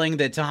very telling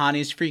that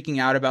Tahani's freaking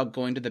out about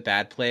going to the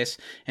bad place.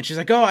 And she's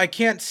like, oh, I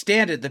can't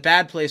stand it. The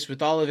bad place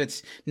with all of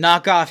its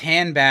knockoff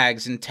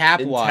handbags and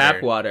tap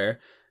water.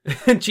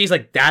 And she's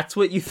like, that's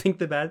what you think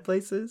the bad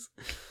place is?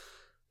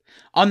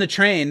 On the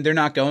train, they're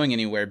not going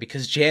anywhere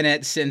because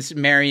Janet, since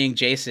marrying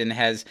Jason,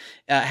 has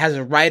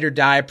a ride or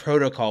die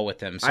protocol with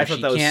him. So I thought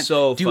she that was can't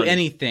so do funny.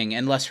 anything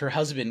unless her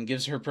husband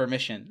gives her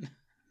permission.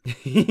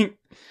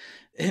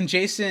 And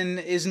Jason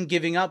isn't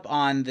giving up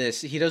on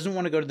this. He doesn't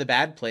want to go to the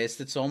bad place.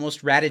 That's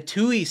almost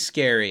Ratatouille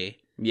scary.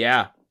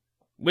 Yeah.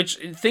 Which,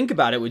 think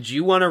about it. Would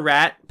you want a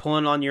rat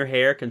pulling on your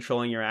hair,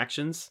 controlling your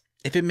actions?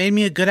 If it made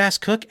me a good-ass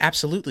cook,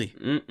 absolutely.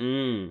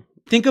 Mm-mm.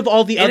 Think of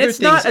all the other things.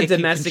 And it's not a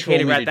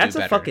domesticated rat. That's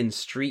a fucking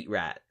street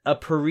rat. A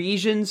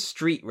Parisian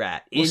street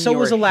rat in your so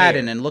was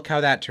Aladdin, hair. And look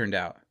how that turned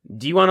out.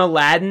 Do you want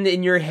Aladdin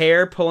in your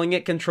hair, pulling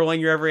it, controlling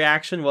your every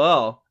action?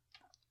 Well...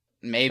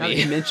 Maybe.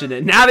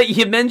 Now that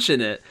you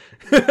mention it.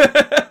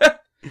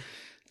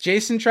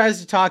 Jason tries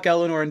to talk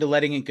Eleanor into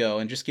letting it go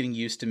and just getting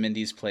used to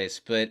Mindy's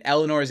place, but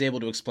Eleanor is able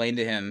to explain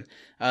to him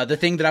the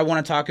thing that I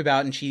want to talk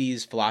about in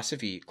Chidi's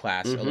philosophy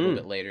class a little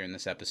bit later in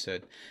this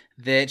episode,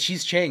 that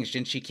she's changed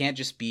and she can't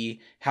just be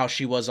how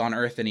she was on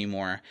Earth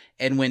anymore.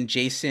 And when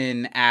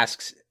Jason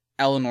asks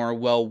Eleanor,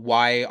 well,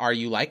 why are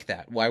you like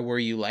that? Why were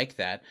you like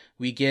that?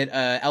 We get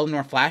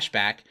Eleanor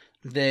flashback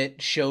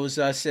that shows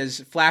us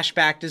as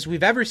flashbacked as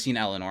we've ever seen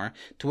Eleanor,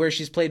 to where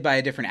she's played by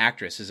a different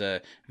actress as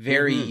a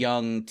very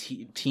young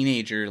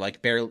teenager,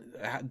 like barely.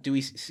 Do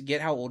we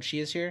get how old she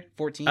is here?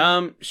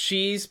 14?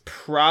 She's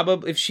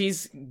probably, if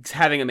she's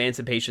having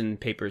Emancipation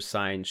Papers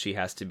signed, she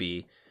has to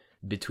be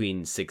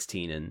between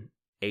 16 and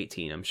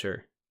 18, I'm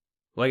sure.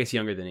 Well, I guess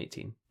younger than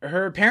 18.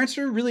 Her parents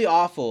are really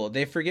awful.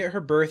 They forget her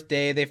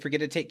birthday. They forget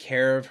to take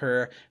care of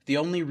her. The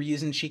only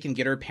reason she can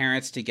get her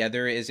parents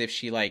together is if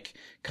she, like,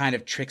 kind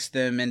of tricks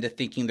them into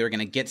thinking they're going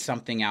to get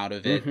something out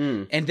of it.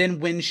 And then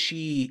when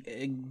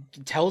she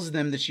tells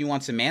them that she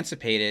wants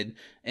emancipated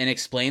and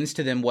explains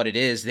to them what it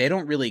is, they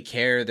don't really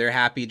care. They're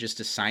happy just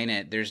to sign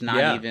it. There's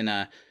not even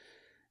a...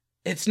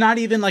 It's not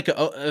even like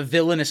a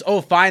villainous,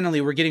 oh, finally,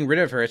 we're getting rid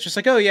of her. It's just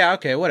like, oh, yeah,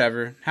 okay,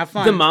 whatever. Have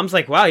fun. The mom's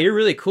like, wow, you're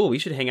really cool. We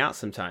should hang out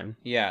sometime.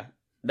 Yeah.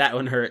 That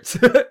one hurts.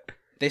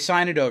 They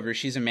sign it over.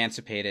 She's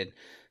emancipated.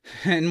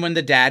 And when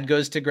the dad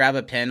goes to grab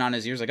a pen on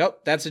his ears, like, oh,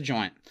 that's a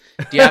joint.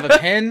 Do you have a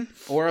pen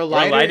or a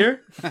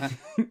lighter?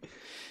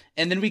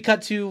 And then we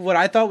cut to what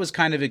I thought was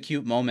kind of a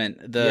cute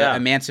moment. The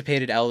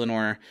emancipated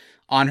Eleanor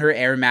on her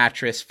air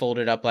mattress,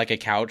 folded up like a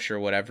couch or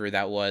whatever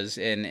that was,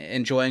 and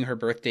enjoying her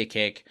birthday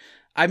cake.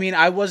 I mean,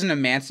 I wasn't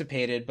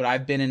emancipated, but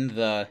I've been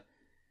in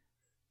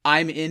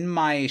I'm in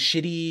my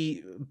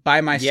shitty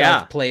by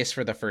myself place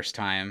for the first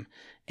time.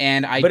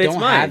 And I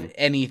don't have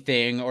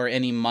anything or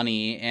any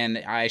money, and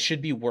I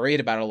should be worried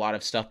about a lot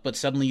of stuff, but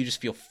suddenly you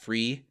just feel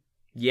free.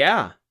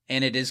 Yeah.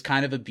 And it is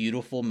kind of a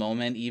beautiful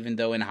moment, even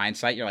though in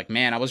hindsight, you're like,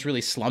 man, I was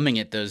really slumming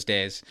it those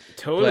days.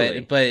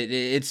 Totally. But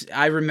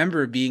I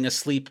remember being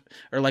asleep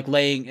or like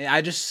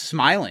I just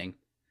smiling.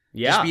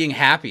 Yeah. Just being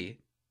happy.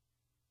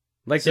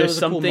 Like, so there's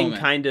something cool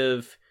kind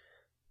of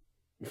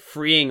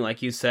freeing,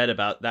 like you said,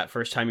 about that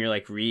first time you're,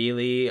 like,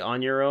 really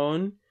on your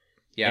own.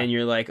 Yeah. And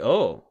you're like,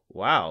 oh,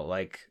 wow.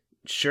 Like,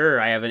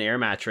 sure, I have an air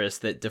mattress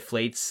that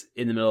deflates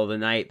in the middle of the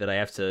night that I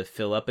have to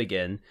fill up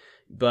again.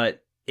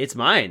 But it's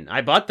mine.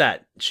 I bought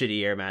that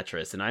shitty air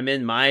mattress, and I'm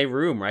in my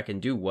room where I can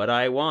do what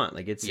I want.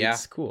 Like,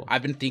 it's cool.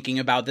 I've been thinking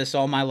about this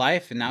all my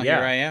life, and now here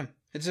I am.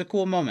 It's a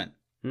cool moment.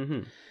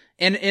 Mm-hmm.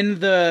 And in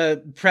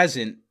the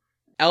present,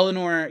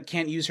 Eleanor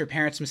can't use her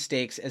parents'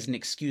 mistakes as an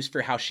excuse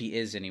for how she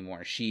is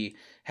anymore. She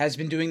has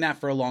been doing that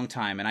for a long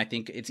time, and I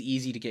think it's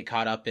easy to get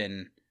caught up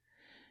in,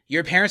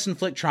 your parents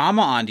inflict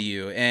trauma onto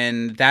you,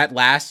 and that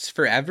lasts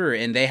forever,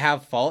 and they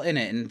have fault in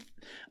it. And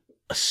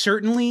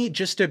certainly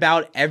just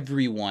about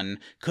everyone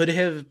could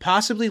have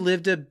possibly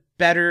lived a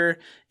better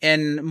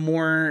and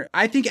more,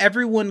 I think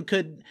everyone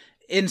could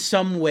in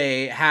some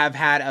way have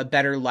had a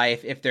better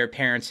life if their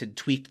parents had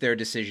tweaked their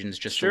decisions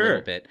just a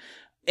little bit.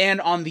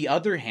 And on the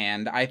other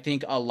hand, I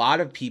think a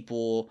lot of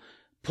people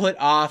put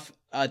off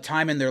a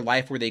time in their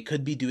life where they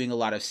could be doing a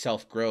lot of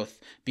self-growth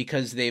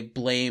because they've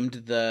blamed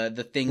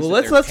the things. Well,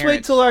 let's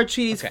wait till our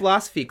Cheaties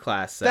philosophy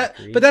class.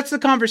 But that's the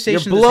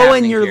conversation. You're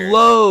blowing your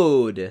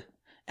load.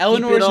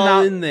 Eleanor's Keep it all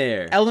not in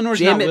there. Eleanor's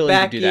Jam not it willing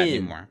back to do that in.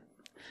 anymore.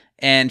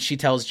 And she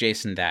tells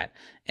Jason that.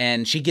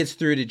 And she gets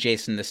through to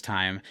Jason this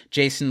time.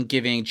 Jason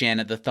giving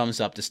Janet the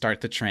thumbs up to start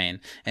the train.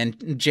 And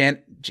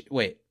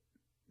wait.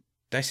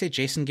 Did I say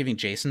Jason giving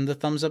Jason the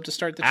thumbs up to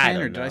start the train? I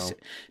don't or did know. I say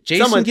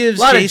Jason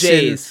gives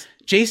Jason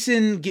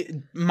Jason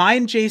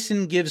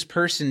Jason gives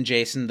person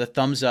Jason the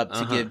thumbs up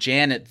to give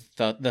Janet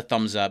the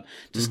thumbs up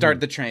to start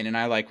the train. And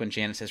I like when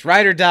Janet says,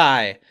 ride or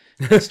die,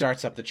 and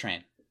starts up the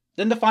train.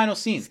 Then the final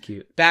scene,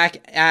 cute. Back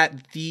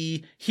at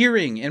the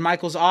hearing in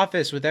Michael's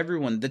office with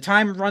everyone. The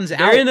time runs out.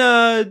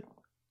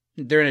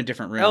 They're in a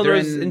different room.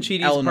 Eleanor's in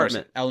Cheaty's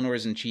apartment.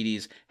 Eleanor's in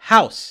Cheaty's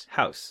house.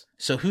 House.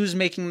 So who's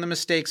making the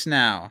mistakes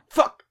now?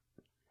 Fuck.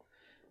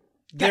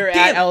 They're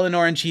at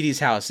Eleanor and Cheaty's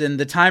house, and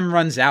the time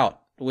runs out,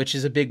 which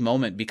is a big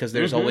moment because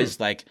there's always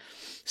like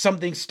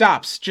something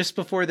stops just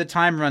before the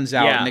time runs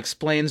out and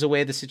explains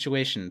away the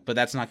situation. But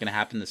that's not going to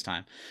happen this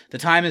time. The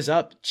time is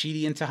up.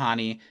 Cheaty and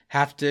Tahani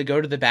have to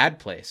go to the bad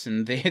place,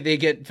 and they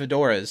get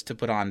fedoras to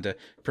put on to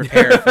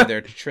prepare for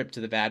their trip to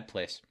the bad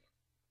place.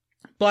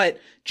 But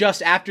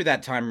just after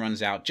that time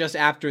runs out, just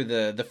after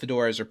the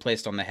fedoras are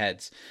placed on the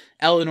heads,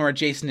 Eleanor,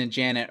 Jason, and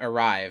Janet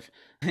arrive.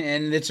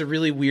 And it's a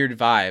really weird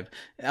vibe.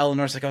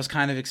 Eleanor's like, I was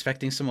kind of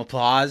expecting some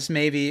applause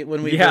maybe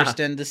when we burst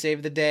in to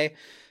save the day.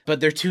 But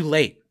they're too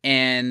late.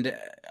 And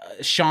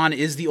Sean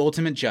is the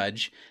ultimate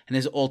judge. And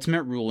his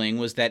ultimate ruling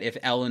was that if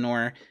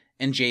Eleanor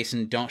and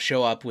Jason don't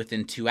show up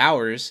within 2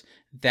 hours,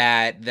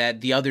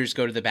 that the others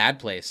go to the bad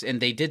place.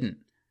 And they didn't.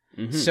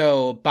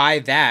 So by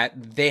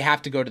that, they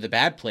have to go to the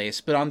bad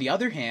place. But on the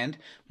other hand,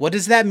 what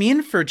does that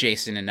mean for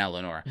Jason and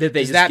Eleanor? Did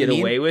they just get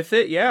away with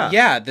it? Yeah.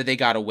 Yeah, that they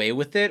got away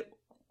with it.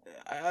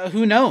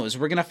 Who knows?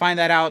 We're going to find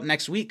that out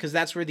next week because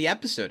that's where the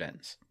episode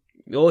ends.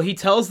 Well, he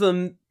tells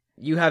them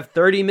you have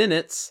 30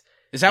 minutes.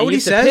 Is that what he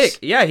says?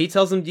 Yeah, he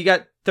tells them you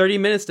got 30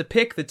 minutes to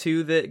pick the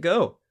two that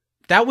go.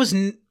 That was...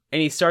 And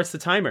he starts the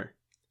timer.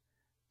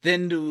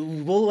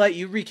 Then we'll let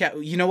you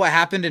recap. You know what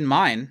happened in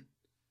mine?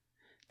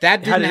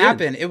 That didn't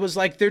happen. It was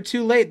like, they're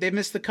too late. They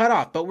missed the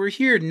cutoff. But we're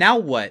here. Now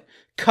what?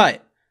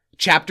 Cut.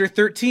 Chapter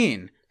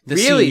 13. The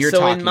really? Scene you're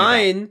so talking in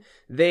mine... about.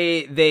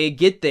 They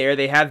get there,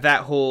 they have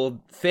that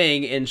whole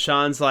thing, and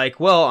Sean's like,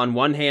 well, on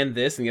one hand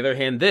this, and the other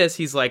hand this.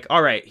 He's like,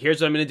 all right, here's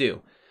what I'm going to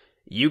do.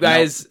 You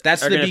guys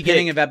that's are the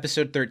beginning pick. of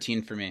episode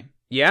 13 for me.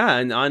 Yeah,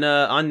 and on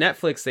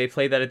Netflix, they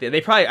played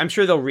that I'm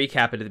sure they'll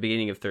recap it at the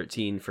beginning of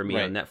 13 for me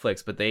on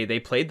Netflix, but they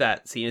played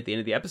that scene at the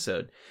end of the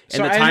episode. And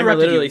so the timer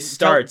literally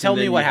starts. Tell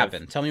me what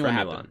happened. Tell me what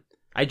happened.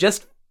 I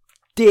just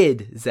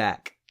did,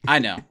 Zach. I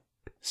know.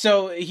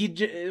 So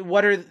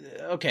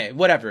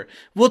whatever.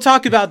 We'll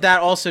talk about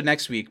that also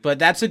next week, but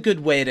that's a good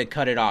way to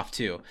cut it off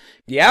too.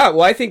 Yeah,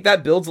 well, I think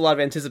that builds a lot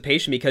of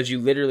anticipation because you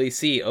literally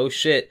see, oh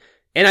shit.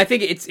 And I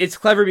think it's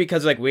clever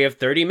because like we have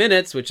 30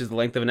 minutes, which is the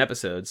length of an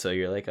episode, so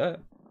you're like,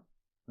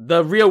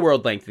 the real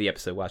world length of the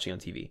episode watching on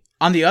TV.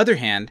 On the other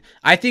hand,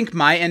 I think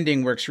my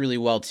ending works really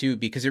well too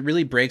because it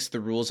really breaks the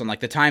rules on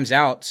like the time's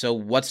out, so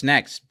what's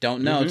next?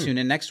 Don't know, tune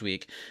in next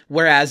week.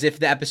 Whereas if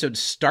the episode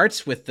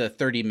starts with the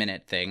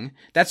 30-minute thing,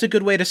 that's a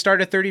good way to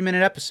start a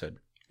 30-minute episode.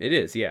 It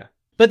is, yeah.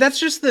 But that's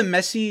just the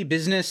messy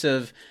business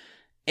of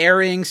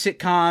airing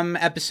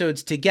sitcom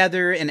episodes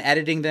together and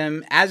editing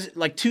them as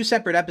like two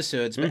separate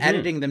episodes, but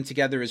editing them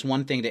together is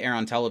one thing to air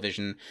on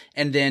television,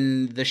 and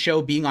then the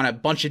show being on a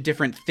bunch of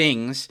different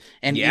things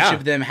and each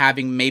of them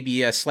having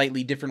maybe a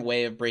slightly different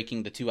way of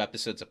breaking the two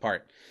episodes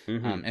apart.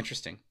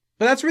 Interesting.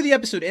 But that's where the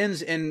episode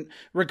ends, and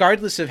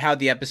regardless of how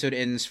the episode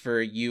ends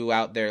for you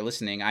out there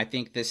listening, I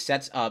think this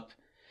sets up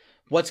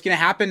what's going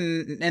to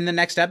happen in the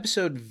next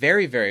episode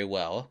very, very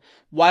well,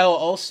 while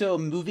also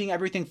moving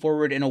everything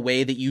forward in a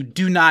way that you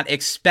do not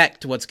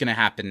expect what's going to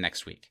happen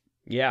next week.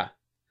 Yeah.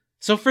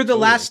 So for the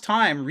last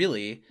time,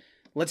 really,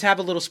 let's have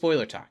a little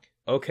spoiler talk.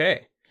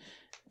 Okay.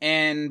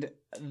 And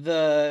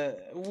there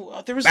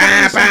was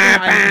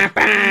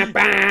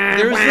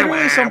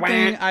literally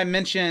something I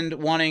mentioned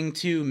wanting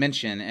to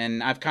mention,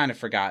 and I've kind of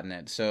forgotten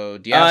it. So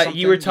do you have something?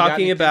 You were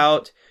talking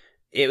about,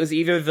 it was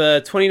either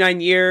the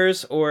 29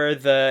 years or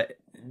the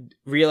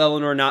real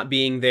Eleanor not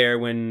being there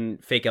when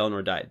fake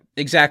Eleanor died.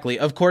 Exactly.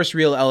 Of course,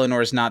 real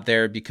Eleanor's not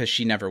there because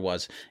she never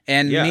was.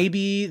 And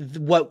maybe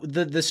what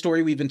the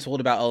story we've been told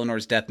about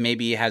Eleanor's death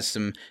maybe has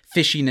some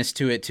fishiness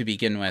to it to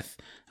begin with.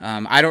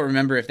 I don't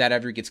remember if that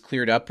ever gets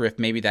cleared up or if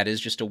maybe that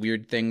is just a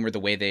weird thing where the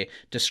way they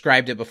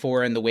described it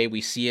before and the way we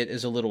see it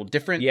is a little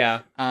different. Yeah.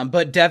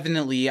 But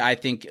definitely, I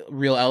think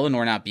real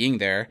Eleanor not being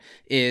there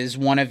is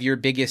one of your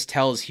biggest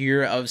tells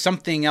here of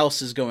something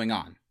else is going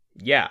on.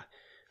 Yeah.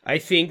 I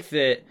think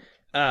that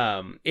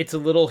it's a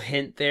little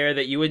hint there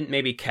that you wouldn't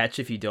maybe catch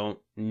if you don't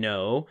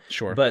know.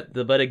 Sure. But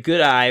a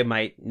good eye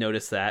might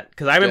notice that.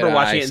 Because I remember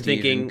watching it and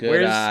thinking,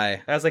 I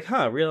was like,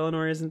 real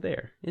Eleanor isn't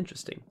there.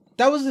 Interesting.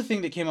 That was the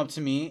thing that came up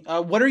to me.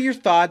 What are your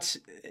thoughts,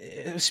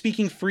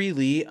 speaking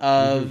freely,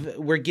 of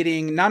we're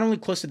getting not only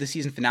close to the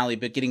season finale,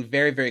 but getting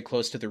very, very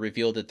close to the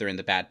reveal that they're in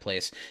the bad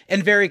place.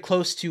 And very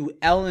close to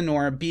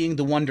Eleanor being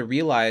the one to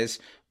realize,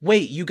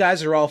 wait, you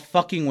guys are all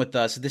fucking with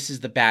us. This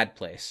is the bad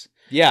place.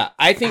 Yeah,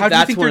 I think How do you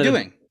that's think one they're of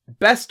doing? the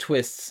best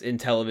twists in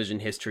television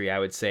history, I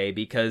would say,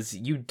 because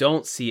you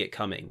don't see it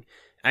coming.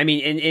 I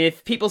mean, and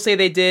if people say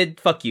they did,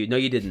 fuck you. No,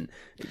 you didn't.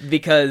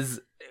 Because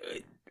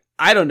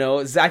I don't know.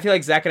 I feel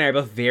like Zach and I are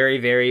both very,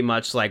 very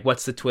much like,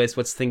 what's the twist?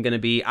 What's the thing going to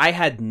be? I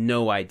had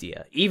no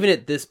idea. Even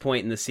at this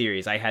point in the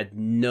series, I had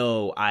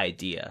no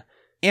idea.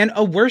 And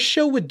a worse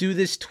show would do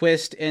this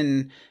twist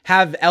and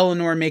have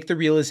Eleanor make the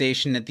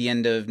realization at the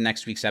end of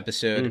next week's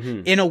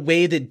episode in a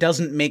way that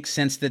doesn't make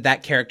sense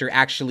that character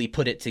actually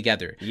put it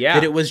together. Yeah.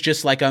 That it was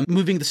just like a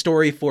moving the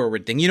story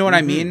forward thing. You know what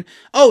I mean?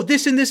 Oh,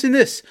 this and this and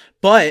this.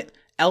 But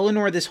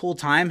Eleanor this whole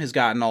time has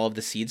gotten all of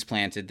the seeds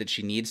planted that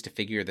she needs to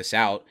figure this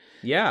out.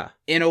 Yeah.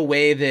 In a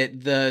way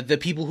that the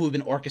people who have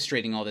been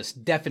orchestrating all this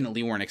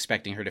definitely weren't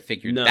expecting her to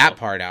figure that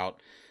part out.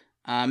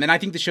 And I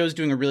think the show's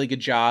doing a really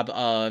good job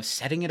of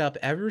setting it up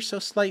ever so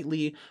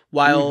slightly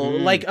while,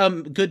 like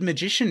good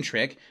magician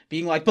trick,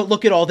 being like, but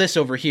look at all this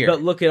over here.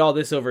 But look at all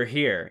this over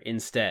here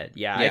instead.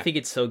 Yeah, I think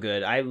it's so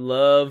good. I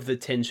love the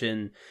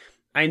tension.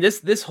 I mean,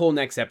 this whole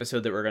next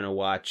episode that we're going to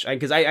watch,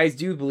 because I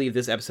do believe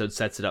this episode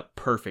sets it up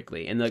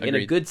perfectly. And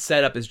a good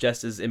setup is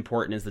just as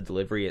important as the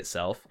delivery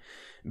itself.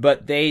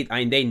 But they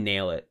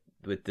nail it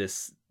with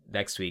this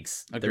next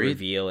week's the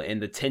reveal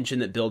and the tension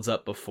that builds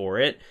up before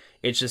it.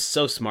 It's just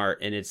so smart,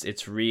 and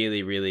it's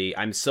really, really,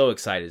 I'm so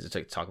excited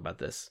to talk about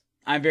this.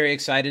 I'm very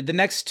excited. The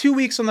next 2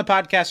 weeks on the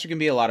podcast are going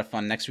to be a lot of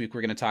fun. Next week,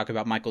 we're going to talk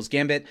about Michael's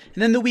Gambit.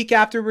 And then the week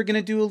after, we're going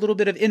to do a little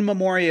bit of in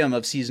memoriam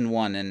of season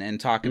 1 and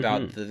talk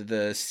about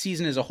the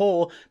season as a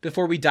whole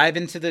before we dive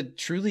into the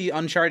truly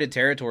uncharted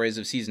territories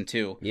of season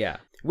 2. Yeah.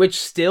 Which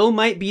still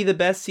might be the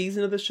best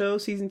season of the show.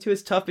 Season 2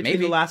 is tough between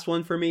the last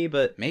one for me,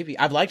 but... Maybe.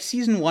 I've liked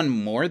season 1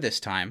 more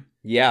this time.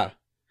 Yeah.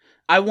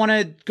 I want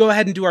to go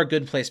ahead and do our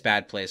good place,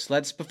 bad place.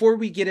 Before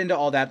we get into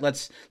all that,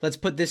 let's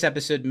put this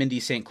episode Mindy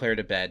St. Clair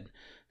to bed.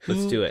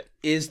 Let's do it.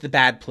 Is the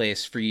bad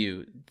place for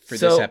you for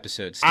this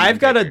episode? Stephen I've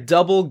got Baker? a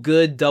double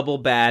good, double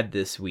bad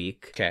this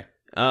week. Okay.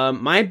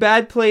 My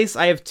bad place,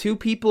 I have 2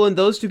 people, and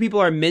those 2 people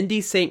are Mindy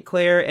St.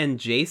 Clair and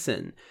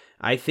Jason.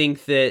 I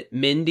think that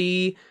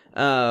Mindy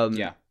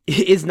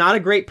is not a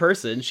great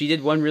person. She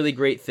did one really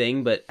great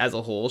thing, but as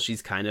a whole,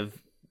 she's kind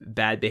of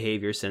bad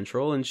behavior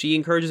central, and she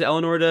encourages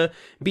Eleanor to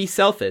be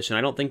selfish, and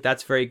I don't think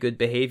that's very good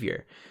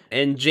behavior.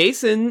 And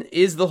Jason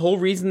is the whole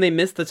reason they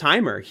missed the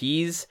timer.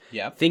 He's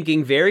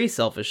thinking very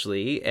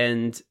selfishly,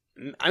 and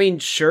I mean,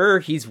 sure,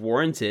 he's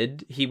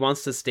warranted. He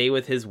wants to stay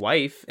with his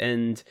wife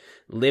and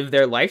live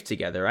their life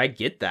together. I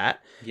get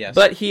that. Yes.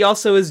 But he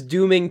also is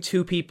dooming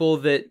 2 people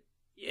that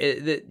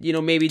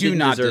maybe do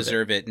not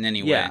deserve it in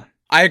any way. Yeah.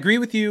 I agree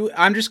with you.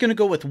 I'm just going to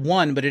go with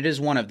one, but it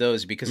is one of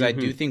those because I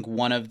do think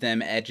one of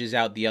them edges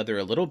out the other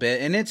a little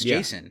bit, and it's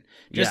Jason.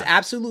 Just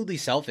absolutely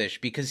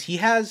selfish because he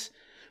has,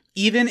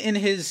 even in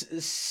his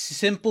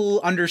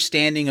simple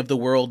understanding of the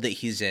world that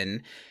he's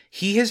in,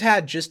 he has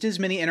had just as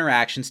many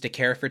interactions to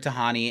care for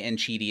Tahani and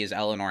Chidi as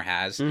Eleanor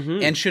has,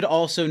 and should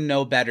also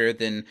know better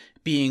than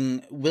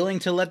being willing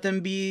to let them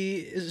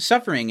be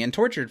suffering and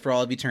tortured for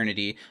all of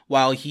eternity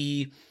while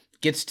he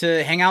gets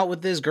to hang out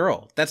with this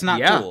girl. That's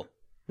not cool.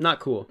 Not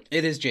cool.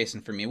 It is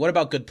Jason for me. What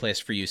about good place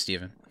for you,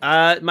 Steven?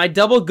 My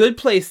double good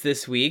place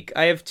this week,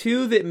 I have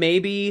 2 that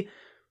maybe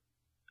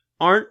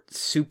aren't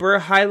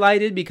super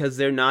highlighted because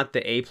they're not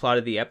the A-plot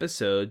of the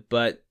episode,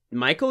 but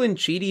Michael and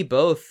Chidi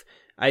both,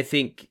 I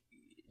think,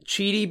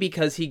 Chidi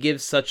because he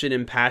gives such an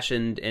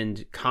impassioned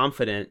and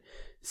confident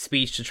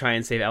speech to try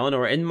and save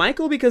Eleanor, and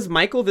Michael because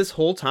Michael this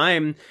whole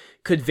time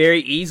could very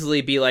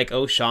easily be like,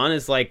 oh, Sean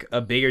is like a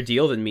bigger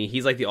deal than me.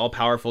 He's like the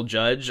all-powerful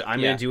judge. I'm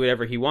going to do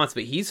whatever he wants.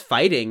 But he's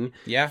fighting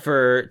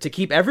to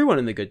keep everyone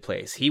in the good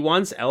place. He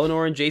wants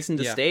Eleanor and Jason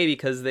to stay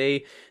because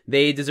they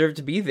deserve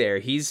to be there.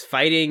 He's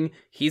fighting.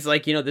 He's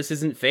like, this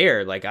isn't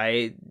fair.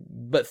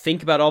 But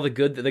think about all the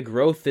good, the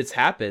growth that's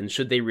happened.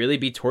 Should they really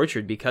be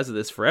tortured because of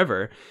this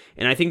forever?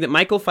 And I think that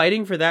Michael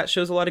fighting for that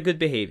shows a lot of good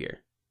behavior.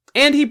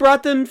 And he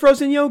brought them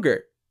frozen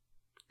yogurt.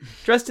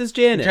 Dressed as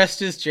Janet.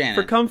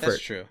 For comfort. That's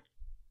true.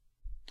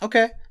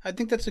 Okay, I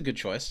think that's a good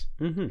choice.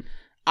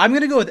 I'm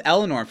going to go with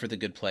Eleanor for The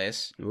Good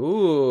Place.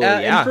 Ooh,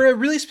 And for a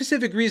really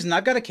specific reason.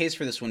 I've got a case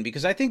for this one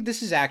because I think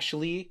this is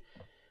actually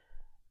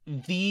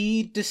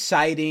the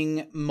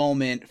deciding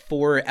moment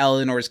for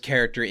Eleanor's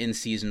character in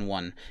season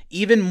 1,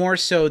 even more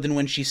so than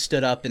when she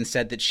stood up and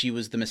said that she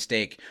was the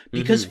mistake,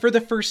 because for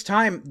the first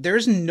time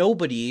there's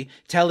nobody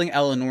telling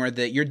Eleanor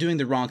that you're doing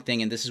the wrong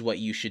thing and this is what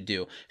you should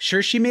do.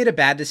 Sure, she made a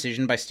bad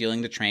decision by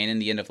stealing the train in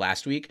the end of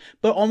last week,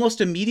 but almost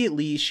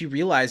immediately she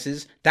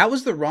realizes that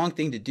was the wrong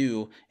thing to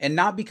do, and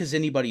not because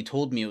anybody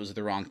told me it was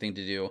the wrong thing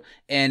to do.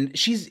 And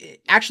she's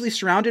actually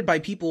surrounded by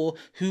people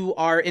who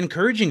are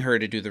encouraging her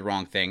to do the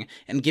wrong thing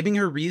and giving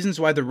her reasons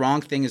why the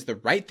wrong thing is the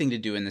right thing to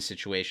do in this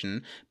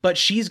situation, but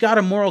she's got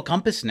a moral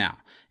compass now.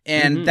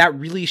 And that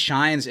really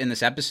shines in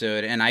this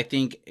episode, and I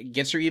think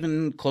gets her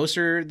even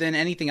closer than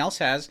anything else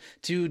has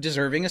to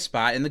deserving a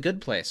spot in The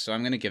Good Place. So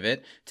I'm going to give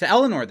it to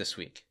Eleanor this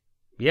week.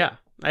 Yeah,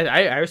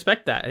 I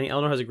respect that. I think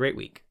Eleanor has a great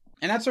week.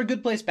 And that's our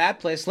Good Place, Bad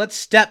Place. Let's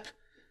step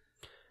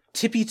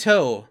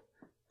tippy-toe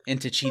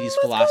into Chidi's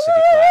philosophy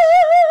class.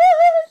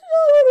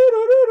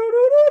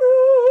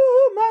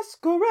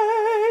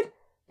 Masquerade.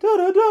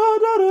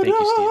 Thank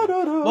you,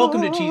 Steven.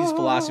 Welcome to Chidi's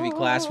philosophy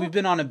class. We've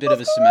been on a bit of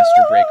a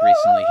semester break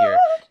recently here,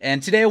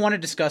 and today I want to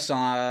discuss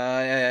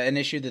an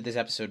issue that this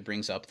episode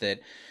brings up that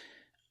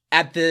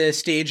at the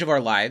stage of our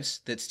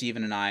lives that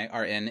Steven and I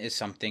are in is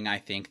something I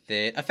think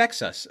that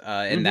affects us,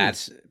 and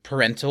that's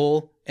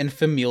parental and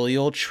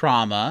familial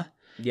trauma,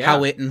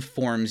 how it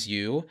informs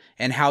you,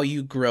 and how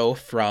you grow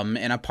from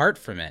and apart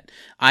from it.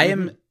 I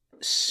am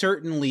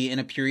certainly in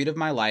a period of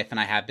my life, and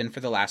I have been for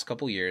the last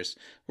couple years,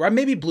 where I'm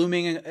maybe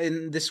blooming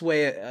in this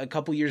way a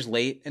couple years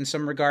late in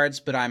some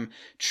regards, but I'm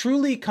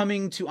truly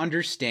coming to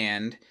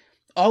understand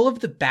all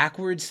of the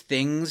backwards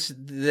things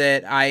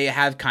that I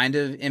have kind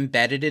of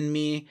embedded in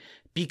me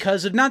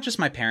because of not just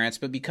my parents,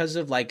 but because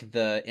of like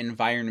the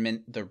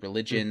environment, the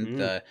religion,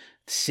 the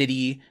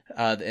city,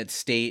 the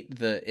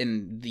state,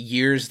 in the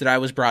years that I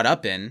was brought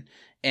up in.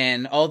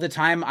 And all the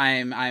time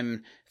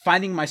I'm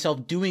finding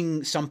myself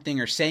doing something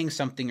or saying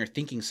something or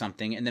thinking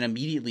something, and then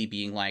immediately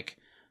being like,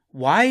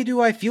 why do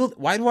I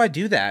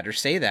do that or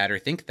say that or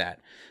think that?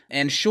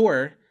 And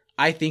sure,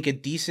 I think a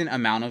decent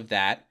amount of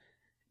that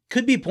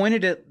could be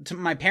pointed to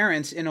my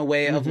parents in a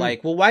way of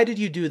like, well, why did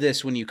you do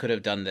this when you could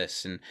have done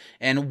this?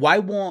 And why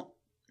won't,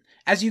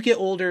 as you get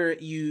older,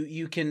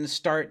 you can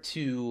start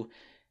to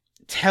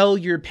tell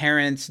your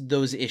parents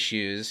those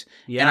issues.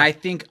 Yeah. And I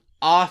think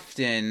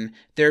often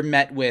they're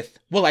met with,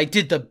 well, I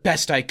did the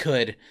best I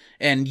could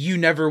and you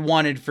never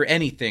wanted for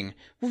anything.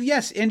 Well,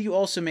 yes, and you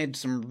also made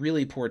some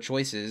really poor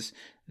choices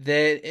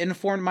that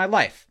informed my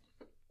life.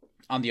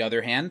 On the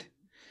other hand,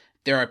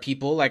 there are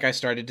people, like I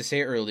started to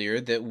say earlier,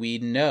 that we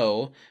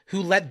know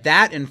who let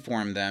that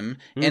inform them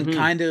and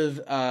kind of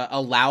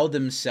allow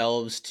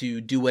themselves to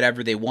do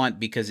whatever they want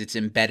because it's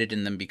embedded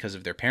in them because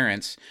of their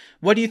parents.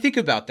 What do you think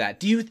about that?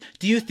 Do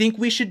you think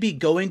we should be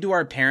going to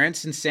our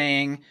parents and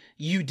saying,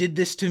 you did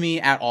this to me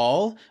at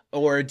all?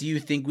 Or do you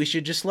think we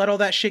should just let all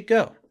that shit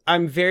go?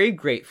 I'm very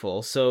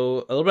grateful.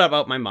 So a little bit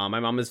about my mom.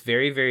 My mom is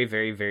very, very,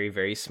 very, very,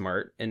 very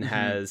smart and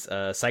has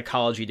a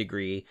psychology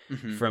degree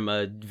from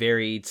a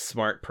very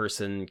smart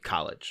person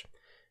college.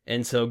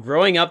 And so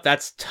growing up,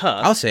 that's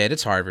tough. I'll say it.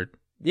 It's Harvard.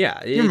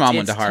 Yeah. Your mom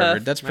went to Harvard.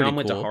 Tough. That's pretty cool. My mom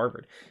went to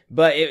Harvard.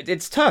 But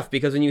it's tough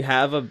because when you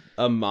have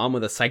a mom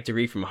with a psych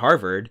degree from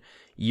Harvard,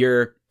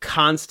 you're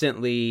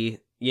constantly,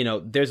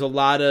 there's a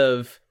lot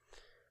of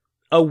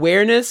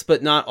awareness,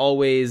 but not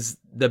always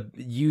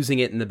using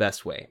it in the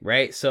best way,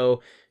 right?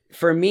 So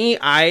for me,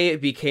 I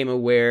became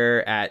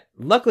aware at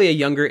luckily a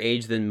younger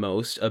age than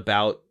most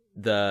about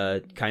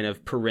the kind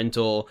of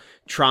parental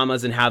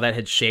traumas and how that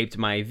had shaped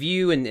my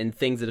view and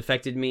things that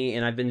affected me.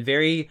 And I've been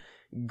very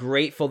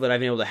grateful that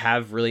I've been able to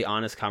have really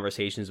honest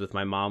conversations with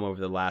my mom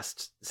over the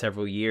last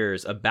several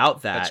years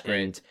about that. That's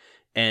great.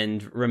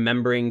 And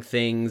remembering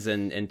things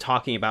and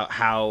talking about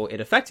how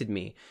it affected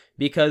me.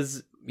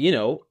 Because,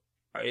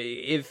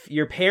 if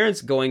your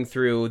parents going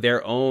through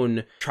their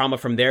own trauma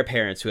from their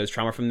parents, who has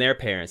trauma from their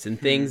parents, and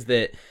things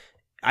that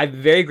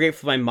I'm very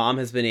grateful my mom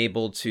has been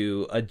able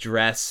to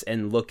address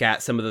and look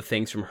at some of the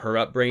things from her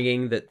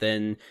upbringing that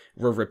then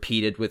were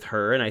repeated with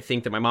her. And I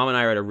think that my mom and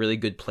I are at a really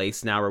good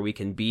place now where we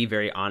can be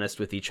very honest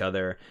with each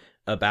other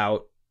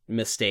about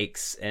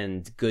mistakes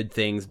and good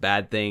things,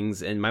 bad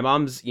things. And my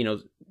mom's,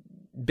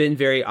 been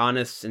very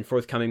honest and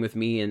forthcoming with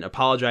me and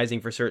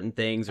apologizing for certain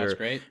things. That's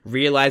great.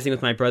 Realizing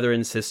with my brother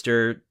and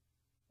sister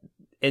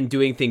and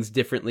doing things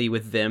differently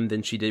with them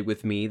than she did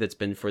with me. That's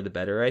been for the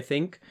better, I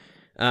think.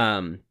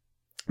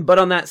 But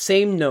on that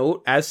same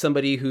note, as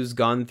somebody who's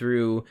gone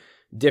through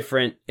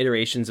different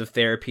iterations of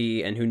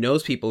therapy and who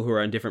knows people who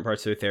are on different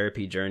parts of their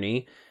therapy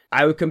journey,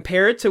 I would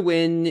compare it to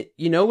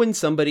when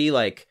somebody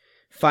like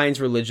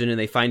finds religion and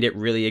they find it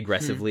really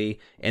aggressively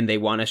and they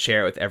want to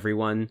share it with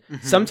everyone.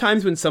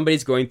 Sometimes when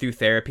somebody's going through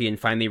therapy and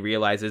finally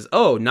realizes,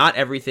 oh, not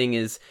everything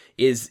is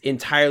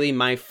entirely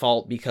my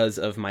fault because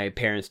of my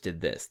parents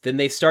did this, then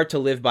they start to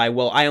live by,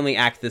 well, I only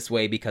act this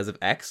way because of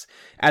X,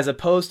 as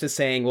opposed to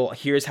saying, well,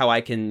 here's how I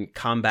can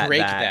combat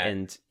that.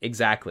 And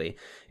exactly.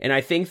 And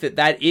I think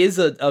that is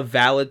a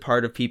valid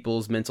part of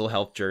people's mental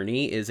health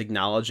journey, is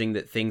acknowledging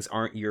that things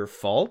aren't your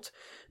fault.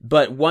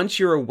 But once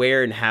you're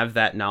aware and have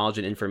that knowledge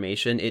and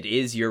information, it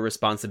is your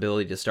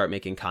responsibility to start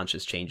making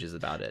conscious changes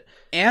about it.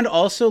 And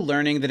also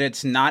learning that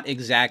it's not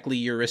exactly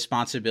your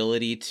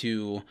responsibility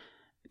to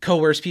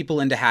coerce people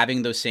into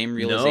having those same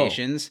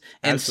realizations.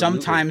 No, and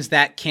sometimes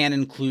that can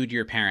include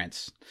your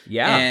parents.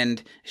 Yeah.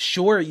 And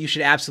sure, you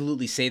should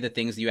absolutely say the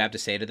things that you have to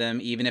say to them,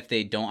 even if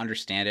they don't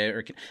understand it.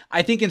 Or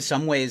I think in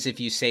some ways, if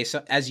you say,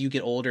 as you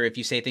get older, if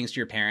you say things to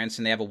your parents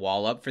and they have a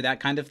wall up for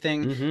that kind of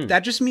thing,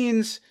 that just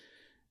means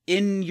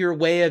in your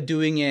way of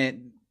doing it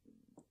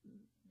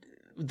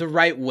the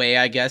right way,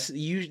 I guess,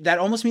 that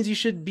almost means you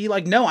should be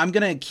like, no, I'm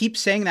going to keep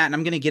saying that and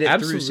I'm going to get it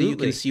through so you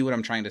can see what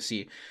I'm trying to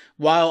see.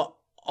 While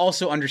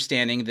also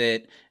understanding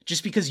that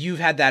just because you've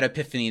had that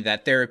epiphany,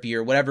 that therapy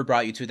or whatever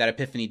brought you to that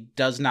epiphany,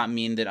 does not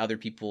mean that other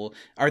people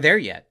are there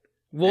yet.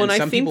 Well, and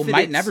some people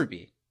might never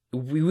be.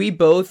 We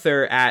both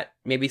are at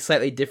maybe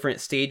slightly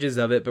different stages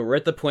of it, but we're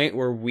at the point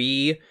where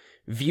we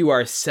view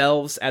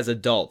ourselves as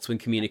adults when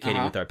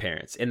communicating with our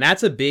parents. And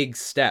that's a big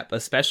step,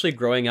 especially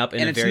growing up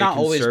in a very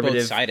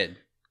conservative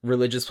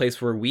religious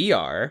place where we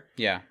are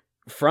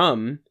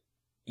from.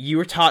 You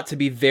were taught to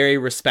be very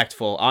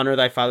respectful, honor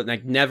thy father,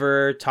 like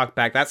never talk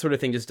back. That sort of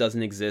thing just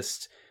doesn't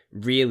exist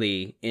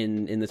really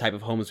in the type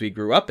of homes we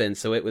grew up in.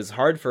 So it was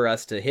hard for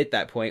us to hit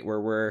that point where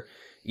we're,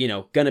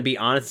 going to be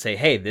honest and say,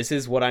 hey, this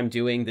is what I'm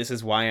doing. This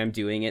is why I'm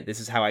doing it.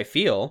 This is how I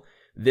feel.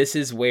 This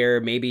is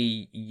where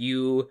maybe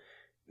you,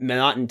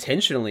 not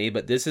intentionally,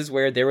 but this is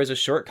where there was a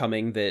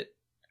shortcoming that,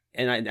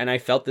 and I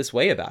felt this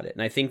way about it.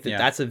 And I think that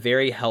that's a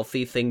very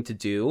healthy thing to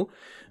do,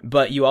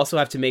 but you also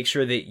have to make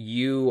sure that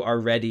you are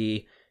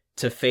ready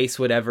to face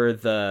whatever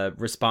the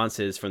response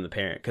is from the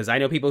parent. Because I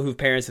know people whose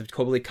parents have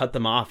totally cut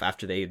them off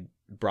after they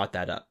brought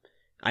that up.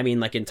 I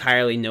mean, like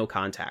entirely no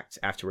contact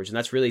afterwards. And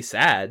that's really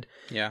sad.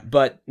 Yeah.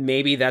 But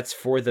maybe that's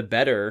for the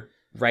better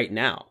right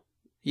now.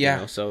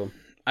 Yeah. So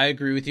I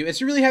agree with you.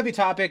 It's a really heavy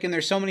topic and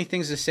there's so many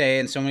things to say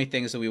and so many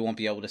things that we won't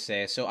be able to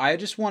say. So I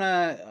just want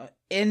to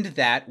end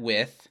that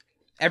with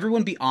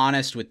everyone be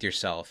honest with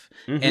yourself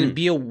and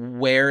be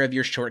aware of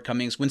your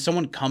shortcomings. When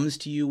someone comes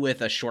to you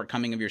with a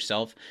shortcoming of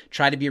yourself,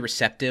 try to be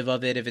receptive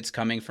of it if it's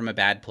coming from a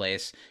bad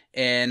place,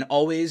 and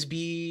always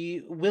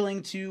be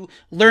willing to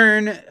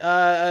learn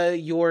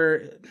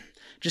your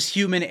just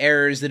human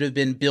errors that have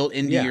been built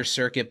into your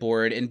circuit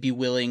board, and be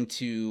willing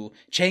to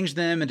change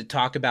them and to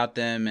talk about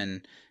them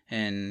and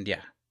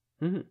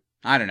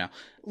I don't know.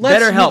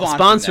 BetterHelp,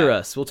 sponsor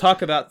us. We'll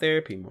talk about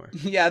therapy more.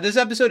 Yeah, this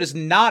episode is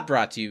not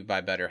brought to you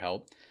by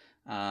BetterHelp.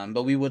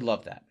 But we would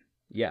love that.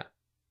 Yeah.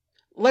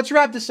 Let's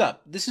wrap this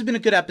up. This has been a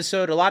good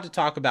episode. A lot to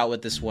talk about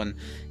with this one.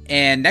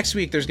 And next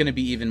week, there's going to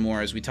be even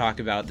more as we talk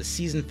about the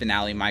season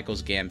finale,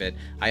 Michael's Gambit.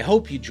 I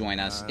hope you join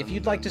us. If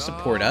you'd like to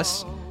support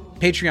us,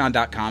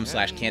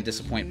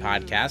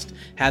 patreon.com/can'tdisappointpodcast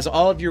has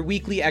all of your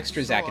weekly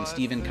extra Zach and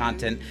Steven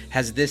content,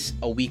 has this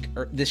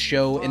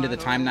show Into the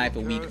Time Knife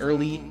a week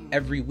early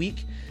every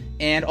week.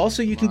 And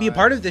also you can be a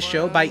part of this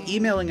show by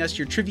emailing us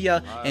your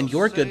trivia and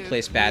your good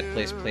place, bad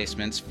place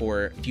placements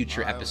for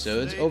future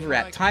episodes over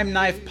at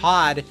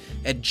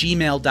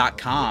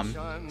timeknifepod@gmail.com.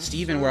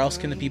 Steven, where else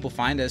can the people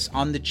find us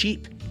on the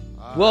cheap?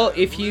 Well,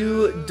 if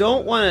you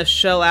don't want to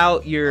shell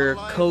out your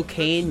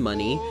cocaine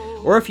money,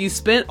 or if you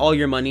spent all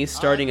your money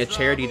starting a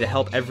charity to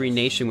help every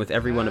nation with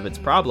every one of its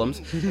problems,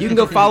 you can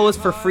go follow us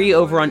for free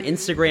over on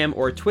Instagram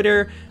or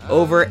Twitter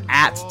over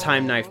at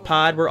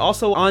TimeKnifePod. We're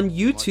also on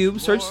YouTube.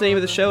 Search the name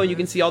of the show and you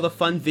can see all the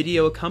fun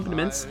video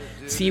accompaniments.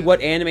 See what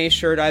anime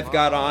shirt I've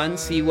got on.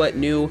 See what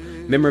new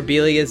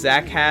memorabilia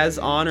Zach has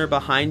on or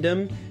behind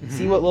him.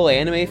 See what little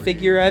anime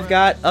figure I've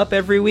got up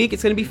every week.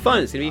 It's going to be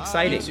fun. It's going to be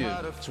exciting.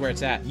 YouTube. That's where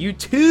it's at.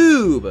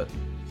 YouTube!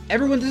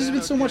 Everyone, this has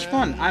been so much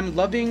fun. I'm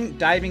loving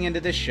diving into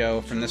this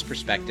show from this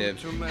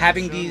perspective,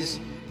 having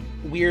these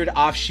weird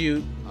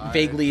offshoot,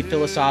 vaguely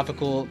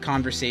philosophical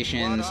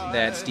conversations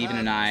that Steven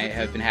and I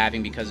have been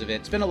having because of it.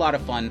 It's been a lot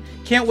of fun.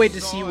 Can't wait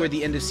to see where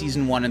the end of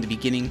Season 1 and the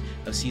beginning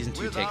of Season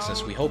 2 takes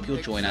us. We hope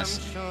you'll join us.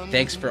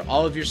 Thanks for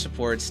all of your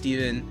support.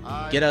 Steven,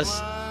 get us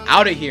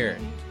out of here.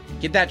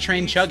 Get that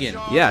train chugging.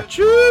 Yeah.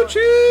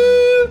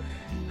 Choo-choo!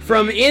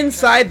 From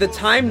inside the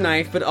time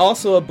knife, but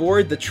also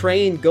aboard the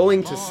train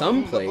going to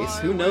someplace.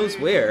 Who knows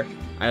where?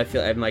 I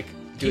feel I'm like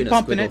doing keep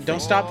pumping it. Thing. Don't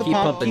stop the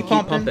pump. Keep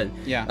pumping.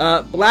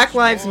 Yeah. Black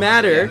Lives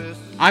Matter.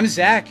 I'm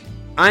Zach.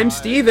 I'm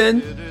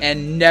Steven.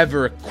 And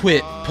never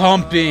quit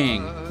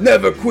pumping.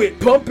 Never quit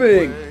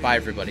pumping. Bye,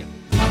 everybody.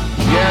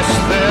 Yes,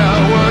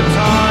 there were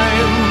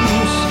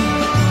times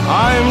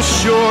I'm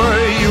sure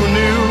you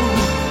knew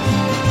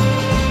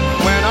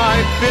when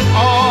I bit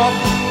off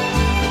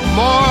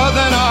more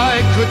than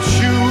I could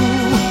chew,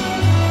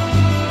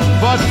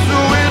 but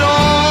through it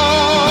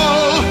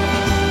all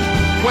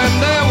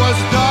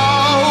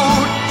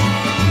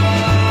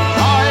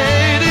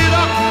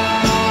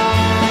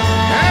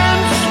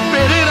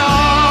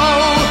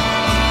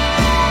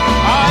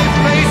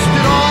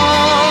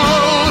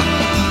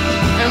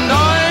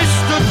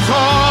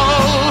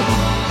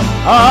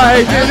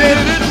I did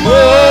it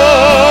more.